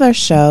beginning of our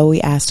show,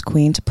 we asked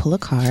Queen to pull a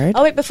card.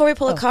 Oh wait, before we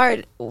pull a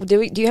card,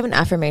 do you have an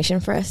affirmation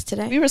for us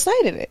today? We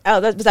recited it. Oh,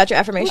 was that your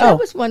affirmation? That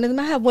was one of them.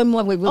 I have one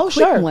more real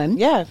quick one.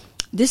 Yeah.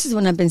 This is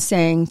one I've been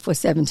saying for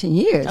 17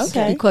 years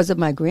Okay. because of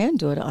my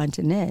granddaughter,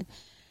 Antoinette.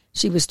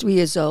 She was 3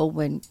 years old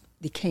when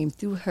it came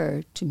through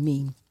her to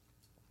me.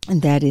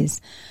 And that is,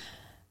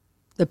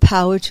 the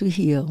power to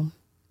heal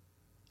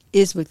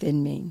is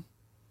within me,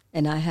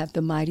 and I have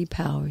the mighty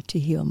power to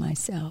heal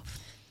myself.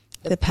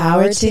 The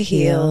power to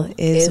heal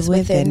is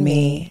within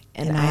me,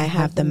 and I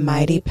have the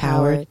mighty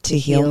power to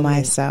heal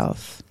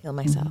myself. Heal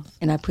myself.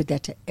 And I put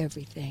that to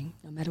everything.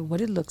 No matter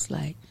what it looks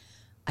like,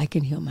 I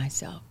can heal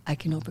myself. I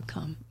can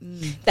overcome.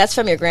 That's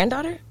from your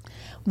granddaughter?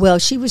 Well,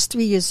 she was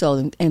 3 years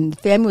old, and the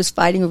family was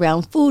fighting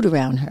around food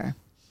around her.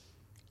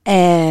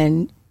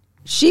 And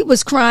she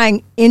was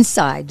crying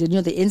inside. You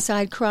know the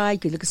inside cry? You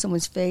could look at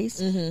someone's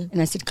face. Mm-hmm.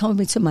 And I said, come with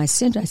me to my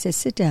center. I said,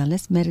 sit down.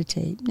 Let's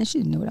meditate. And she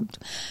didn't know what I'm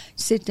doing.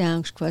 Sit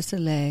down, cross her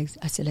legs.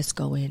 I said, let's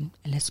go in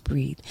and let's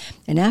breathe.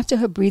 And after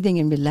her breathing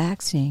and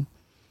relaxing,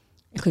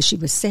 because she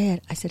was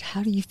sad, I said,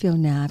 how do you feel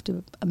now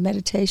after a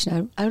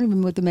meditation? I don't even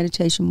remember what the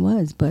meditation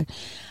was, but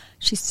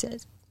she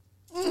says,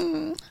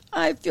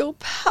 I feel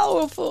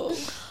powerful.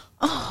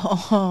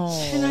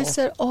 Oh. And I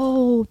said,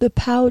 oh, the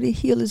power to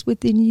heal is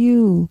within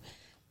you.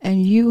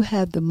 And you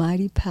have the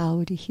mighty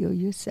power to heal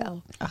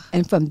yourself.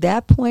 And from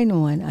that point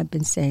on, I've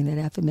been saying that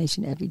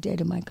affirmation every day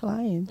to my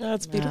clients.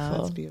 That's beautiful.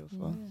 That's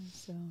beautiful.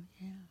 So,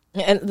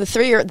 yeah. And the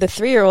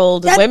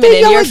 3-year-old That women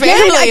in your again,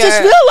 family I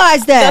just are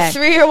realized that. the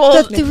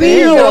 3-year-old. The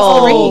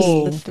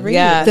 3-year-old. The three.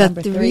 Yeah. The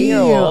Number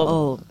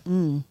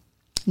 3-year-old.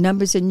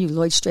 Numbers in you.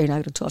 Lloyd Strain, I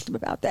got to talk to him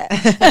about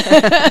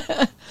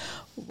that.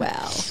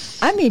 Wow.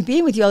 I mean,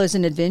 being with y'all is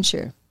an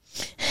adventure.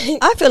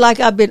 I feel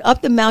like I've been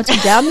up the mountain,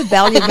 down the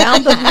valley,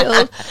 down the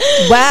hill.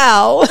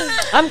 Wow.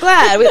 I'm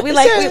glad.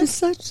 It's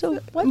such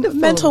a wonderful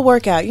mental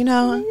workout. You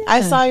know,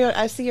 Yeah.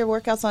 I see your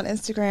workouts on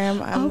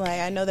Instagram. I'm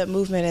like, I know that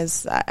movement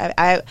is.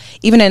 I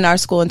even in our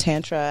school in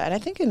Tantra, and I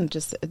think in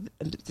just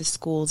the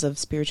schools of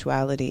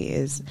spirituality,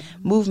 is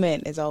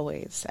movement is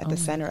always at the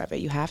center of it.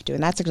 You have to,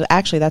 and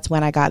that's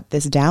when I got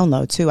this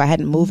download too. I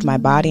hadn't moved my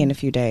body in a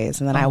few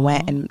days, and then I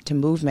went into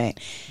movement,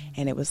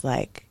 and it was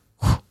like.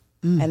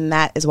 And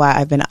that is why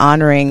I've been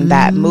honoring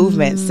that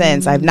movement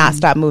since. I've not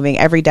stopped moving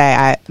every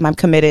day. I'm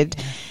committed,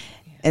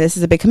 and this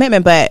is a big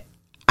commitment, but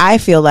I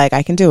feel like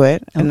I can do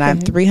it. And I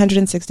have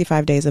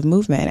 365 days of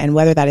movement. And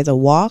whether that is a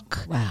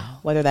walk,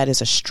 whether that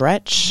is a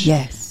stretch,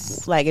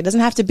 like it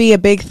doesn't have to be a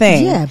big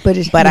thing. Yeah, but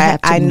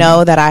I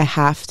know that I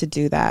have to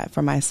do that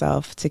for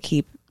myself to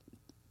keep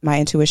my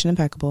intuition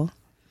impeccable.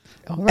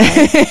 All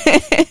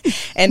right.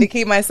 And to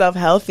keep myself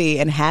healthy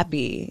and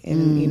happy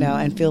and you know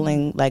and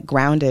feeling like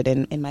grounded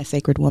in my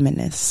sacred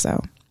womanness.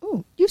 So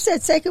Ooh, you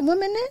said sacred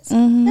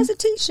womanness? That's a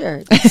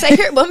t-shirt.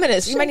 Sacred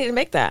womanness. You might need to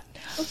make that.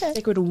 Okay.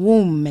 sacred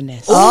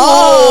womanness.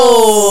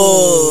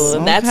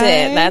 Oh, that's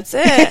it. That's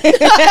it.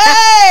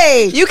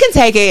 Hey! You can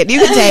take it. You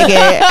can take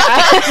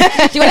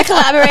it. Do you want to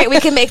collaborate? We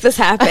can make this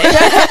happen.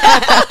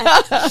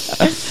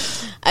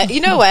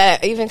 You know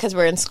what? Even because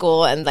we're in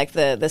school and like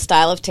the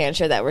style of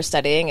tantra that we're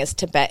studying is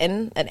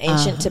Tibetan, an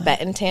ancient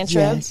Tibetan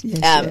tantra.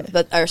 Yes.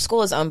 But our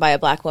school is owned by a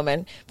black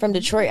woman from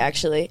Detroit,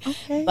 actually.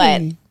 Okay.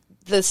 But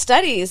the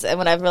studies, and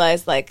when I've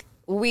realized, like,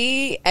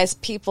 we as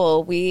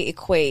people, we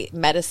equate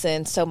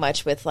medicine so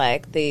much with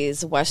like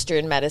these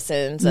Western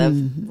medicines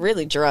of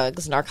really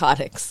drugs,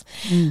 narcotics.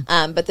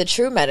 But the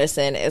true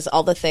medicine is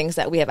all the things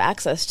that we have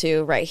access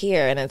to right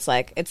here. And it's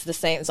like, it's the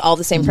same, it's all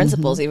the same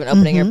principles. Even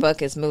opening your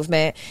book is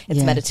movement,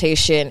 it's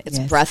meditation, it's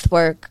breath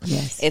work.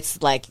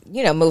 It's like,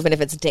 you know, movement,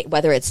 if it's,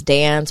 whether it's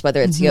dance,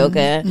 whether it's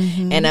yoga.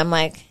 And I'm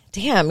like,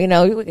 damn, you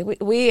know,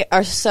 we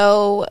are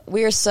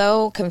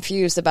so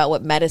confused about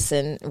what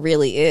medicine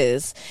really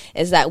is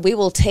that we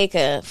will take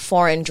a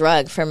foreign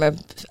drug from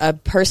a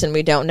person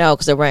we don't know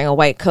because they're wearing a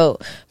white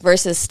coat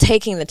versus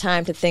taking the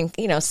time to think,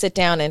 you know, sit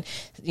down and,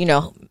 you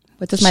know,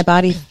 What does my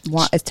body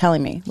want? Is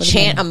telling me?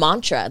 Chant a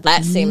mantra.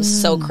 That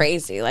seems so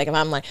crazy. Like if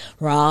I'm like,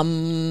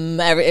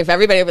 if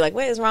everybody would be like,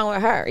 what is wrong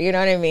with her? You know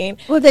what I mean?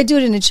 Well, they do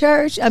it in the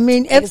church. I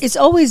mean, it's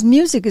always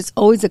music. It's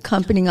always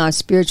accompanying our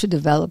spiritual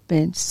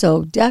development.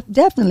 So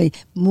definitely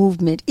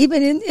movement.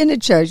 Even in the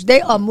church,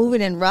 they are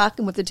moving and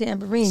rocking with the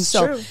tambourine.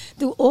 So true.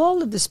 Through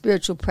all of the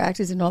spiritual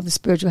practice and all the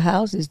spiritual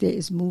houses, there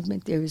is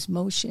movement, there is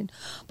motion.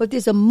 But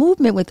there's a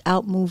movement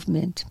without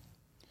movement.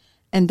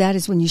 And that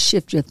is when you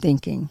shift your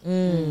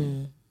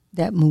thinking.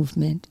 That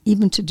movement,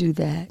 even to do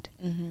that,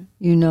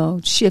 you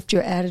know, shift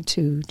your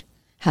attitude,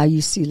 how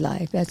you see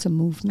life. That's a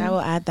movement. I will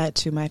add that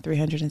to my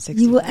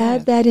 360. You will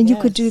add that, and you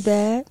could do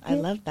that. I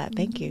love that.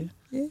 Thank you.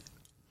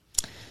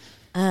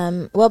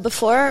 Well,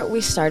 before we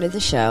started the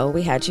show,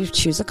 we had you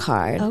choose a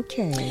card.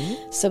 Okay.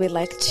 So we'd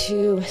like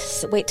to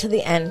wait till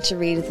the end to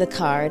read the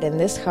card. And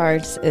this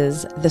card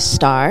is the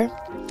Star.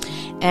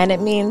 And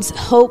it means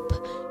hope,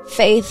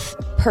 faith,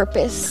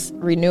 purpose,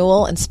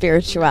 renewal, and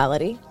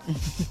spirituality.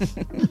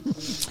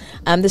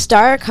 The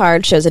Star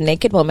card shows a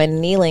naked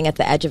woman kneeling at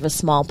the edge of a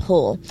small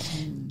pool.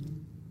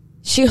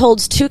 She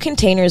holds 2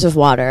 containers of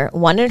water,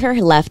 one in her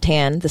left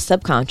hand, the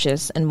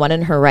subconscious, and one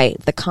in her right,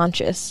 the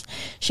conscious.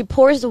 She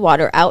pours the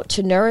water out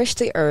to nourish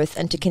the earth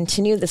and to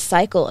continue the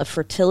cycle of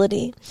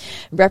fertility,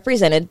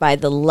 represented by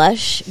the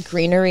lush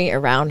greenery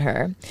around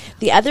her.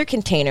 The other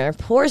container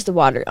pours the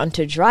water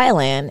onto dry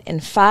land in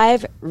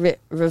 5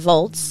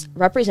 revolts,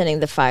 representing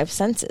the 5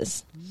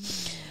 senses.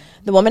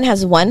 The woman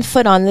has 1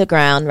 foot on the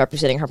ground,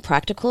 representing her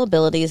practical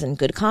abilities and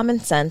good common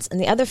sense, and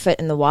the other foot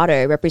in the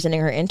water,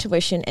 representing her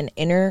intuition and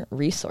inner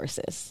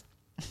resources,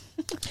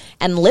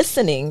 and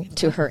listening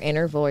to her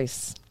inner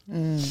voice.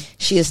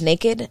 She is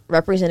naked,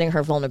 representing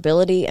her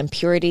vulnerability and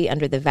purity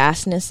under the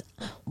vastness,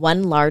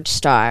 1 large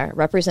star,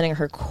 representing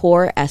her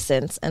core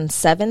essence, and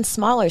 7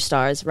 smaller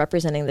stars,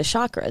 representing the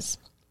chakras.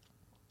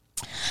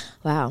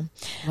 Wow.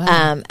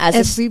 As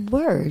every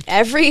word.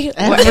 Every word.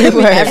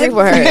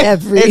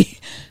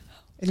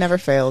 It never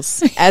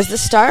fails. As the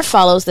star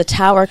follows the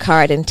Tower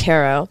card in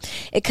tarot,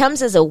 it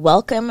comes as a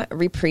welcome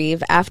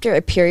reprieve after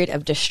a period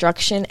of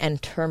destruction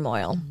and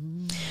turmoil.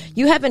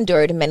 You have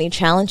endured many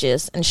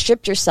challenges and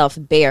stripped yourself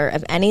bare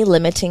of any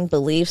limiting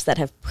beliefs that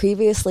have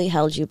previously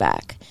held you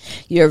back.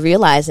 You are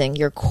realizing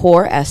your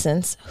core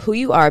essence, who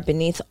you are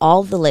beneath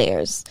all the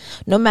layers.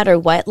 No matter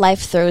what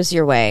life throws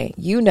your way,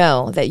 you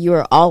know that you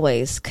are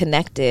always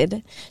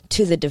connected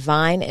to the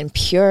divine and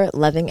pure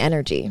loving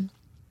energy.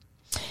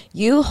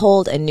 You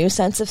hold a new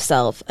sense of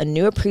self, a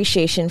new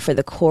appreciation for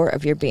the core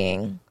of your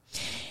being.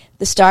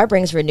 The star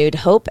brings renewed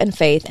hope and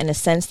faith and a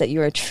sense that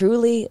you are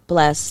truly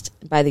blessed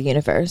by the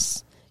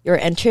universe. You're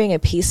entering a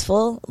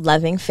peaceful,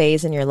 loving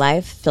phase in your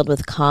life filled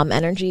with calm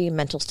energy,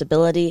 mental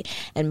stability,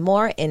 and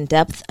more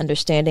in-depth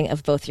understanding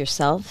of both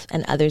yourself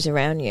and others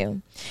around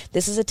you.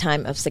 This is a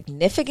time of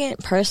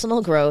significant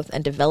personal growth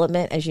and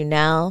development as you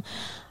now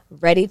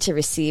ready to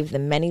receive the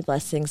many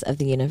blessings of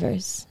the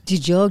universe.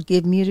 Did y'all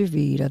give me the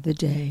read of the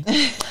day?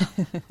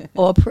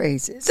 All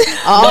praises.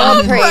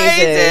 All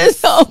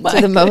praises Oh,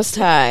 to the Most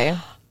High.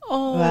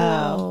 Oh,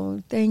 Wow.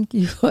 Thank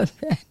you for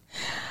that.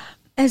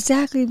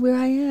 Exactly where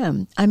I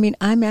am. I mean,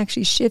 I'm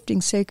actually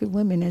shifting Sacred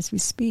Women as we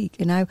speak.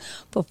 And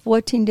for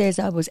 14 days,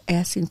 I was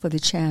asking for the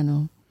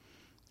channel.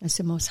 I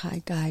said, Most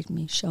High, guide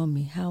me, show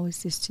me, how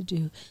is this to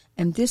do?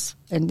 And this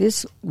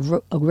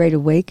a great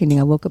awakening,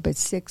 I woke up at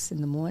 6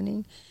 in the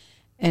morning,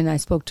 and I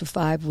spoke to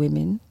 5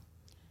 women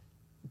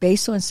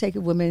based on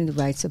Sacred Women and the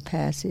Rites of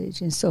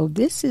Passage. And so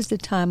this is the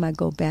time I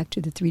go back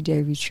to the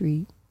 3-day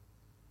retreat.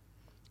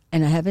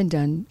 And I haven't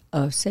done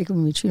a Sacred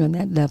Women retreat on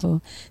that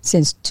level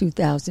since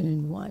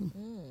 2001.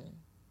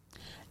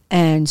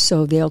 And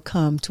so they'll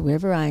come to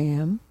wherever I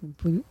am.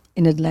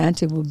 In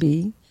Atlanta will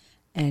be.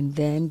 And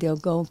then they'll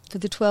go for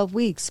the 12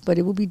 weeks. But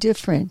it will be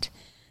different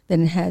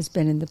than it has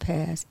been in the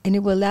past. And it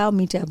will allow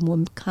me to have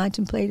more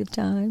contemplative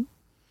time,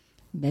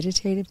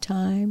 meditative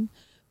time.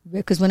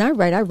 Because when I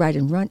write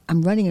and run.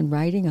 I'm running and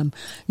writing.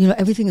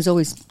 Everything is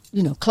always,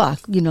 clock,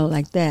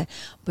 like that.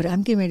 But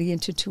I'm getting ready to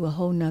enter to a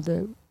whole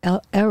nother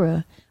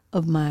era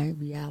of my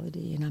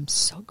reality. And I'm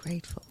so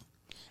grateful.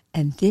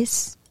 And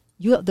this,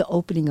 you are the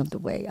opening of the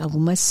way. I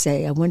must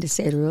say, I wanted to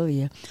say it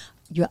earlier,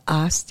 you're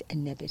Ast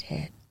and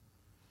Nebuchadnezzar.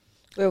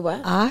 We're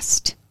what?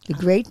 Ast, the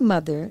great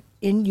mother,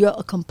 you're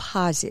a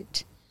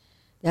composite.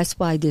 That's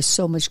why there's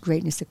so much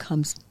greatness that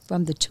comes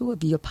from the two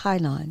of you. Your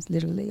pylons,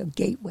 literally, or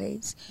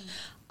gateways.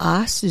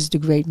 Ast is the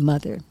great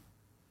mother,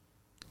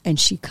 and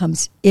she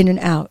comes in and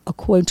out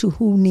according to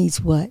who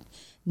needs what.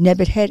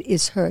 Nebuchadnezzar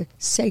is her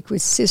sacred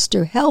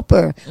sister,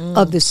 helper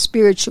of the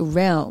spiritual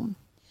realm.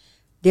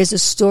 There's a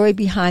story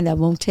behind that. I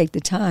won't take the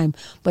time,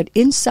 but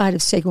inside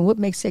of Sacred, what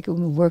makes Sacred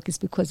Women work is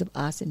because of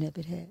Ast and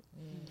Nebuchadnezzar.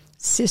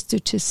 Sister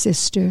to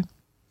sister,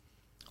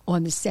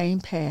 on the same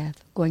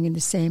path, going in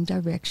the same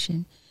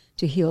direction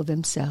to heal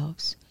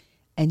themselves.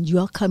 And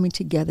your coming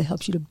together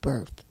helps you to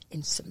birth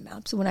and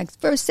surmount. So when I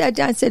first sat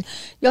down and said,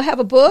 you'll have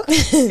a book?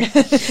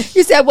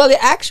 You said, well, it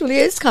actually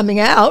is coming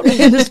out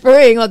in the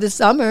spring or the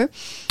summer.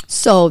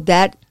 So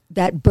that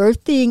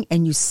birthing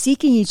and you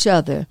seeking each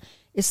other,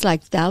 it's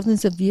like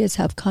thousands of years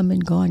have come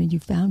and gone and you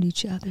found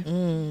each other.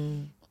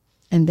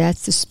 And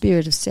that's the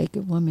spirit of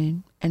Sacred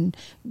Woman. And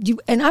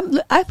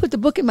I put the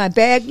book in my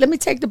bag. Let me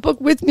take the book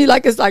with me.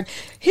 Like, it's like,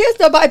 here's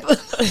the Bible.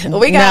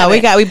 We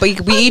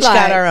each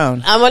got our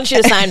own. I want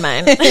you to sign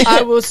mine.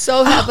 I will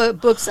so have a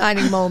book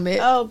signing moment.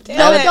 Oh, damn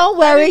no, it. don't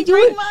worry.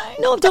 Bring mine.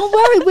 No, don't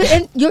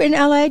worry. You're in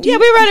LA. Yeah,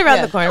 we're right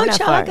around the corner. Oh, We're not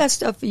child, far. I got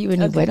stuff for you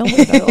anyway. Don't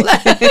worry about all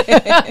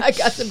that. I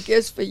got some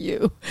gifts for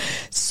you.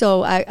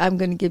 So I'm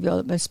going to give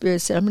y'all, my spirit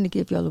said, I'm going to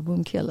give y'all a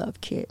Womb Care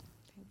Love kit.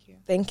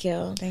 Thank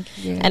you. Thank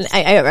you. Yes. And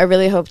I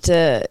really hope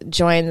to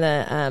join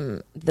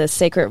the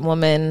Sacred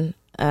Woman,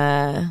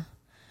 The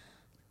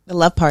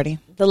love party.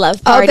 the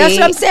love party. Oh, that's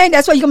what I'm saying.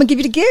 That's why you're going to give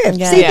you the gift.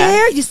 Yeah. See Yeah.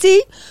 there? You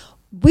see?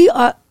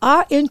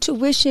 Our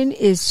intuition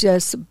is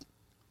just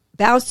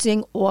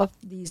bouncing off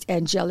these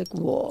angelic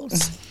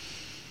walls.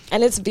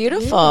 And it's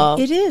beautiful.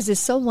 It is.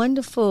 It's so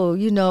wonderful,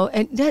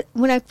 And that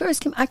when I first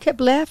came, I kept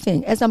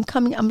laughing. As I'm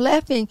coming, I'm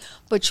laughing,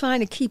 but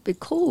trying to keep it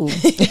cool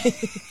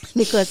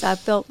because I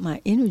felt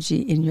my energy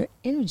in your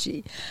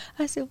energy.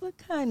 I said, what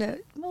kind of,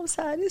 Most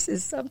High, this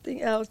is something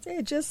else.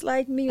 They're just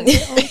like me.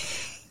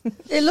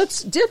 It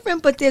looks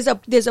different, but there's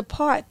a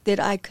part that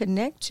I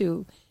connect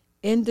to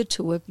in the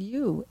two of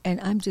you. And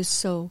I'm just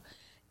so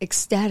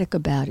ecstatic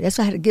about it. That's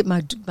why I had to get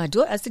my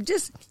daughter. I said,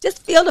 just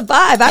feel the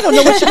vibe. I don't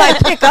know what you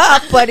might pick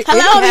up, but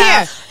Hello, I'm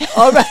here.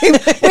 All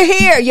right, we're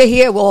here. You're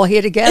here. We're all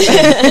here together.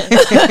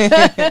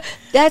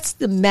 That's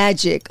the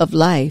magic of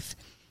life.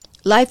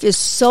 Life is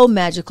so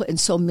magical and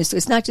so mystical.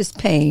 It's not just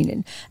pain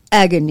and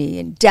agony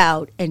and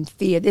doubt and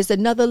fear. There's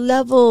another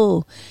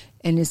level.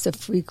 and it's a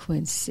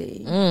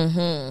frequency.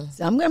 So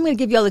I'm going to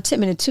give y'all a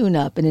 10-minute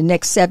tune-up. In the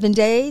next 7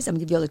 days, I'm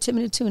going to give y'all a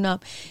 10-minute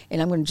tune-up,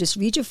 and I'm going to just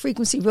read your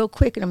frequency real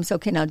quick, and I'm going to say,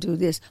 okay, now do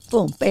this.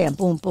 Boom, bam,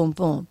 boom, boom,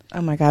 boom.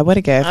 Oh, my God. What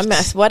a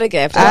gift. What a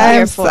gift. I'm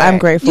here for I'm it.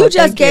 grateful. You just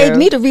Thank gave you.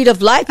 me the read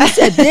of life. You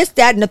said this,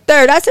 that, and the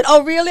third. I said,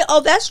 oh, really?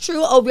 Oh, that's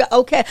true. Oh,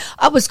 okay.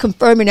 I was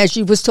confirming as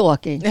you was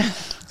talking.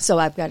 So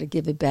I've got to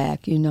give it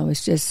back.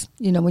 It's just,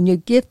 when you're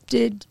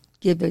gifted,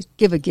 give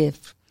a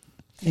gift.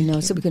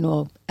 So we can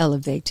all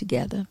elevate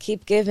together.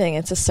 Keep giving.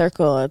 It's a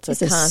circle. It's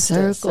a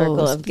constant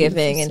circle of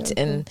giving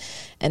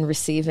and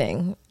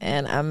receiving.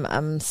 And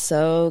I'm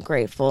so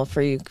grateful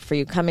for you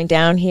coming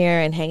down here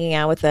and hanging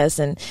out with us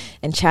and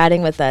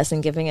chatting with us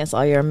and giving us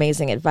all your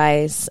amazing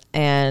advice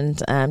and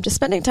just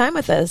spending time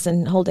with us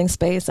and holding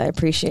space. I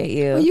appreciate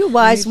you. Well, you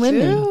wise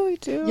women. We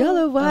do. Y'all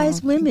are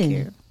wise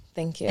women.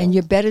 Thank you. And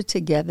you're better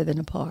together than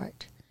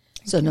apart.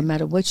 So no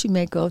matter what you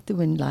may go through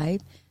in life,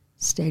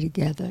 stay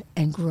together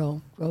and grow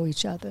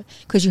each other.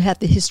 Because you have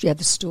the history, you have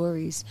the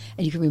stories,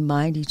 and you can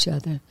remind each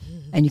other,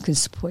 and you can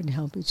support and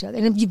help each other.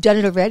 And you've done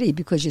it already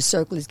because your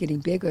circle is getting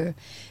bigger,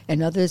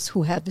 and others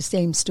who have the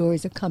same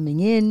stories are coming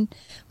in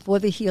for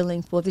the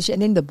healing,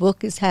 and then the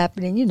book is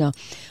happening.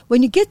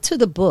 When you get to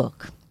the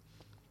book,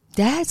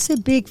 that's a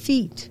big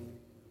feat.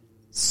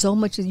 So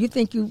much. You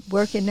think you're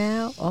working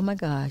now? Oh, my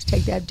gosh.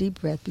 Take that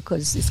deep breath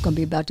because it's going to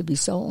be about to be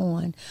so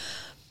on.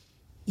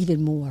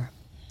 Even more.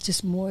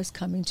 Just more is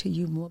coming to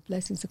you. More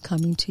blessings are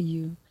coming to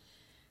you.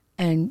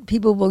 And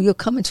you'll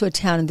come into a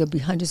town and there'll be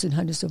hundreds and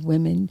hundreds of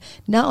women,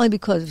 not only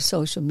because of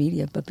social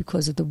media, but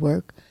because of the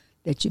work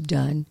that you've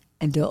done.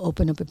 And they'll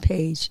open up a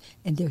page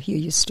and they'll hear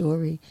your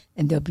story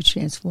and they'll be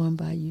transformed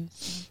by you.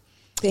 So,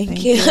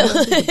 Thank you. To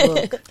the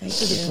book, to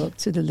the book,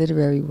 to the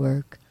literary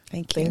work.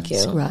 Thank you.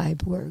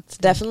 Scribe work. It's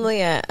definitely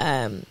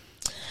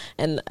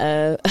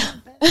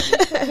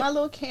My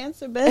little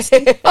Cancer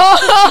bestie.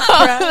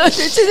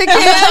 She's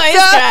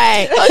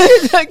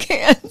a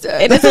Cancer.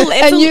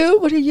 And you?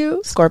 What are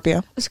you?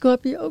 Scorpio. A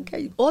Scorpio.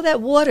 Okay. All that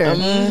water.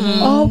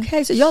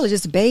 Okay. So y'all are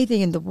just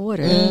bathing in the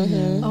water.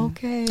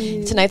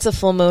 Okay. Tonight's a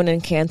full moon in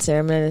Cancer.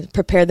 I'm going to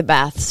prepare the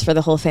baths for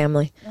the whole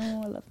family.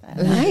 Oh, I love that.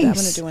 Nice. I'm going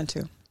to do one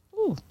too.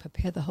 Ooh,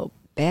 prepare the whole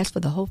bath for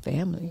the whole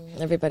family.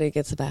 Everybody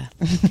gets a bath.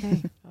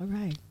 Okay. All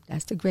right.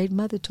 That's the great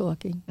mother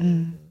talking.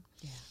 Yeah.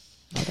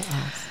 Mother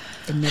Oz.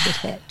 The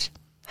Nebuchadnezzar.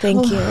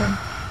 Thank you.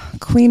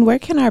 Queen, where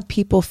can our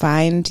people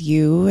find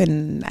you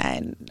and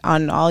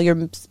on all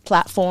your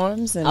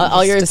platforms and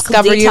all your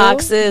discover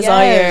detoxes,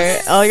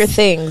 Yes. all your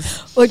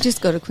things. Or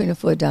just go to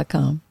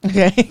queenaford.com.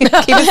 Okay. Keep it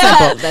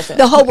simple. That's it.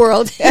 The whole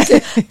world.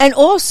 And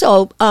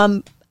also,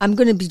 I'm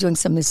going to be doing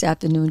something this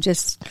afternoon.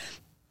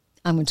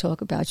 I'm going to talk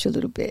about you a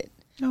little bit.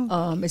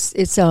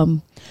 It's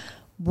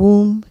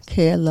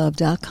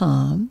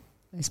wombcarelove.com.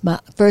 It's my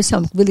first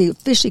time really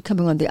officially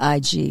coming on the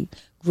IG,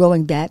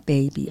 growing that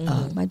baby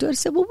up. My daughter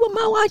said, well,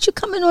 Mama, why aren't you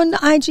coming on the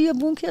IG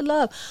of Womb Care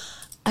Love?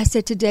 I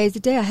said, today's the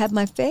day I have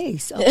my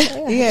face.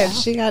 Okay, Yeah,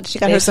 she got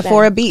her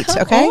Sephora beat,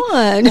 okay?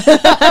 on.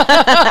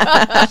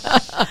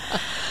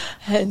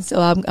 And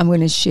so I'm going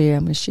to share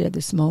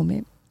this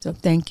moment. So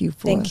thank you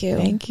for Thank you.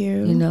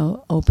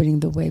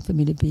 opening the way for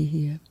me to be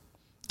here.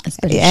 It's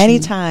been a treat.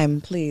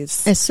 Anytime,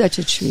 please. It's such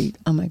a treat.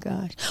 Oh my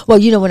gosh. Well,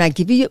 when I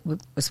give you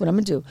that's what I'm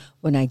gonna do.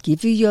 When I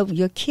give you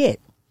your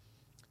kit,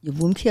 your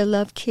Womb Care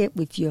Love kit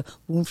with your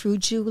womb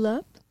fruit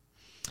julep,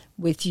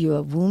 with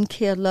your Womb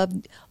Care Love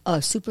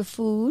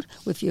superfood,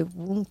 with your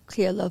Womb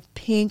Care Love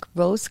pink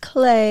rose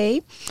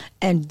clay,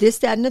 and this,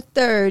 that, and the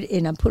third,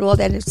 and I put all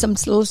that in some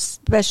little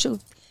special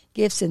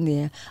gifts in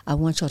there. I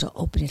want y'all to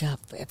open it up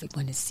for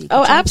everyone to see.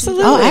 Oh,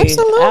 absolutely.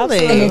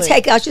 And then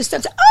take out your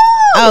stuff.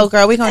 Oh,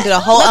 girl, we're going to do the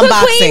whole Look what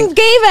unboxing. Queen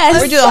gave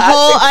us. We're doing a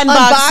whole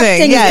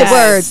unboxing.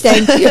 Yes. Is the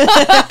word.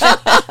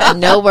 Thank you.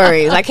 No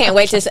worries. I can't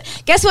wait to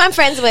guess who I'm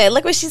friends with.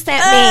 Look what she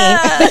sent me.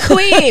 The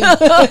Queen.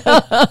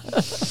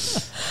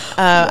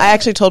 I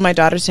actually told my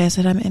daughter today, I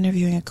said, I'm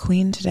interviewing a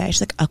queen today.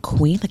 She's like, a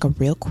queen? Like a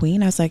real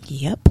queen? I was like,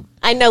 yep.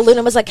 I know.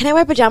 Luna was like, can I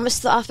wear pajamas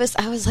to the office?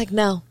 I was like,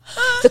 no.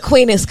 The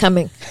Queen is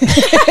coming.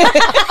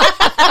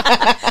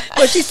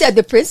 Well, she said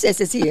the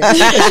princess is here.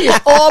 She is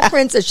all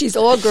princess. She's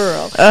all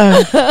girl.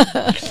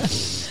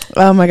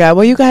 Oh my God.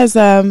 Well, you guys,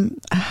 I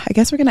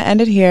guess we're going to end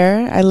it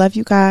here. I love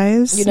you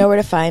guys. You know where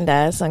to find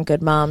us on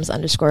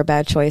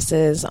goodmoms_bad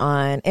choices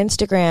on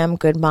Instagram,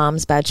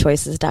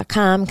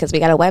 goodmomsbadchoices.com, because we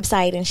got a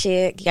website and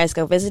shit. You guys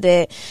go visit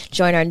it,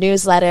 join our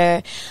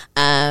newsletter.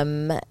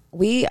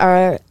 We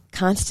are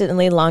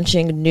constantly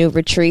launching new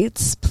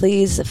retreats.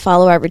 Please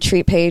follow our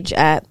retreat page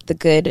at The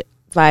Good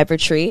Vibe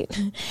Retreat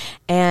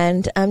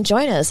and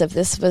join us. If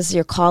this was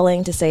your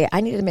calling to say,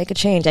 I need to make a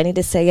change, I need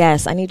to say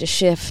yes, I need to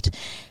shift,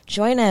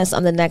 join us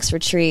on the next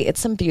retreat. It's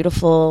some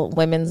beautiful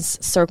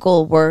women's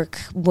circle work,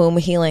 womb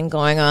healing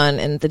going on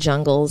in the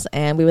jungles,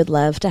 and we would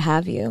love to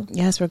have you.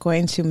 Yes, we're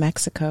going to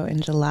Mexico in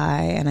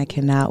July, and I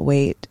cannot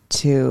wait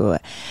to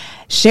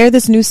share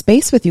this new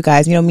space with you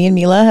guys. You know, me and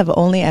Mila have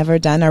only ever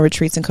done our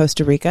retreats in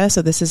Costa Rica,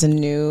 so this is a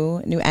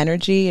new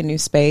energy, a new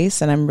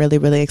space, and I'm really,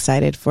 really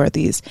excited for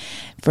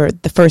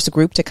the first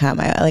group to come.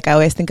 I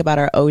always think about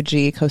our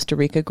OG Costa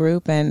Rica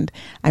group, and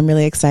I'm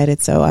really excited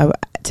to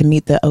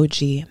meet the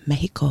OG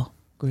Mexico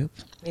group.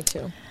 Me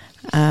too.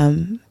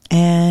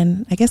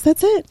 And I guess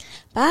that's it.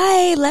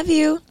 Bye. Love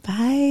you.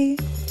 Bye.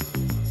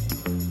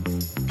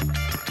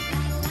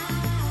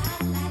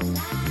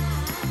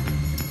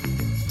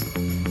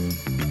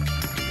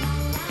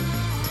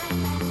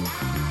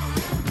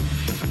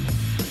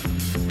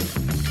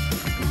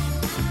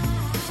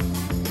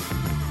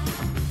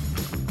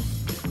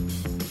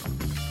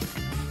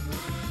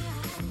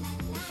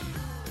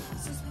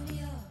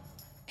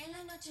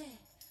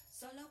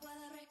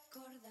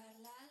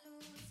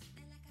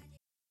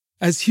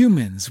 As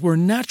humans, we're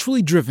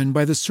naturally driven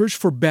by the search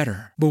for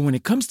better. But when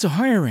it comes to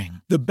hiring,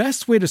 the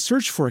best way to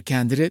search for a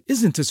candidate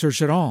isn't to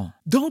search at all.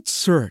 Don't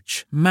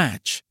search,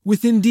 match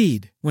with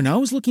Indeed. When I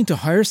was looking to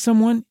hire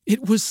someone,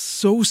 it was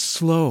so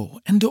slow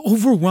and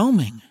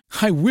overwhelming.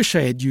 I wish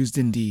I had used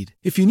Indeed.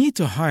 If you need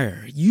to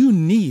hire, you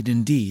need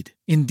Indeed.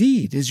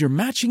 Indeed is your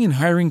matching and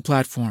hiring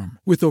platform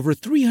with over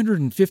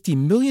 350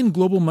 million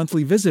global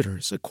monthly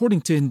visitors,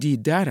 according to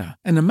Indeed data,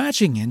 and a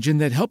matching engine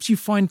that helps you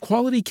find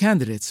quality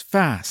candidates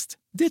fast.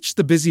 Ditch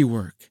the busy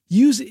work.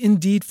 Use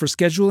Indeed for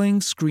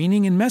scheduling,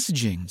 screening, and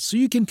messaging so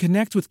you can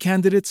connect with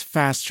candidates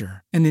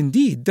faster. And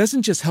Indeed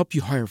doesn't just help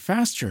you hire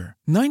faster.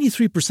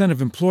 93%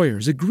 of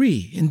employers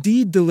agree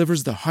Indeed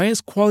delivers the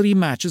highest quality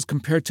matches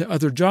compared to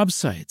other job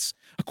sites,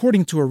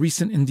 according to a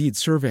recent Indeed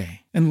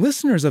survey. And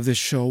listeners of this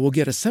show will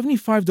get a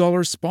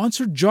 $75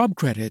 sponsored job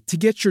credit to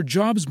get your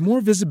jobs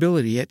more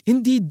visibility at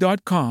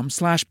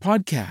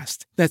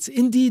Indeed.com/podcast. That's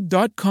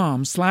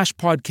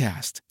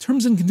Indeed.com/podcast.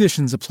 Terms and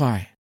conditions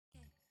apply.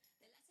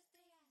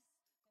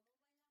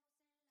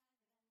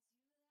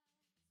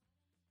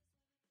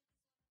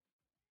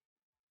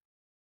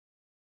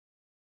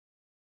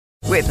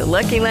 With the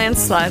Lucky Land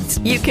Slots,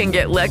 you can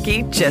get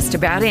lucky just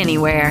about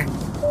anywhere.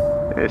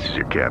 This is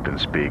your captain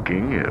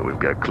speaking. We've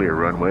got clear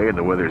runway and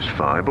the weather's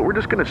fine, but we're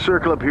just going to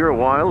circle up here a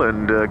while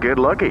and get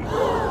lucky.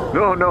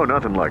 No,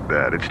 nothing like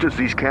that. It's just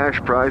these cash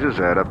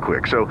prizes add up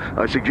quick. So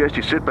I suggest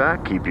you sit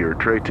back, keep your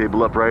tray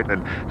table upright,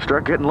 and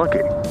start getting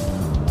lucky.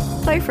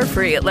 Play for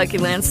free at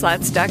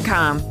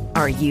LuckyLandSlots.com.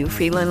 Are you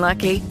feeling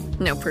lucky?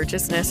 No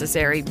purchase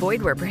necessary.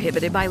 Void where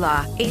prohibited by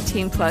law.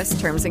 18+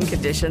 terms and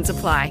conditions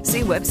apply.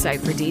 See website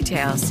for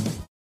details.